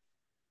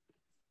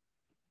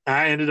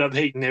 I ended up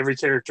hating every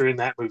character in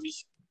that movie.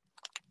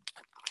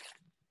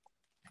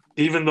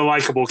 Even the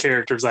likable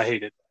characters I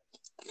hated.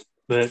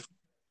 But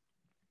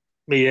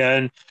yeah,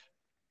 and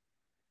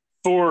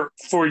for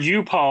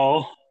you,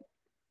 Paul,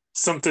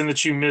 something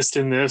that you missed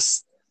in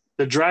this,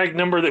 the drag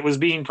number that was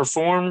being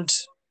performed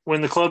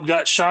when the club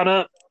got shot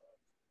up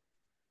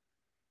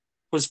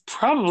was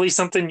probably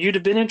something you'd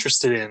have been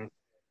interested in.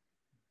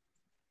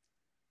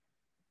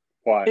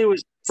 Why? It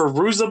was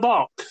Fairuza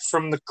Balk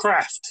from The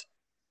Craft.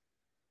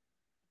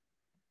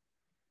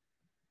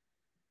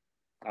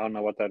 I don't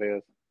know what that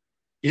is.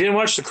 You didn't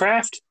watch The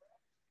Craft?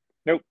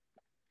 Nope.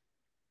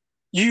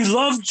 You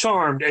love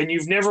Charmed, and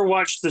you've never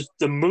watched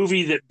the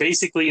movie that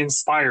basically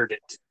inspired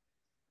it.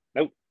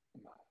 Nope.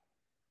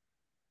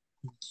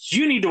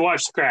 You need to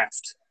watch The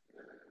Craft.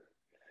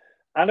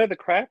 I know The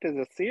Craft is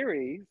a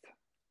series.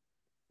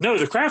 No,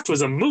 The Craft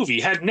was a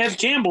movie. Had Neve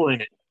Campbell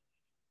in it.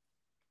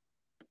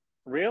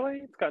 Really?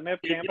 It's got Neve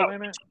Campbell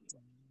in it?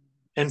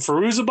 And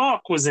Fairuza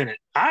Balk was in it.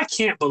 I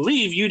can't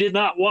believe you did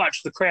not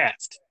watch The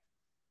Craft.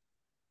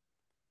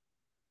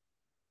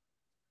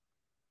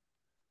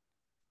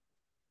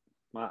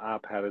 My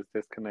iPad is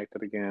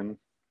disconnected again.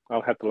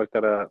 I'll have to look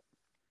that up.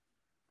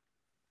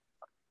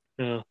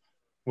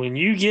 When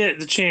you get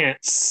the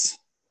chance,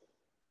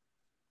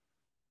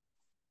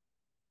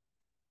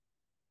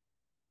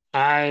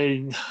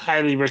 I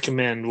highly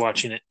recommend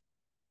watching it.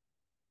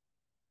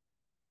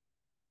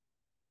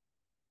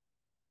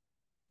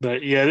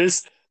 But yeah,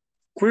 this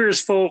Queer as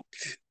Folk,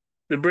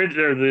 the Brit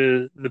or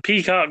the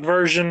Peacock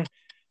version,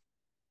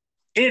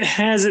 it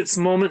has its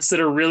moments that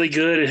are really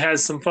good. It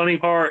has some funny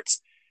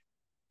parts.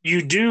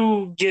 You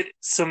do get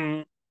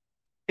some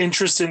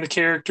interest in the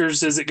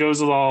characters as it goes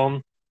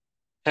along.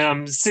 And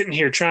I'm sitting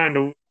here trying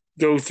to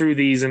go through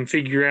these and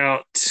figure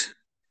out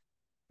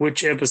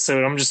which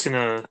episode. I'm just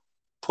gonna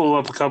pull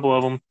up a couple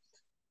of them,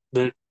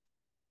 but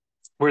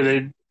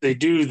where they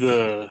do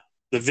the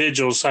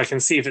vigils, so I can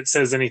see if it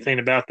says anything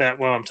about that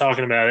while I'm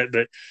talking about it.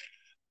 But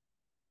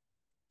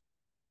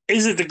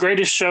is it the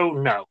greatest show?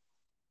 No.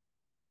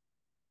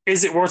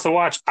 Is it worth a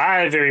watch?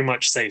 I very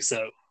much say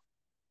so.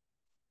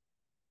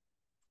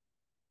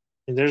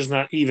 And there's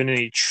not even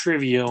any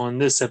trivia on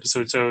this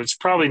episode, so it's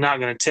probably not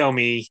going to tell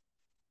me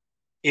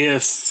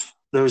if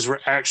those were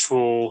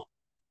actual.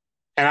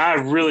 And I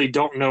really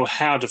don't know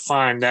how to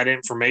find that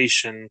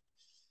information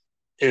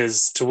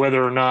as to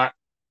whether or not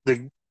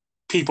the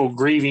people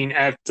grieving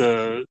at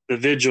the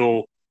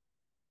vigil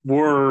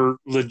were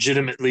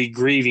legitimately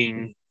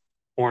grieving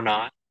or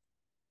not.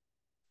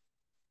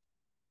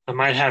 I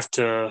might have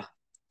to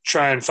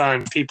try and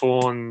find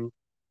people on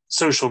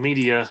social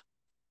media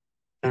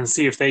and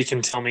see if they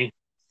can tell me.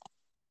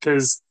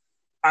 Because,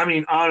 I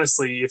mean,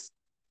 honestly,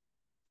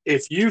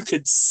 if you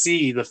could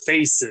see the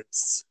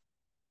faces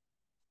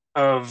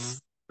of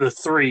the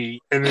three,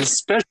 and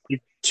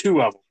especially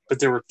two of them, but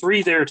there were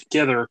three there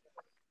together,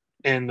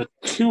 and the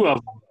two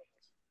of them,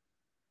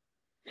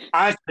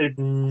 I could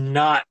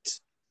not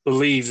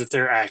believe that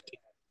they're acting.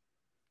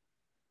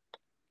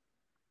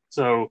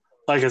 So,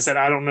 like I said,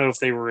 I don't know if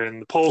they were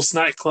in the Pulse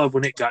nightclub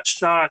when it got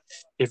shot,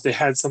 if they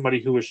had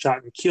somebody who was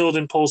shot and killed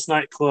in Pulse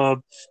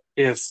nightclub,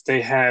 if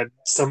they had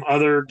some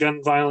other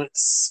gun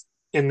violence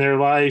in their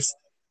life,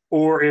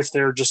 or if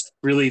they're just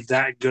really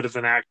that good of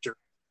an actor.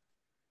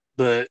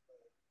 But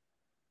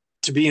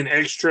to be an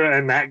extra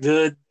and that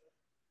good,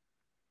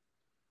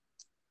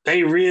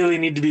 they really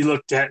need to be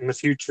looked at in the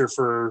future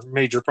for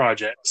major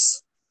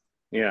projects.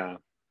 Yeah.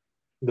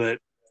 But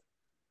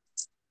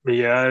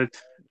yeah,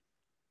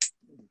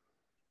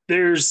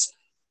 there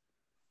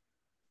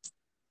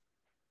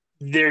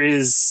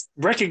is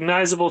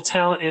recognizable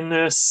talent in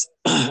this.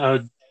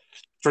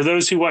 For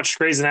those who watched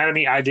Grey's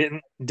Anatomy, I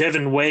didn't.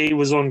 Devin Way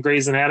was on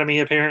Grey's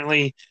Anatomy,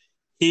 apparently.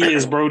 He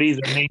is Brody,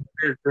 the main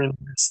character in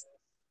this.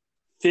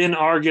 Finn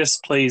Argus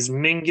plays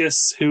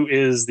Mingus, who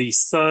is the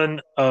son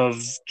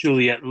of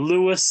Juliette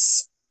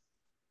Lewis.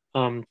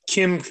 Kim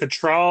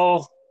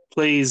Cattrall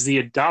plays the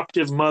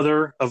adoptive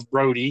mother of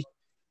Brody,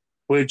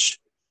 which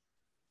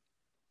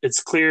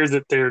it's clear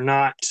that they're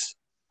not.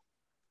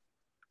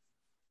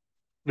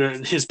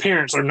 His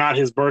parents are not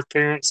his birth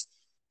parents,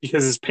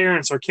 because his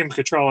parents are Kim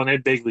Cattrall and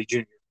Ed Begley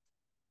Jr.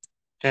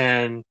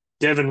 And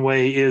Devin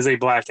Way is a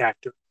black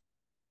actor.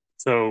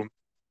 So,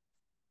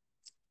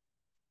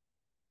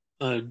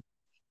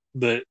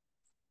 but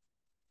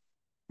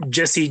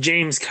Jesse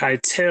James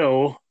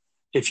Keitel,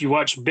 if you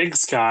watch Big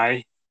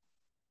Sky,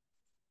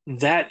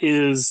 that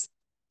is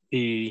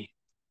the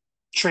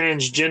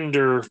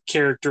transgender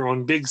character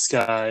on Big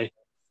Sky,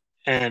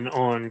 and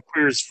on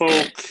Queer as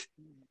Folk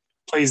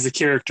plays the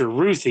character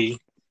Ruthie.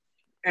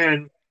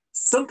 And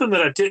something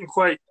that I didn't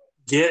quite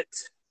get,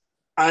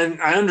 I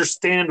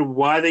understand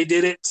why they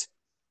did it,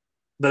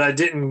 but I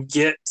didn't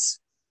get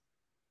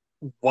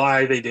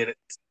why they did it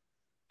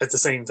at the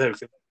same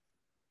token,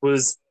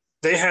 was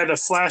they had a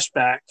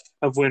flashback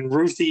of when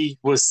Ruthie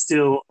was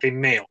still a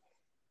male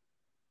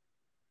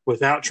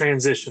without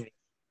transitioning.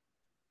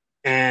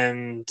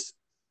 And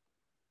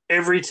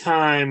every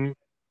time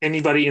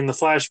anybody in the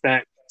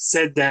flashback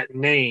said that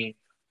name,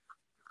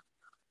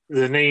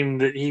 the name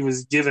that he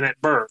was given at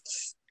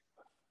birth,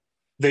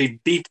 they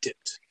beeped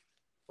it.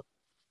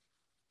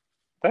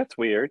 That's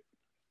weird.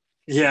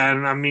 Yeah,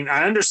 and I mean,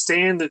 I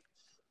understand that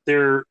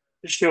they're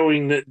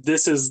showing that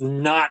this is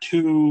not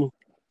who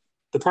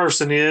the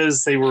person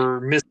is. They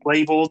were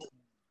mislabeled,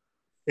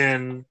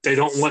 and they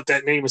don't want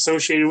that name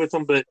associated with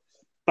them. But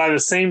by the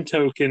same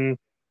token,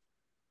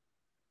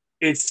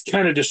 it's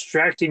kind of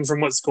distracting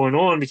from what's going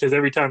on, because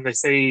every time they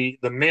say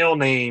the male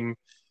name,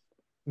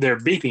 they're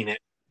beeping it.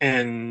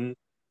 And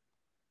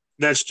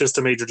that's just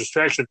a major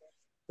distraction,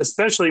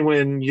 especially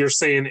when you're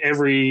saying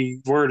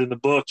every word in the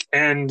book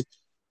and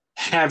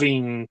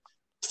having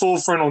full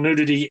frontal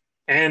nudity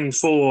and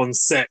full on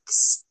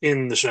sex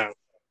in the show.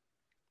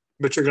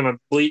 But you're going to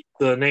bleep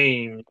the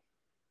name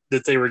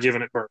that they were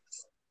given at birth.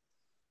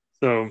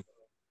 So,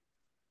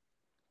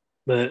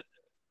 but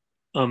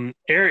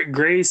Eric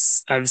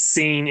Grace, I've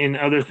seen in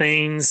other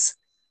things,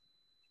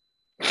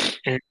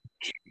 and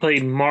he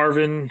played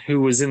Marvin, who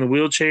was in the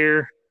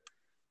wheelchair.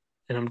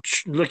 And I'm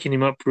looking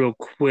him up real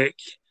quick.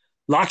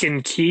 Lock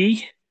and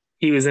Key.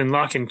 He was in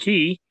Lock and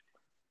Key,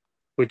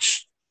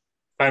 which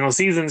final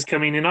season's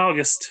coming in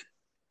August.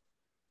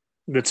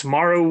 The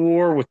Tomorrow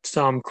War with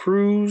Tom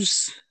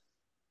Cruise.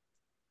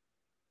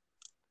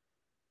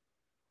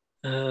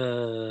 He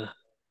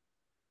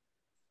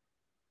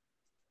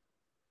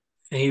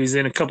was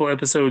in a couple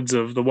episodes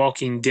of The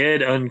Walking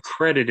Dead,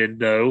 uncredited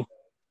though.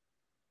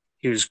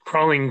 He was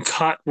Crawling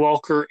Cot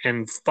Walker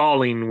and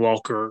Falling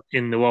Walker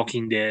in The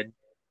Walking Dead.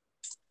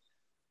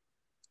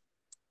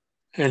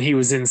 And he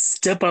was in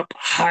Step Up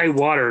High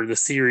Water, the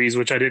series,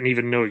 which I didn't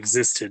even know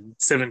existed.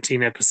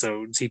 17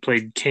 episodes. He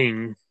played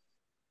King.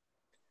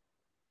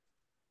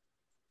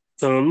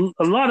 So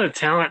a lot of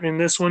talent in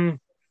this one.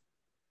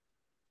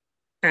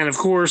 And of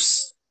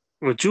course,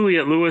 with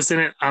Juliette Lewis in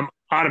it, I'm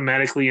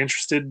automatically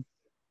interested.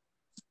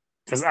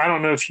 Because I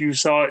don't know if you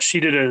saw it.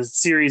 She did a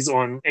series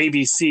on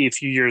ABC a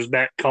few years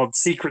back called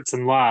Secrets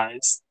and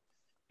Lies.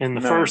 And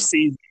the first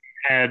season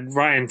had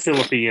Ryan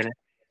Phillippe in it.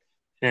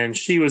 And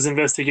she was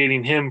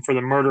investigating him for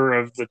the murder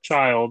of the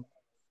child.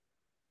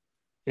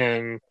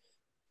 And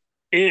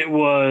it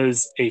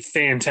was a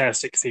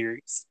fantastic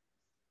series.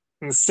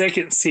 In the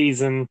second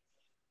season,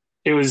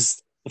 it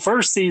was the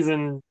first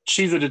season,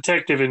 she's a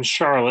detective in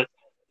Charlotte.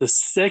 The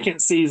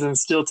second season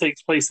still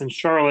takes place in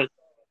Charlotte,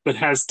 but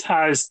has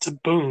ties to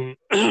Boone.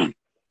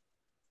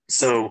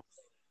 So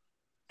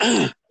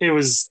it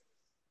was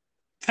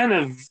kind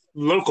of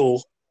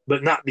local,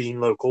 but not being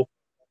local.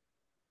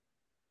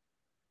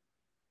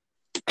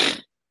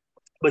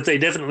 But they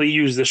definitely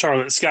used the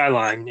Charlotte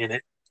skyline in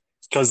it,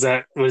 because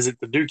that was it,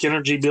 the Duke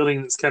Energy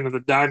building that's kind of the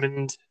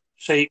diamond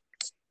shape.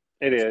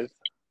 It is.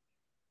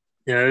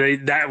 Yeah,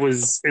 that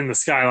was in the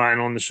skyline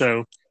on the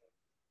show.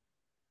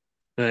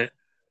 But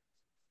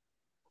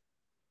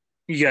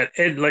you got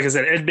Ed, like I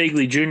said, Ed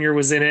Begley Jr.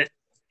 was in it,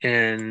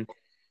 and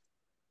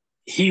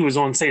he was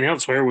on St.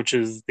 Elsewhere, which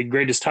is the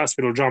greatest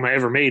hospital drama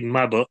ever made in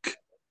my book.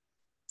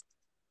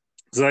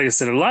 So like I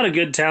said, a lot of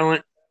good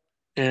talent,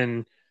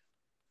 and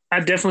I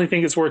definitely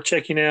think it's worth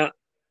checking out.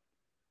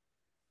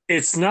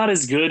 It's not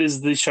as good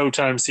as the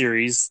Showtime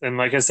series, and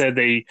like I said,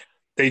 they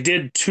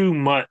did too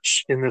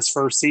much in this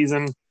first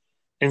season.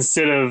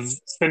 Instead of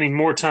spending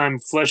more time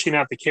fleshing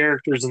out the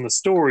characters and the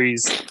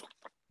stories,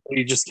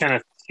 you just kind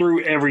of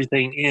threw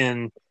everything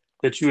in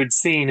that you had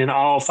seen in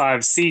all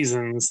 5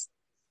 seasons.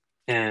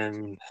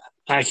 And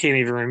I can't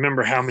even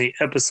remember how many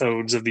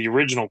episodes of the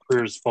original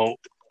Queer as Folk.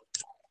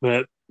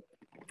 But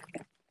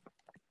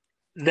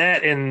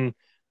that and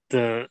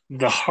the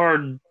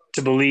hard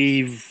to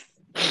believe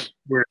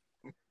where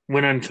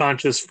went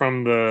unconscious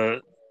from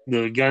the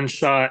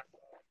gunshot.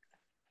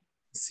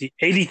 Let's see,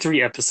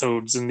 83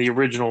 episodes in the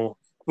original,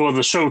 well,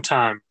 the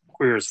Showtime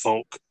Queer as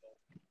Folk.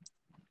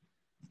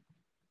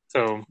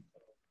 So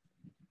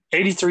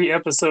 83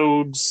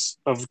 episodes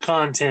of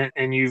content,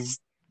 and you've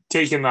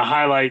taken the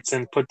highlights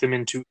and put them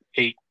into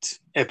 8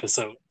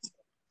 episodes.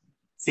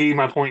 See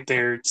my point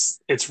there?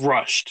 It's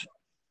rushed.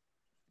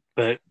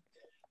 But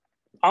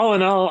all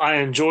in all, I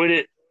enjoyed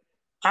it.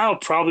 I'll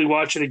probably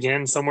watch it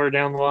again somewhere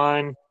down the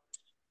line.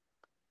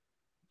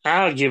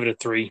 I'll give it a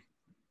 3.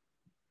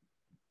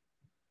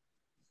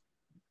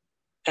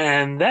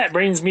 And that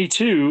brings me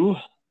to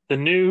the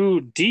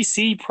new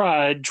DC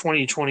Pride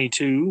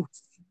 2022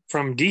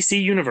 from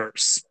DC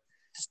Universe.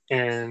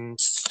 And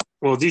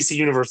well, DC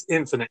Universe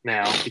Infinite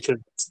now, because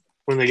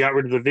when they got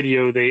rid of the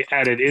video, they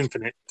added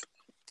Infinite.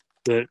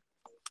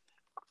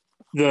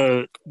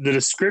 The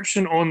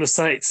description on the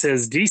site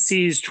says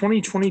DC's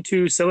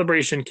 2022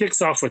 celebration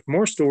kicks off with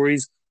more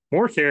stories,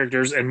 more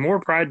characters, and more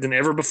pride than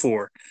ever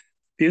before.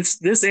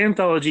 This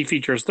anthology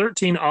features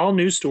 13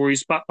 all-new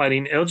stories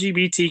spotlighting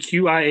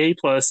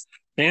LGBTQIA+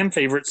 fan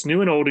favorites,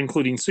 new and old,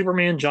 including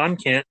Superman John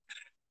Kent,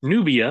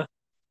 Nubia,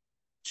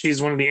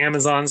 she's one of the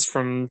Amazons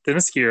from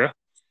Themyscira,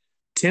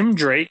 Tim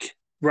Drake,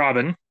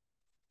 Robin,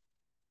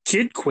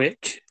 Kid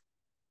Quick,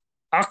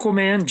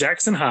 Aquaman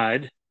Jackson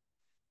Hyde,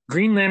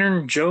 Green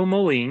Lantern Joe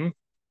Moline,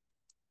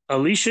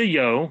 Alicia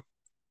Yeoh,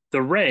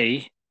 The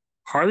Ray,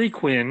 Harley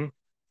Quinn,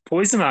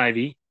 Poison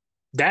Ivy,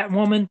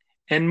 Batwoman,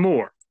 and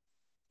more.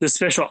 The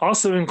special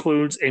also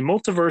includes a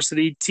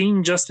multiversity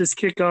teen justice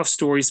kickoff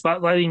story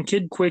spotlighting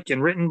Kid Quick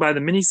and written by the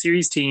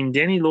miniseries team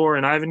Danny Lore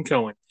and Ivan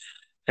Cohen,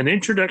 an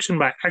introduction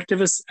by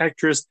activist,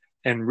 actress,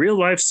 and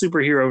real-life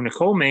superhero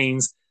Nicole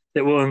Maines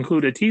that will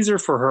include a teaser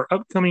for her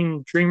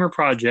upcoming Dreamer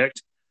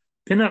project,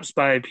 pinups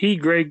by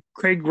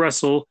Craig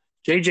Russell,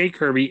 J.J.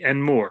 Kirby,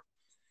 and more.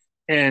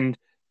 And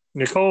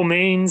Nicole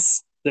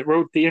Maines, that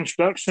wrote the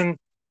introduction,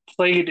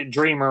 played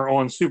Dreamer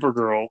on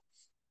Supergirl.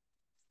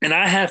 And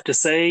I have to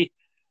say,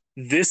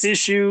 this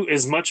issue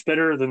is much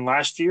better than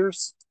last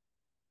year's.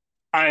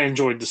 I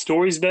enjoyed the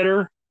stories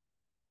better.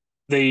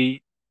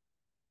 They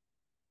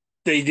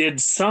did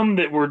some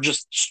that were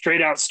just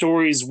straight out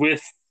stories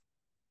with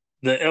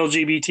the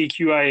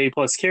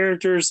LGBTQIA+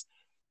 characters.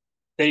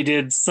 They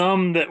did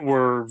some that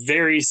were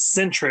very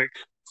centric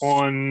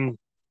on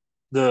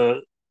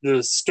the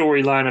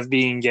storyline of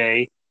being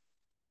gay,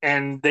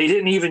 and they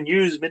didn't even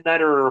use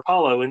Midnighter or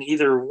Apollo in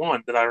either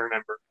one that I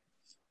remember.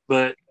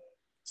 But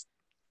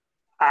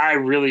I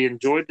really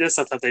enjoyed this.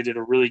 I thought they did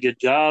a really good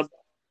job.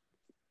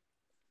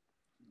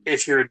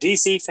 If you're a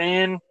DC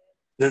fan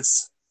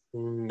that's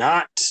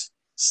not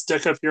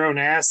stuck up your own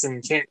ass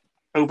and can't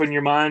open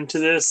your mind to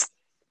this,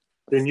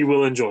 then you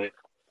will enjoy it.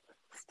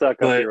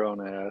 Stuck up your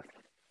own ass.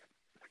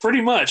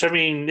 Pretty much. I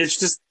mean,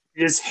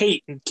 it's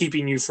hate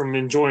keeping you from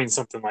enjoying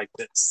something like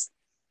this.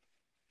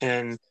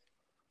 And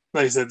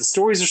like I said, the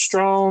stories are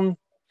strong.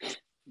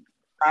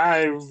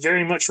 I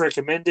very much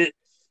recommend it.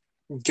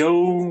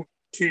 Go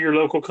to your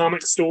local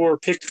comic store,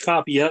 pick a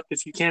copy up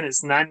if you can.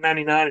 It's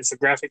 $9.99. It's a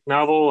graphic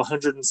novel,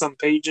 100 and some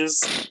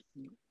pages,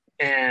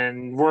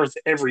 and worth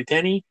every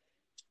penny.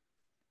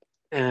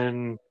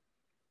 And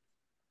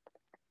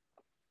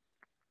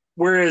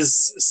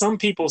whereas some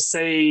people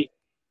say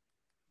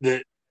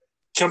that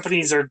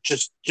companies are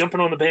just jumping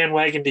on the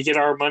bandwagon to get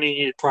our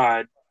money at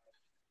Pride,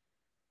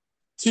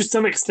 to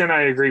some extent,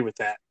 I agree with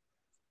that.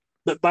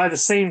 But by the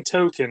same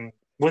token,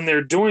 when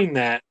they're doing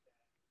that,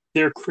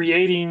 they're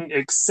creating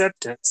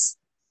acceptance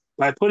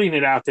by putting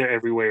it out there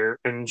everywhere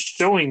and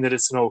showing that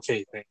it's an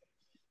okay thing.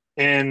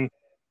 And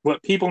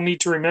what people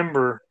need to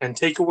remember and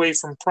take away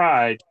from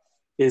Pride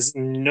is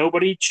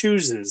nobody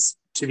chooses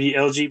to be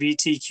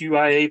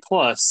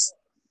LGBTQIA+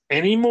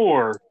 any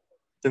more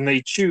than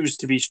they choose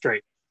to be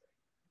straight.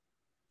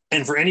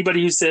 And for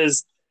anybody who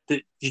says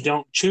that you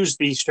don't choose to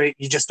be straight,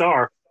 you just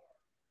are,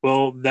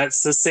 well,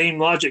 that's the same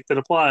logic that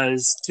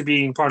applies to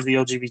being part of the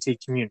LGBT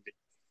community.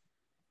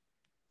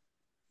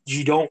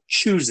 You don't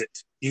choose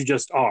it. You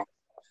just are.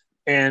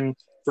 And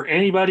for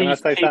anybody... Can I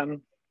say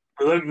something?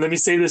 Let me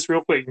say this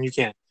real quick, and you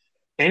can.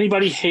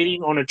 Anybody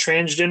hating on a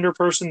transgender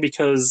person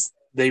because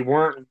they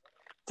weren't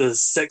the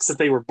sex that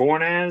they were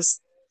born as,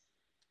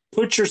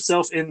 put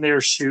yourself in their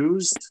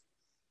shoes.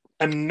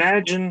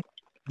 Imagine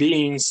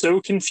being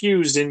so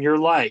confused in your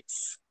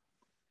life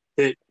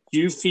that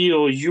you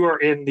feel you are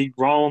in the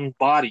wrong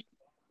body,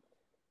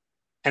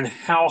 and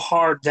how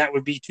hard that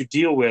would be to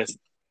deal with,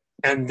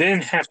 and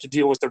then have to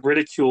deal with the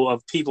ridicule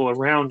of people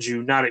around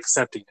you not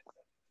accepting it.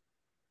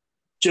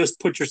 Just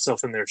put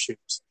yourself in their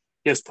shoes.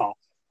 Yes, Paul.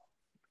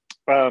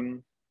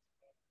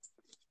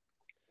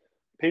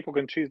 People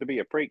can choose to be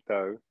a freak,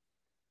 though.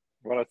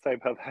 What I say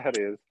about that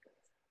is,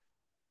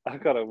 I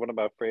got one of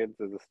my friends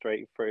is a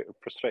straight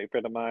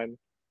friend of mine.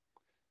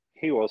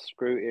 He will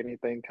screw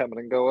anything coming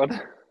and going.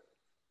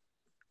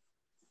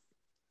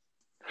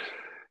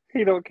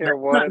 He don't care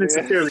what not it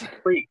necessarily is. a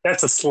freak.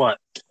 That's a slut.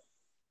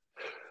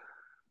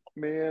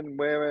 Men,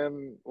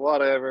 women,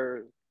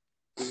 whatever.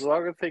 As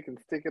long as he can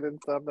stick it in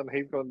something,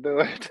 he's going to do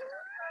it.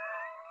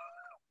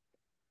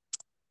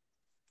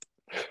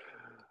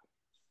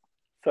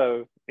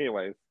 So,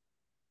 anyways,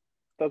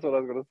 that's what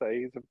I was going to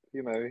say. He's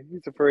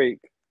a freak.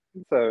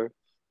 So,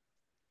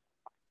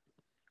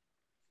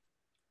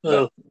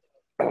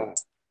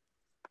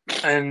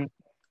 and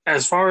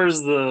as far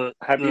as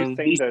have you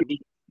seen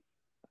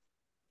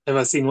have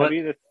I seen what?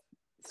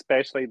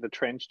 Especially the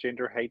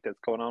transgender hate that's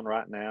going on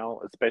right now,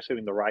 especially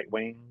in the right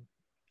wing.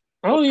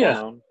 Oh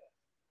yeah.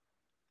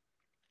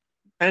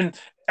 And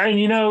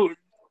I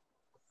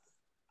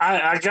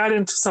got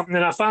into something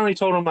that I finally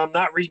told them I'm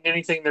not reading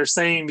anything they're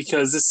saying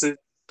because this is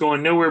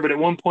going nowhere. But at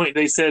one point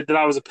they said that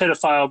I was a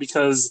pedophile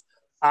because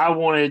I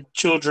wanted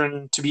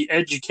children to be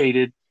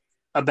educated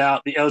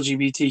about the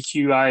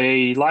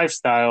LGBTQIA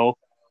lifestyle,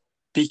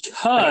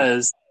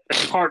 because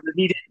the part that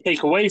he didn't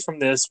take away from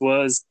this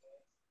was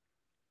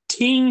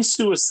teen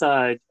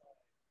suicide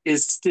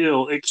is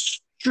still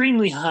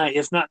extremely high,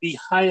 if not the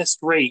highest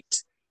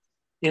rate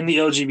in the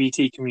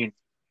LGBT community.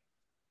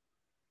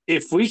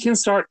 If we can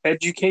start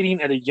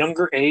educating at a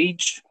younger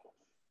age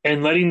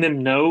and letting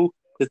them know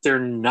that they're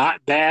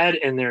not bad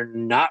and they're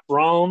not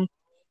wrong,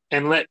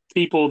 and let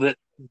people that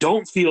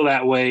don't feel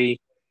that way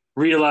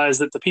realize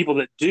that the people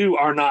that do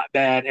are not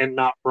bad and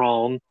not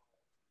wrong,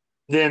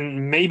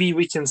 then maybe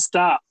we can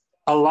stop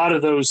a lot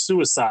of those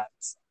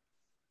suicides.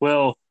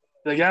 Well,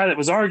 the guy that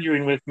was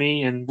arguing with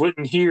me and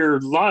wouldn't hear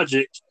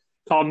logic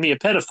called me a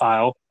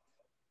pedophile.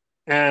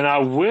 And I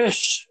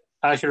wish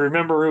I could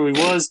remember who he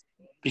was,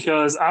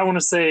 because I want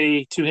to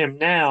say to him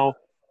now,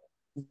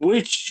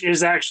 which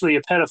is actually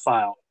a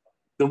pedophile?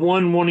 The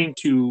one wanting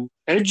to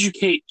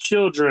educate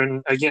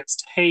children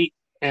against hate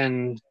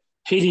and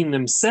hating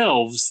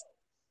themselves,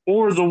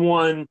 or the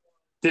one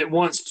that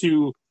wants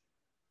to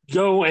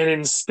go and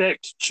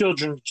inspect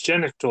children's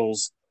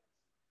genitals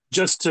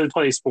just to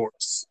play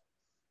sports?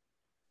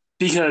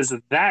 Because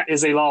that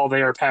is a law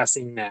they are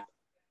passing now.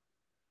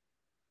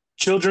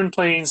 Children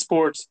playing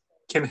sports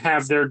can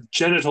have their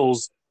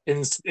genitals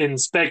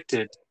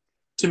inspected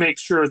to make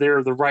sure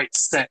they're the right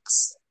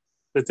sex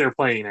that they're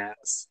playing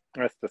as.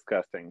 That's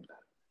disgusting.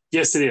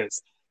 Yes, it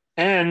is.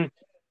 And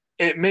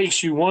it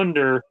makes you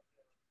wonder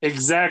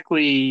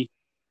exactly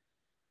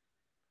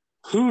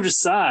who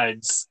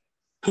decides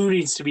who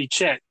needs to be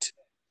checked,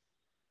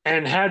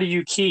 and how do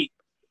you keep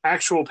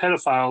actual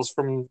pedophiles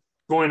from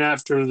going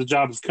after the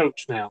job of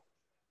coach now?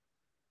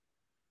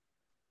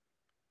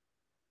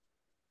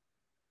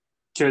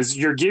 Because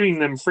you're giving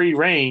them free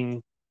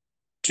reign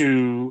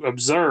to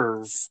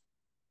observe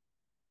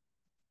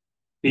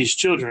these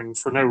children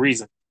for no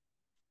reason.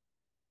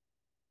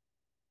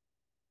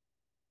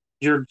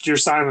 You're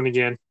silent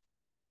again.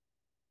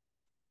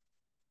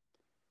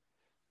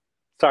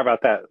 Sorry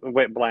about that.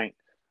 Went blank.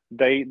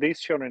 These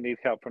children need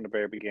help from the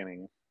very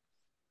beginning.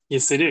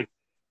 Yes, they do.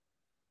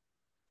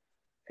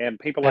 And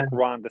people like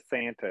Ron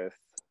DeSantis.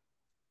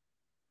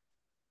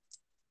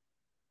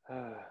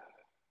 I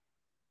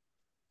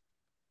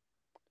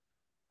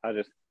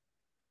just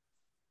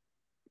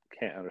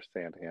can't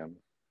understand him.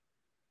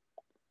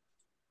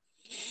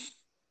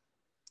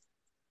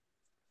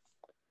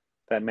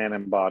 That man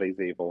embodies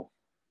evil.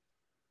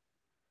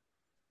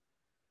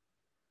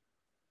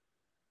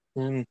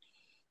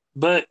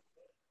 But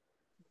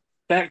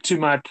back to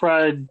my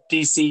Pride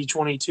DC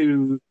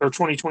 22 or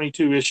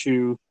 2022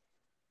 issue,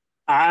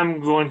 I'm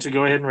going to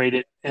go ahead and rate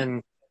it,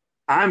 and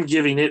I'm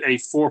giving it a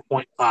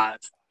 4.5.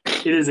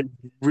 It is a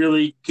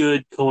really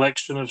good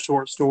collection of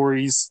short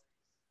stories,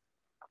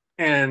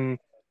 and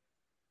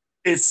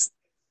it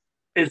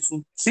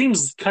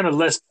seems kind of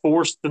less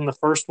forced than the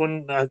first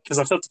one, because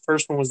I felt the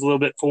first one was a little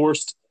bit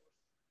forced.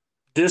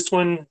 This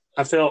one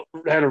I felt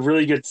had a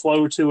really good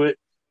flow to it,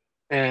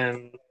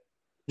 and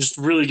just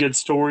really good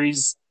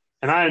stories,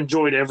 and I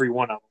enjoyed every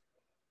one of them.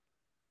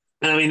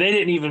 And I mean, they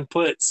didn't even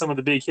put some of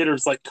the big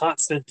hitters like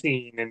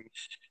Constantine,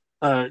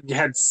 and you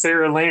had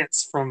Sarah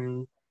Lance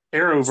from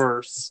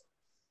Arrowverse,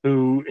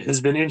 who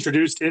has been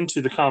introduced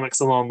into the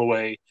comics along the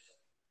way.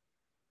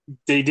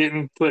 They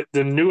didn't put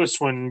the newest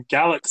one,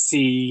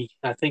 Galaxy,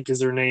 I think is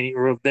their name,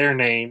 or their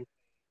name,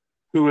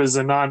 who is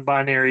a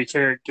non-binary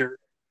character.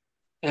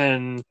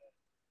 And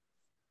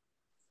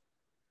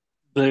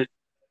but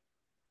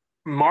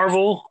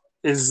Marvel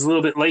is a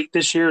little bit late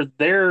this year.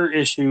 Their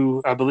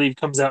issue, I believe,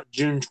 comes out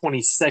June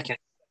 22nd.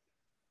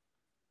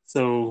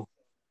 So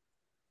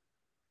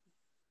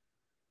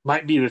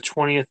might be the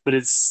 20th, but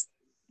it's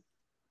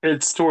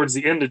towards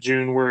the end of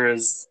June,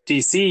 whereas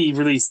DC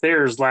released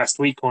theirs last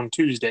week on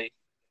Tuesday.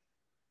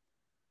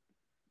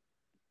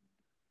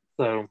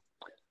 So,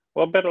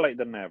 well, better late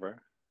than never.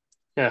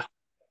 Yeah.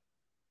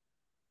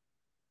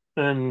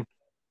 And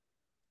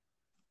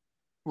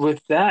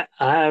with that,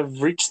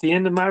 I've reached the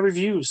end of my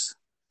reviews.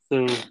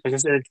 So, like I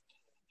said,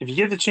 if you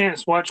get the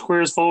chance, watch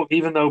Queer as Folk,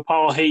 even though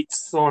Paul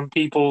hates on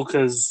people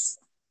because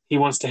he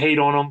wants to hate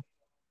on them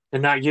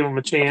and not give them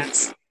a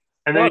chance.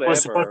 And then he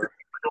wants to put them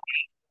away.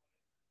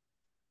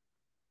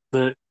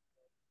 But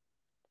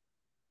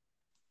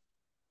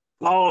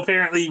Paul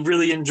apparently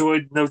really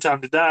enjoyed No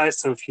Time to Die,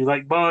 so if you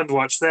like Bond,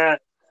 watch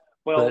that.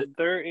 Well,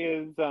 there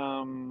is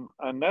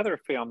another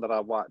film that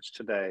I watched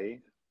today.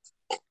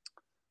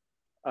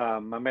 I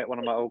met one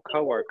of my old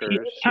coworkers.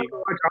 He watched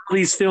all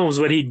these films,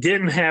 but he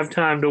didn't have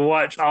time to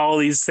watch all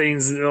these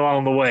things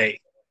along the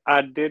way.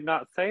 I did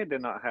not say I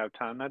did not have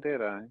time, now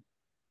did I?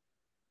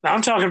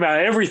 I'm talking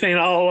about everything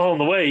all along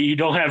the way. You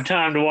don't have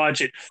time to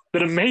watch it.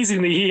 But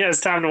amazingly, he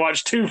has time to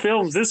watch 2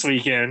 films this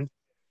weekend.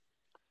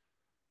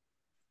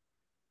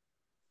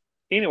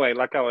 Anyway,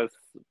 like I was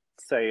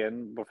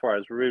saying before I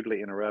was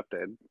rudely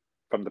interrupted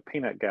from the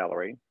Peanut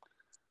Gallery.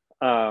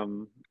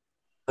 The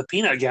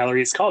Peanut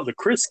Gallery is called the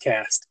Chris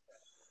Cast.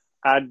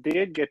 I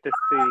did get to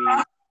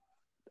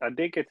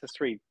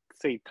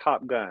see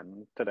Top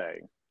Gun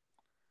today.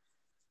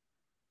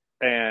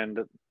 And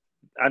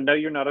I know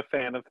you're not a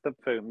fan of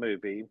the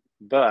movie,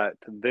 but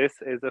this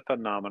is a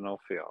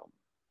phenomenal film.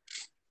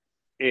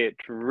 It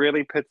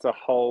really puts a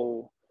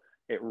whole,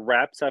 it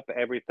wraps up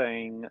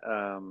everything.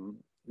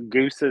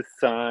 Goose's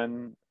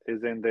son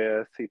is in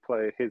this.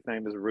 His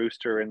name is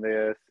Rooster in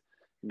this.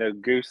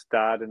 Goose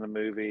died in the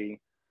movie,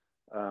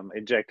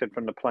 ejected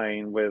from the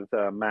plane with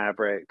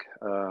Maverick.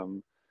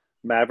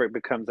 Maverick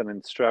becomes an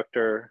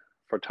instructor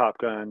for Top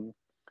Gun.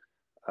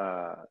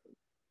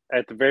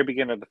 At the very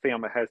beginning of the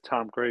film, it has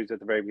Tom Cruise at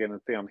the very beginning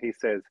of the film. He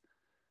says,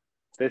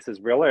 "This is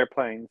real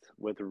airplanes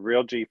with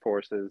real G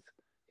forces."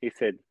 He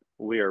said,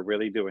 "We are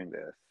really doing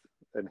this."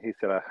 And he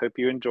said, "I hope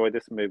you enjoy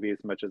this movie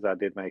as much as I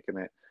did making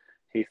it."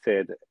 He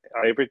said,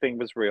 "Everything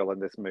was real in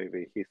this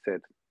movie." He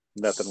said,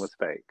 "Nothing was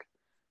fake."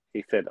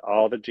 He said,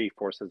 "All the G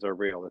forces are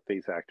real that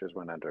these actors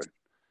went under."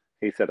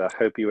 He said, "I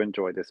hope you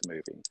enjoy this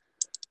movie."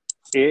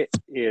 It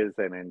is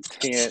an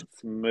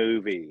intense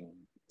movie.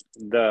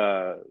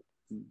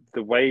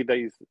 The way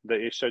they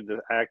showed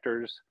the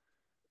actors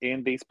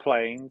in these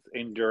planes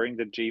enduring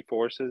the G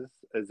forces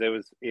as it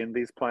was in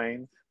these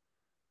planes,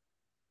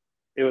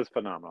 it was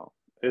phenomenal.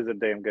 It was a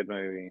damn good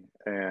movie,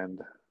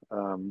 and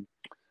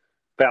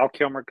Val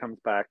Kilmer comes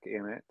back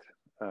in it.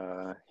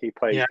 He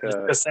plays Yeah, I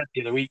discussed that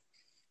the other week.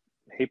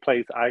 he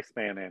plays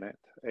Iceman in it,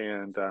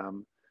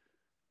 and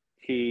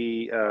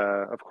he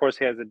of course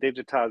he has a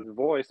digitized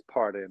voice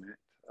part in it.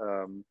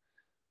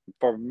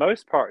 For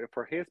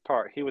his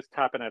part, he was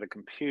typing at a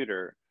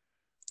computer,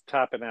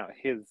 typing out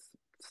his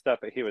stuff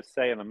that he was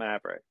saying to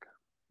Maverick.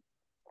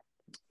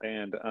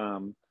 And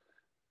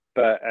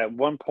but at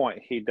one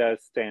point he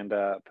does stand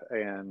up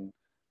and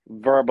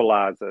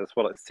verbalizes.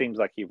 Well, it seems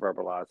like he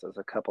verbalizes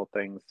a couple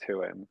things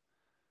to him.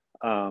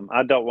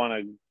 I don't want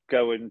to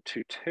go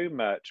into too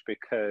much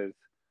because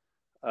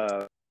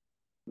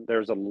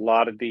there's a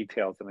lot of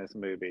details in this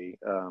movie,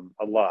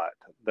 a lot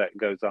that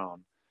goes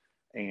on,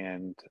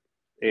 and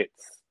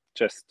it's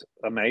just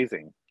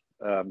amazing.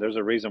 There's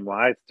a reason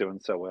why it's doing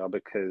so well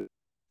because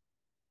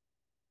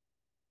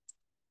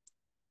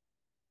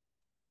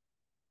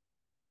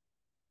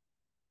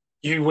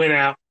You went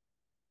out.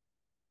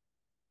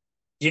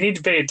 You need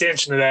to pay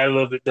attention to that a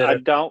little bit I better.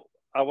 don't.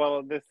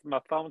 Well, this my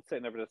phone's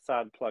sitting over the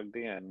side plugged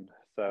in,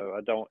 so I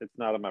don't. It's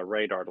not on my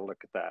radar to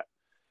look at that.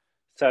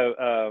 So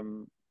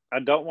I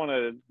don't want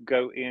to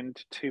go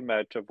into too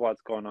much of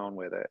what's going on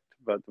with it,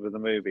 but with the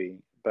movie.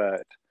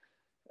 But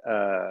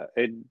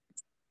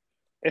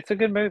it's a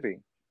good movie.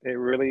 It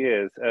really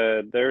is.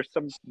 There's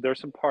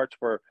some parts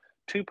where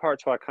two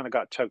parts where I kind of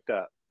got choked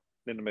up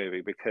in the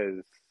movie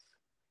because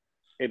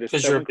it is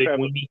Because so you're a big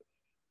incredible. weenie.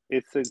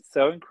 It's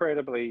so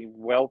incredibly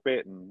well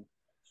written.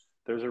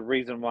 There's a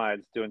reason why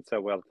it's doing so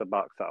well at the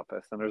box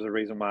office, and there's a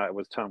reason why it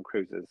was Tom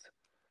Cruise's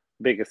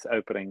biggest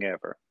opening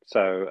ever.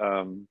 So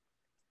I'm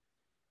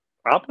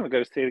gonna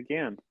go see it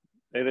again.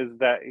 It is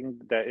that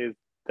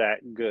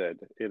good.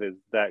 It is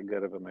that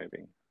good of a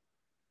movie.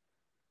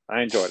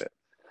 I enjoyed it.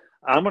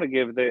 I'm gonna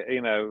give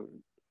the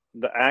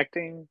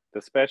acting,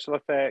 the special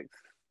effects,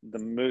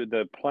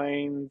 the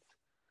planes,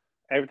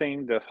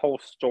 everything, the whole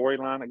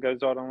storyline that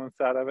goes on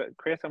inside of it.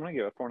 Chris, I'm gonna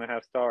give it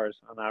 4.5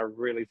 stars, and I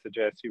really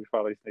suggest you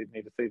probably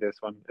need to see this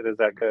one. It is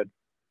that good.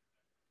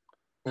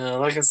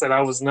 Like I said,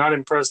 I was not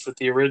impressed with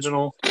the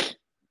original,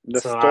 The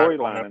so I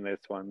storyline in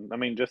this one, I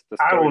mean, just the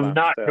will storyline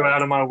not go itself.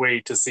 out of my way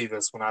to see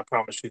this one. I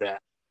promise you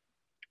that.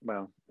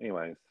 Well,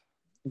 anyways,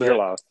 you're But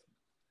lost.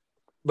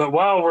 but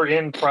while we're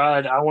in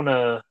Pride, I want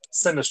to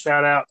send a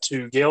shout out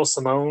to Gail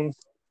Simone,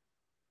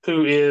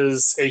 who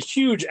is a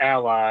huge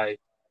ally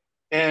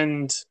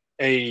and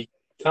a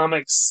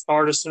comics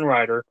artist and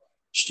writer.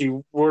 She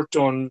worked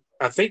on,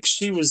 I think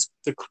she was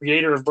the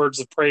creator of Birds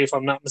of Prey, if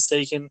I'm not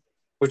mistaken,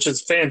 which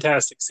is a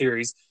fantastic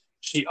series.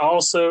 She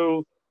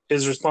also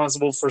is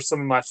responsible for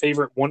some of my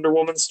favorite Wonder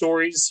Woman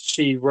stories.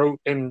 She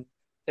wrote in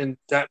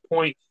that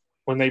point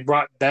when they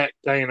brought back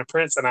Diana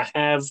Prince, and I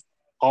have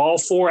all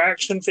 4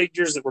 action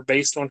figures that were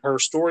based on her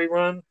story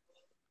run.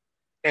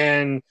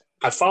 And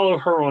I follow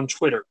her on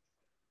Twitter.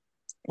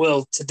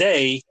 Well,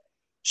 today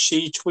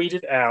she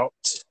tweeted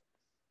out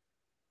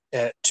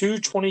at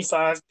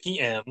 2:25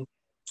 p.m.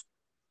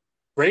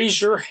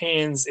 Raise your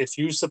hands if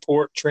you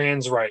support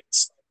trans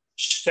rights.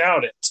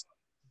 Shout it.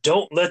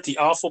 Don't let the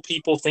awful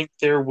people think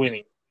they're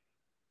winning.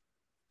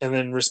 And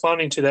then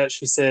responding to that,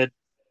 she said,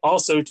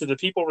 also to the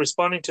people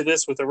responding to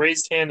this with a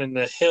raised hand and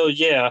the hell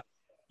yeah,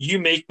 you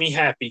make me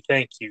happy.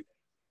 Thank you.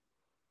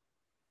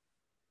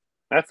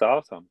 That's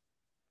awesome.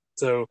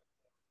 So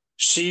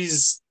she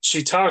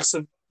talks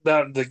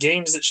about the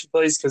games that she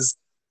plays because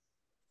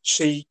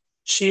she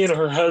and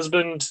her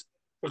husband,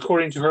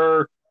 according to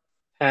her,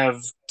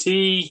 have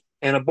tea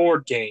and a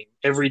board game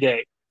every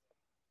day.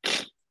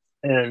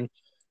 And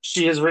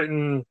she has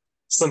written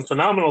some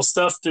phenomenal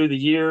stuff through the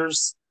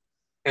years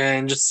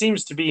and just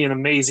seems to be an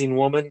amazing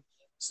woman.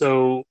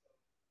 So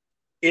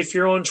if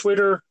you're on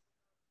Twitter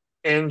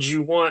and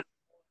you want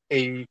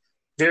a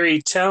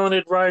very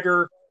talented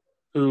writer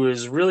who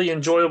is really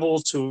enjoyable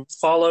to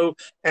follow,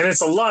 and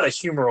it's a lot of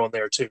humor on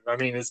there too. I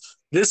mean,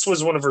 this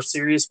was one of her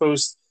serious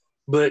posts,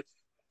 but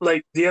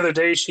like the other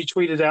day, she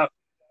tweeted out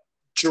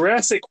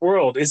Jurassic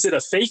World, is it a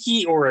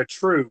fakie or a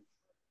true?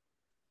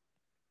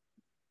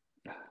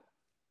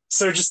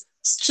 So just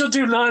she'll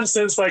do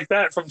nonsense like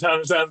that from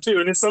time to time too,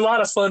 and it's a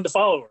lot of fun to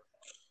follow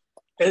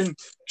her. And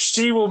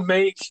she will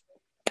make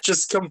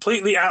just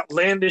completely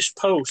outlandish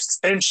posts,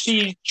 and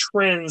she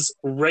trends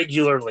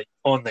regularly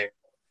on there.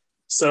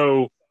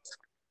 So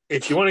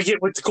if you want to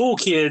get with the cool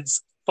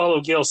kids,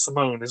 follow Gail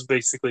Simone is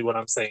basically what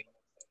I'm saying.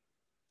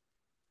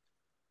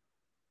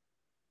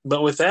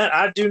 But with that,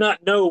 I do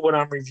not know what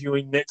I'm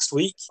reviewing next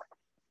week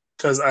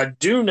because I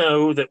do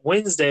know that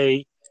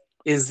Wednesday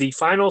is the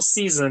final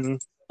season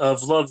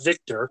of Love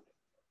Victor,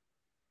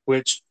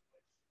 which,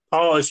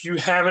 oh, if you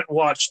haven't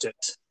watched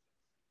it,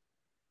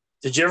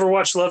 did you ever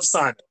watch Love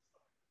Simon?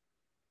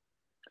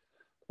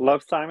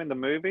 Love Simon the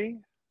movie?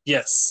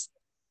 Yes.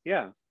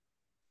 Yeah.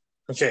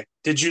 Okay.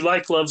 Did you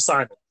like Love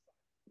Simon?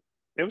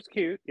 It was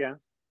cute, yeah.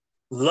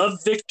 Love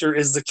Victor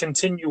is the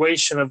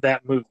continuation of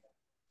that movie.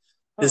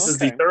 This is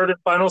the third and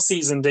final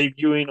season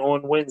debuting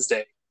on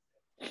Wednesday.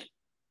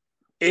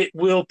 It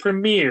will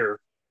premiere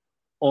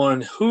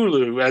on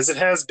Hulu as it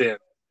has been.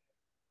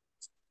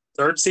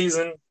 Third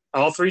season,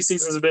 all 3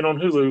 seasons have been on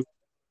Hulu.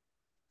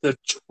 The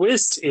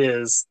twist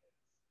is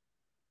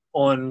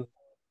on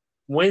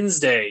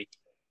Wednesday,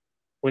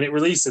 when it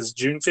releases,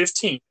 June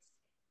 15th.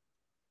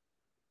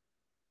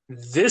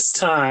 This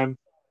time,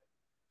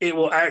 it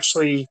will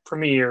actually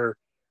premiere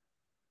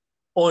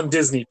on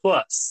Disney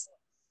Plus,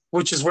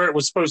 which is where it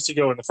was supposed to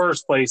go in the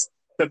first place.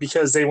 But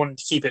because they wanted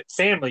to keep it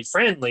family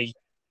friendly,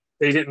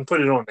 they didn't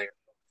put it on there.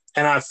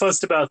 And I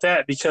fussed about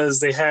that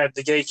because they had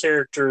the gay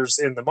characters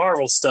in the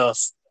Marvel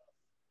stuff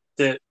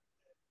that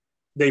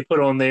they put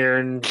on there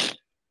and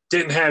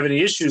didn't have any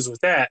issues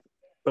with that.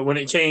 But when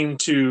it came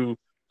to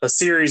a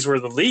series where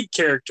the lead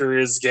character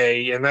is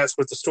gay and that's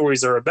what the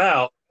stories are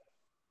about,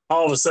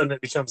 all of a sudden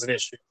it becomes an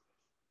issue.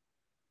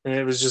 And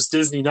it was just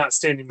Disney not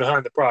standing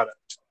behind the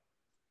product.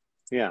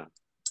 Yeah.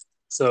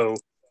 So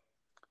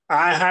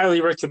I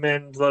highly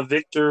recommend Love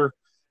Victor.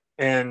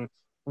 And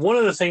one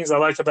of the things I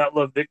like about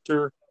Love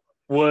Victor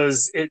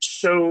was it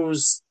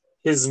shows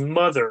his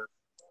mother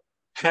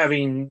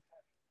having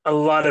a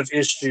lot of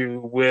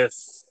issue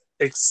with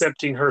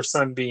accepting her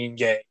son being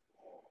gay.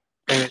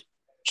 And it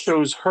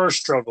shows her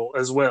struggle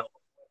as well.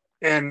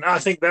 And I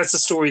think that's a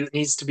story that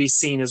needs to be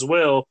seen as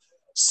well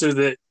so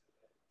that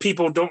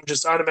people don't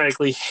just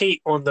automatically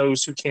hate on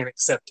those who can't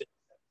accept it.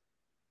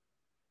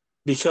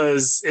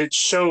 Because it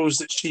shows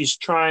that she's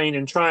trying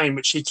and trying,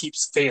 but she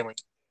keeps failing.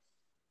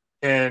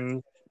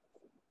 And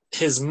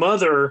his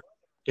mother,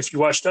 if you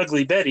watched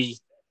Ugly Betty,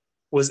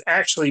 was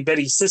actually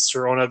Betty's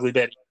sister on Ugly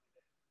Betty.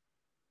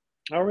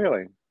 Oh,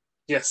 really?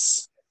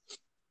 Yes.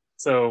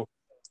 So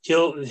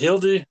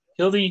Hilda,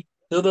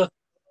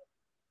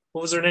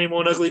 what was her name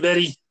on Ugly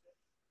Betty?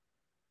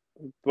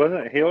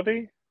 Wasn't it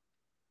Hildy?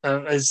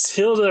 It's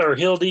Hilda or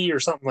Hildy or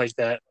something like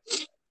that.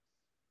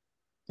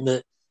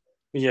 But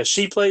yeah,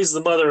 she plays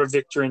the mother of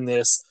Victor in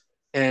this,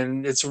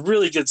 and it's a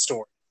really good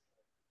story.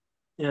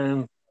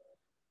 And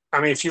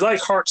I mean, if you like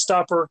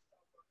Heartstopper,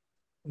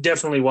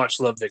 definitely watch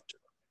Love Victor.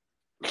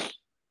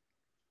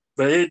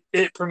 But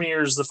it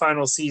premieres the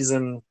final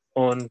season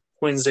on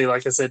Wednesday,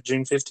 like I said,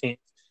 June 15th.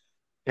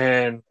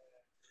 And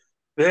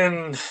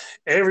then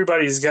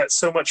everybody's got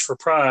so much for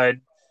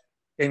Pride,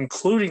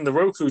 including the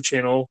Roku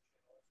channel,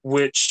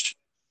 which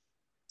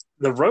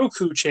the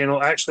Roku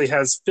channel actually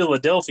has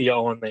Philadelphia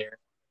on there.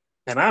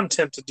 And I'm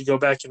tempted to go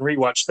back and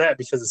rewatch that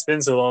because it's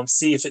been so long,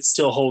 see if it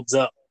still holds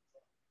up.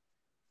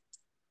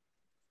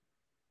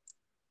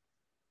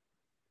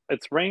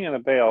 It's ringing a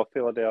bell,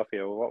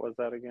 Philadelphia. What was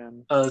that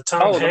again? Tom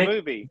Hanks, the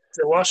movie.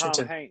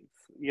 Washington. Tom Hanks.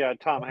 Yeah,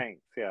 Tom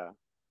Hanks. Yeah.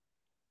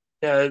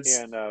 Yeah, it's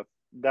And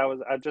that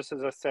was just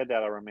as I said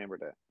that, I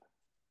remembered it.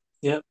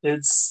 Yep,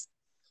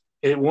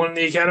 it won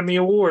the Academy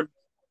Award.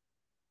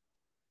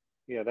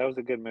 Yeah, that was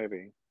a good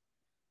movie.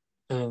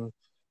 And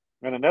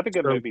another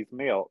good movie is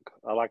Milk.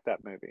 I like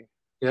that movie.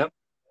 Yep.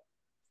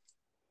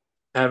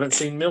 I haven't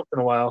seen Milk in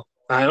a while.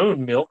 I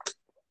own Milk,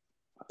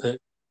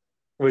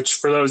 which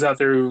for those out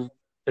there who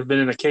have been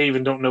in a cave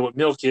and don't know what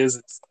Milk is,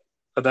 it's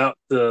about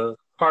the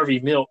Harvey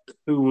Milk,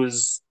 who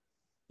was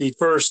the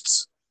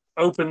first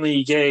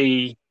openly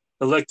gay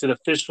elected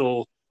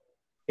official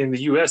in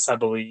the U.S., I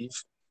believe.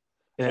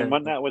 And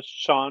when that was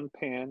Sean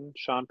Penn.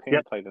 Sean Penn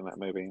Yep. played in that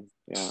movie.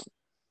 Yeah,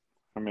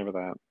 I remember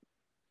that.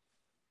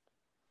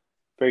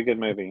 Very good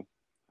movie.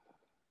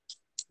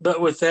 But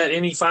with that,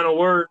 any final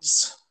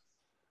words?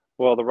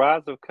 Well, the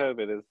rise of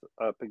COVID is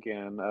up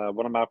again.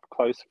 One of my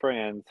close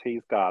friends,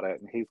 he's got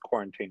it, and he's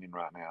quarantining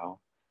right now.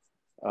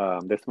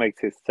 This makes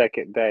his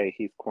second day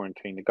he's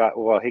quarantined.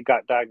 He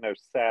got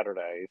diagnosed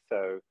Saturday,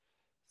 so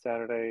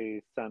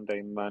Saturday,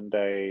 Sunday,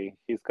 Monday.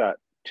 He's got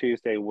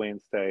Tuesday,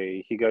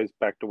 Wednesday. He goes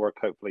back to work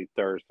hopefully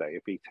Thursday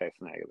if he tests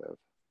negative.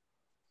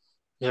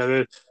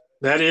 Yeah,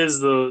 that is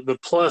the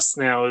plus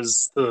now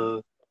is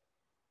the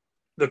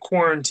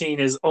quarantine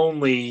is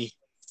only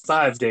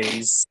 5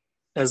 days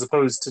as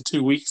opposed to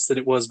 2 weeks that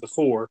it was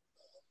before.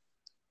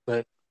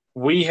 But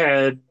we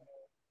had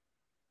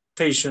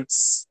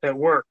patients at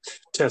work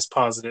test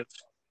positive.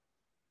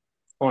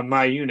 on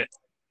my unit.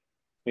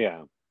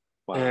 Yeah.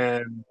 Wow.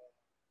 And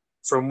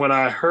from what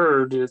I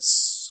heard,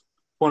 it's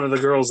one of the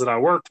girls that I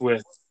worked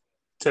with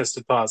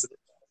tested positive.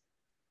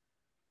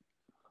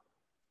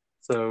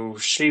 So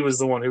she was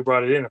the one who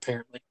brought it in,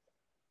 apparently.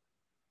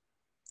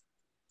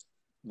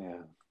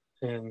 Yeah.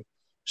 And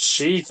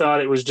she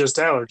thought it was just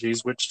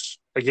allergies, which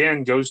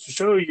again goes to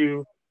show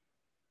you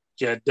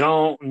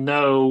don't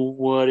know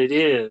what it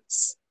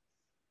is.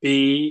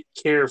 Be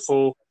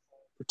careful,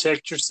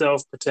 protect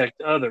yourself,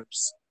 protect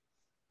others.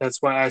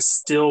 That's why I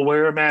still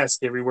wear a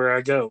mask everywhere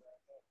I go.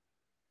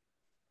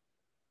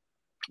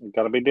 You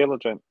got to be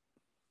diligent.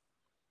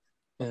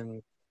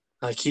 And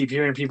I keep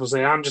hearing people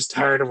say, I'm just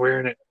tired of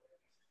wearing it.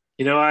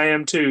 I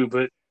am too,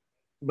 but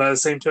by the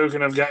same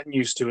token, I've gotten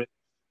used to it.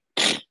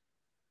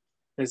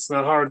 It's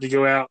not hard to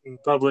go out in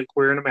public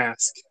wearing a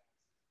mask.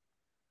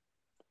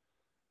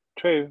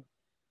 True.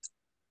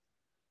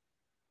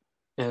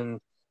 And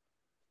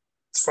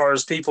as far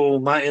as people,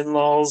 my in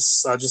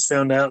laws, I just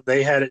found out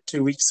they had it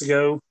 2 weeks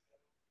ago.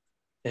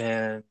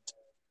 And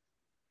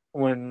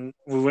when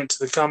we went to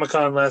the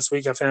Comic-Con last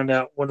week, I found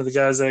out one of the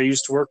guys that I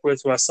used to work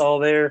with, who I saw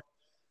there,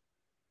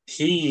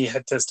 he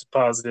had tested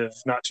positive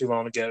not too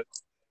long ago.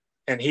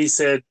 And he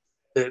said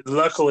that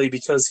luckily,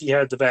 because he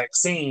had the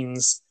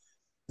vaccines,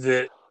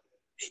 that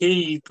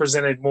he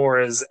presented more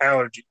as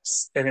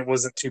allergies and it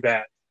wasn't too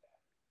bad.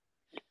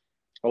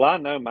 Well, I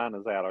know mine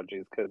is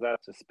allergies because I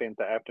just spent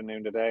the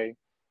afternoon today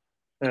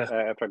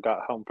after I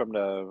got home from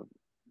the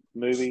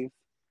movies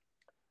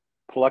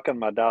plucking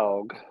my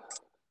dog.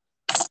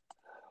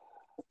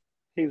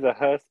 He's a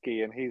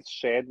husky and he's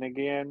shedding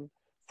again.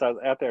 So I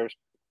was out there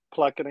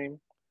plucking him.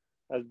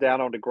 I was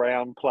down on the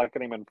ground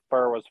plucking him and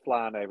fur was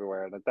flying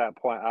everywhere. And at that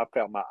point, I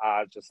felt my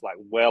eyes just like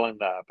welling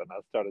up and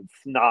I started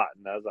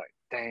snotting. I was like,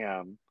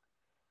 damn,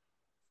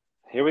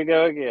 here we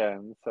go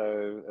again.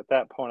 So at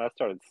that point, I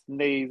started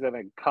sneezing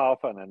and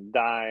coughing and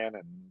dying.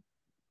 And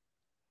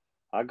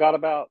I got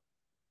about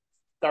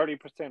 30%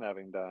 of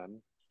him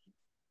done.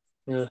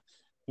 Yeah.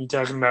 You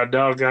talking about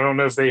dog? I don't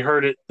know if they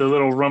heard it, the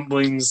little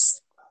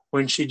rumblings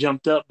when she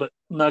jumped up, but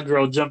my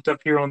girl jumped up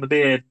here on the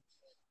bed.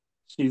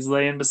 She's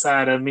laying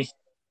beside of me.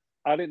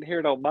 I didn't hear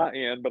it on my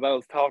end, but I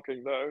was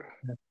talking though.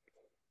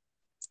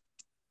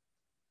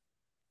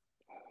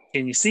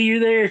 Can you see her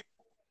there?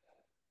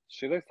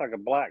 She looks like a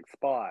black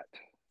spot.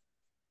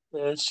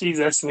 She's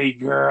a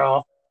sweet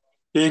girl.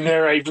 Isn't that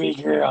right,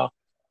 big girl?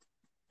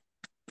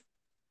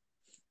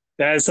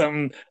 That's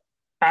something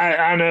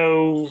I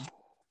know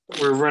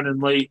we're running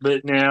late,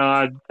 but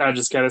now I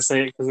just got to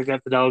say it because I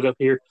got the dog up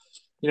here.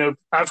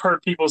 I've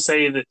heard people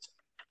say that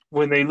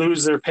when they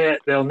lose their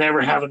pet, they'll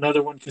never have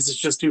another one because it's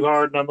just too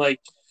hard. And I'm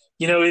like,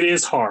 it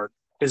is hard.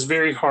 It's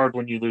very hard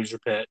when you lose your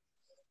pet.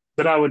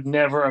 But I would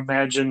never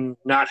imagine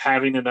not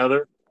having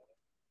another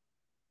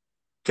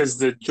because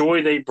the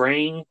joy they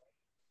bring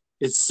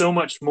is so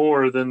much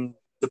more than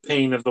the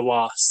pain of the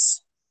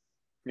loss.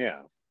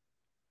 Yeah.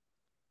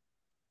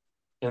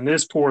 And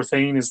this poor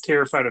thing is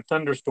terrified of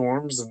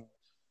thunderstorms and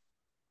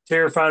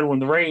terrified when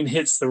the rain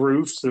hits the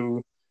roof.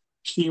 So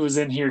she was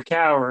in here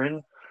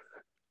cowering.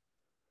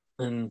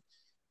 And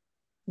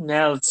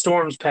now that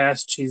storm's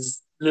passed,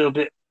 she's a little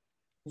bit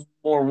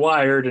more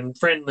wired and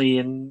friendly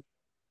and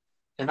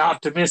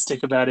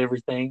optimistic about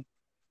everything.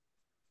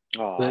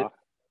 Aw. But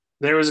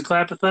there was a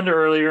clap of thunder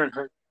earlier, and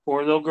her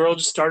poor little girl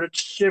just started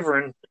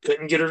shivering.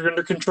 Couldn't get her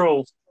under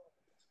control.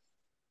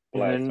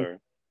 Bless her.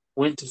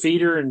 Went to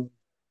feed her, and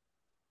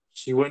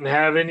she wouldn't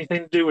have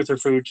anything to do with her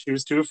food. She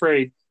was too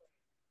afraid.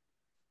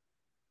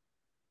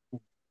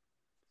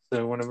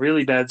 So when a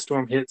really bad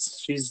storm hits,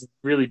 she's in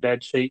really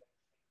bad shape.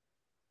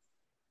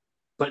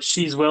 But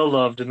she's well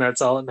loved, and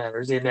that's all that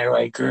matters. Isn't that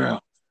right,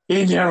 girl?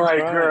 Isn't that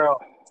right,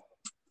 girl?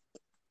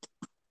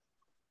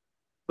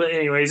 But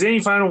anyways, any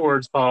final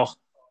words, Paul?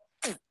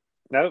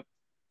 Nope.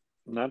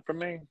 None from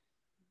me.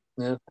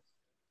 Yeah.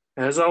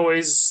 As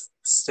always,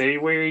 stay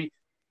wary,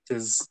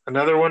 because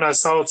another one I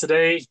saw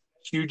today,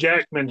 Hugh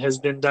Jackman has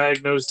been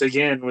diagnosed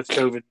again with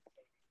COVID.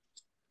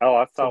 Oh,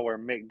 I saw where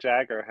Mick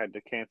Jagger had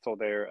to cancel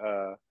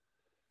their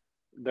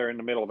they're in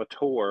the middle of a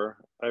tour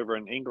over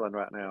in England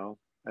right now,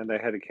 and they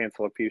had to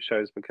cancel a few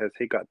shows because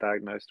he got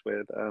diagnosed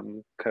with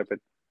COVID.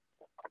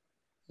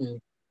 Yeah.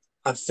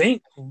 I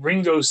think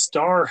Ringo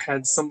Starr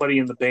had somebody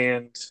in the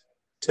band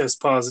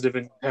test positive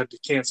and had to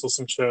cancel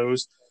some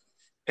shows.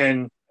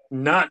 And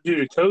not due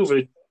to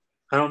COVID.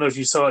 I don't know if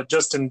you saw it.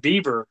 Justin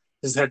Bieber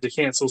has had to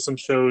cancel some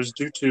shows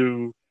due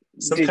to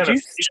some kind of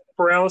facial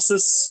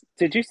paralysis.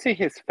 Did you see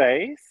his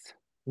face?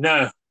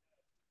 No.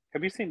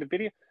 Have you seen the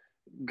video?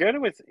 Go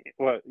to his.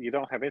 Well, you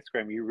don't have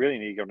Instagram. You really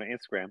need to go to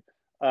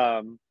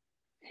Instagram.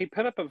 He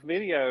put up a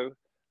video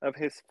of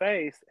his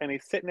face, and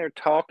he's sitting there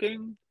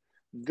talking.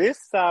 This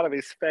side of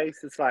his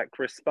face is like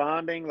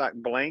responding, like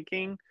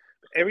blinking.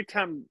 Every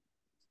time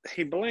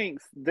he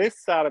blinks, this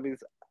side of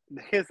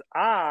his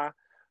eye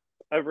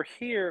over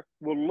here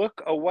will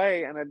look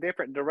away in a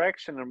different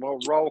direction and will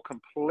roll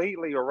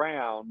completely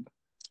around.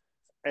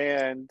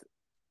 And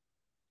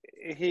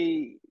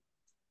he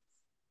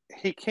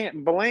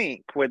can't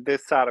blink with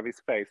this side of his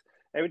face.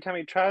 Every time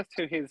he tries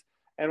to,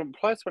 and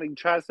plus when he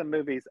tries to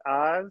move his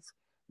eyes,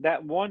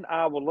 that one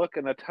eye will look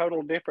in a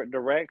total different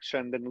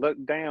direction than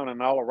look down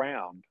and all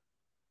around.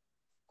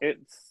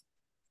 It's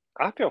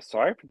I feel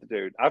sorry for the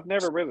dude. I've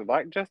never really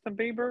liked Justin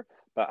Bieber,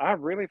 but I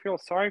really feel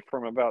sorry for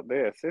him about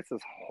this. This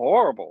is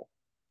horrible.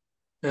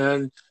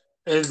 And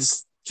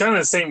it's kind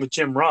of the same with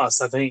Jim Ross,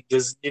 I think,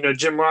 because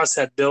Jim Ross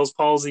had Bell's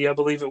palsy, I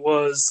believe it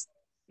was,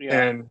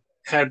 Yeah. and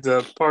had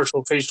the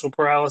partial facial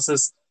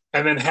paralysis,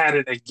 and then had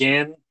it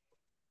again,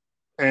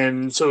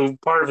 and so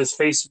part of his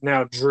face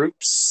now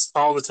droops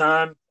all the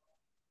time,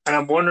 and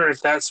I'm wondering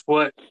if that's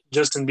what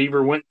Justin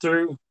Bieber went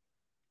through.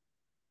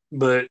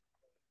 But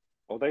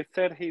Well, they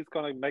said he's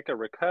going to make a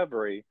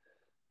recovery,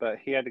 but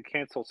he had to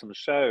cancel some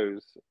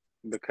shows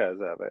because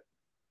of it.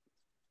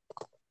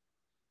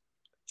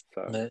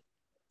 So,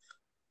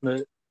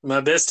 but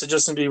my best to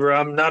Justin Bieber.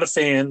 I'm not a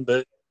fan,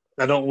 but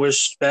I don't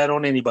wish bad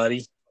on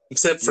anybody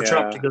except for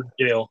Trump to yeah, go to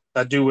jail.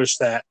 I do wish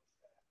that.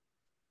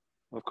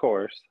 of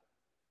course.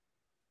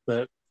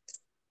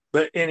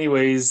 But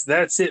anyways,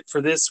 that's it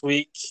for this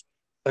week.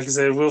 Like I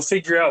said, we'll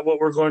figure out what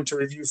we're going to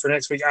review for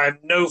next week. I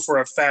know for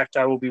a fact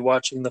I will be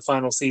watching the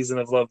final season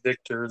of Love,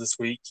 Victor this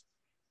week.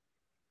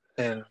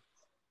 And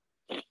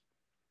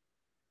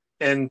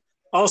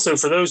also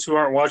for those who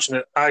aren't watching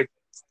it, I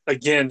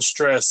again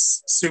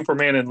stress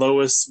Superman and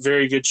Lois,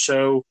 very good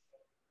show.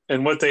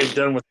 And what they've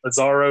done with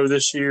Bizarro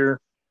this year,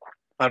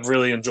 I've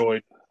really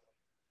enjoyed.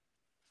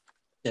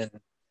 And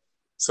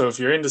so if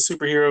you're into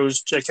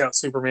superheroes, check out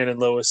Superman and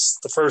Lois.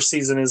 The first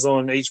season is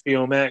on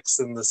HBO Max,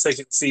 and the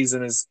second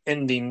season is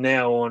ending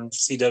now on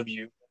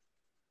CW.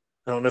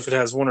 I don't know if it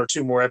has one or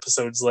two more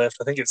episodes left.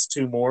 I think it's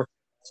two more.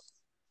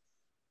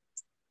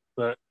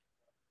 But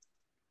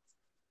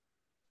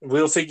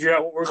we'll figure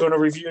out what we're going to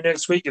review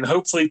next week, and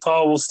hopefully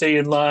Paul will stay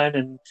in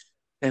line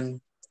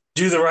and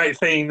do the right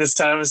thing this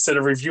time instead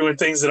of reviewing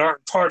things that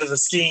aren't part of the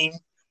scheme.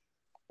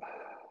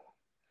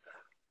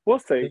 We'll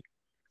see.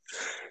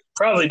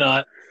 Probably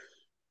not.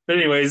 But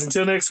anyways,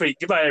 until next week,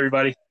 goodbye,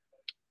 everybody.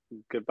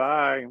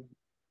 Goodbye.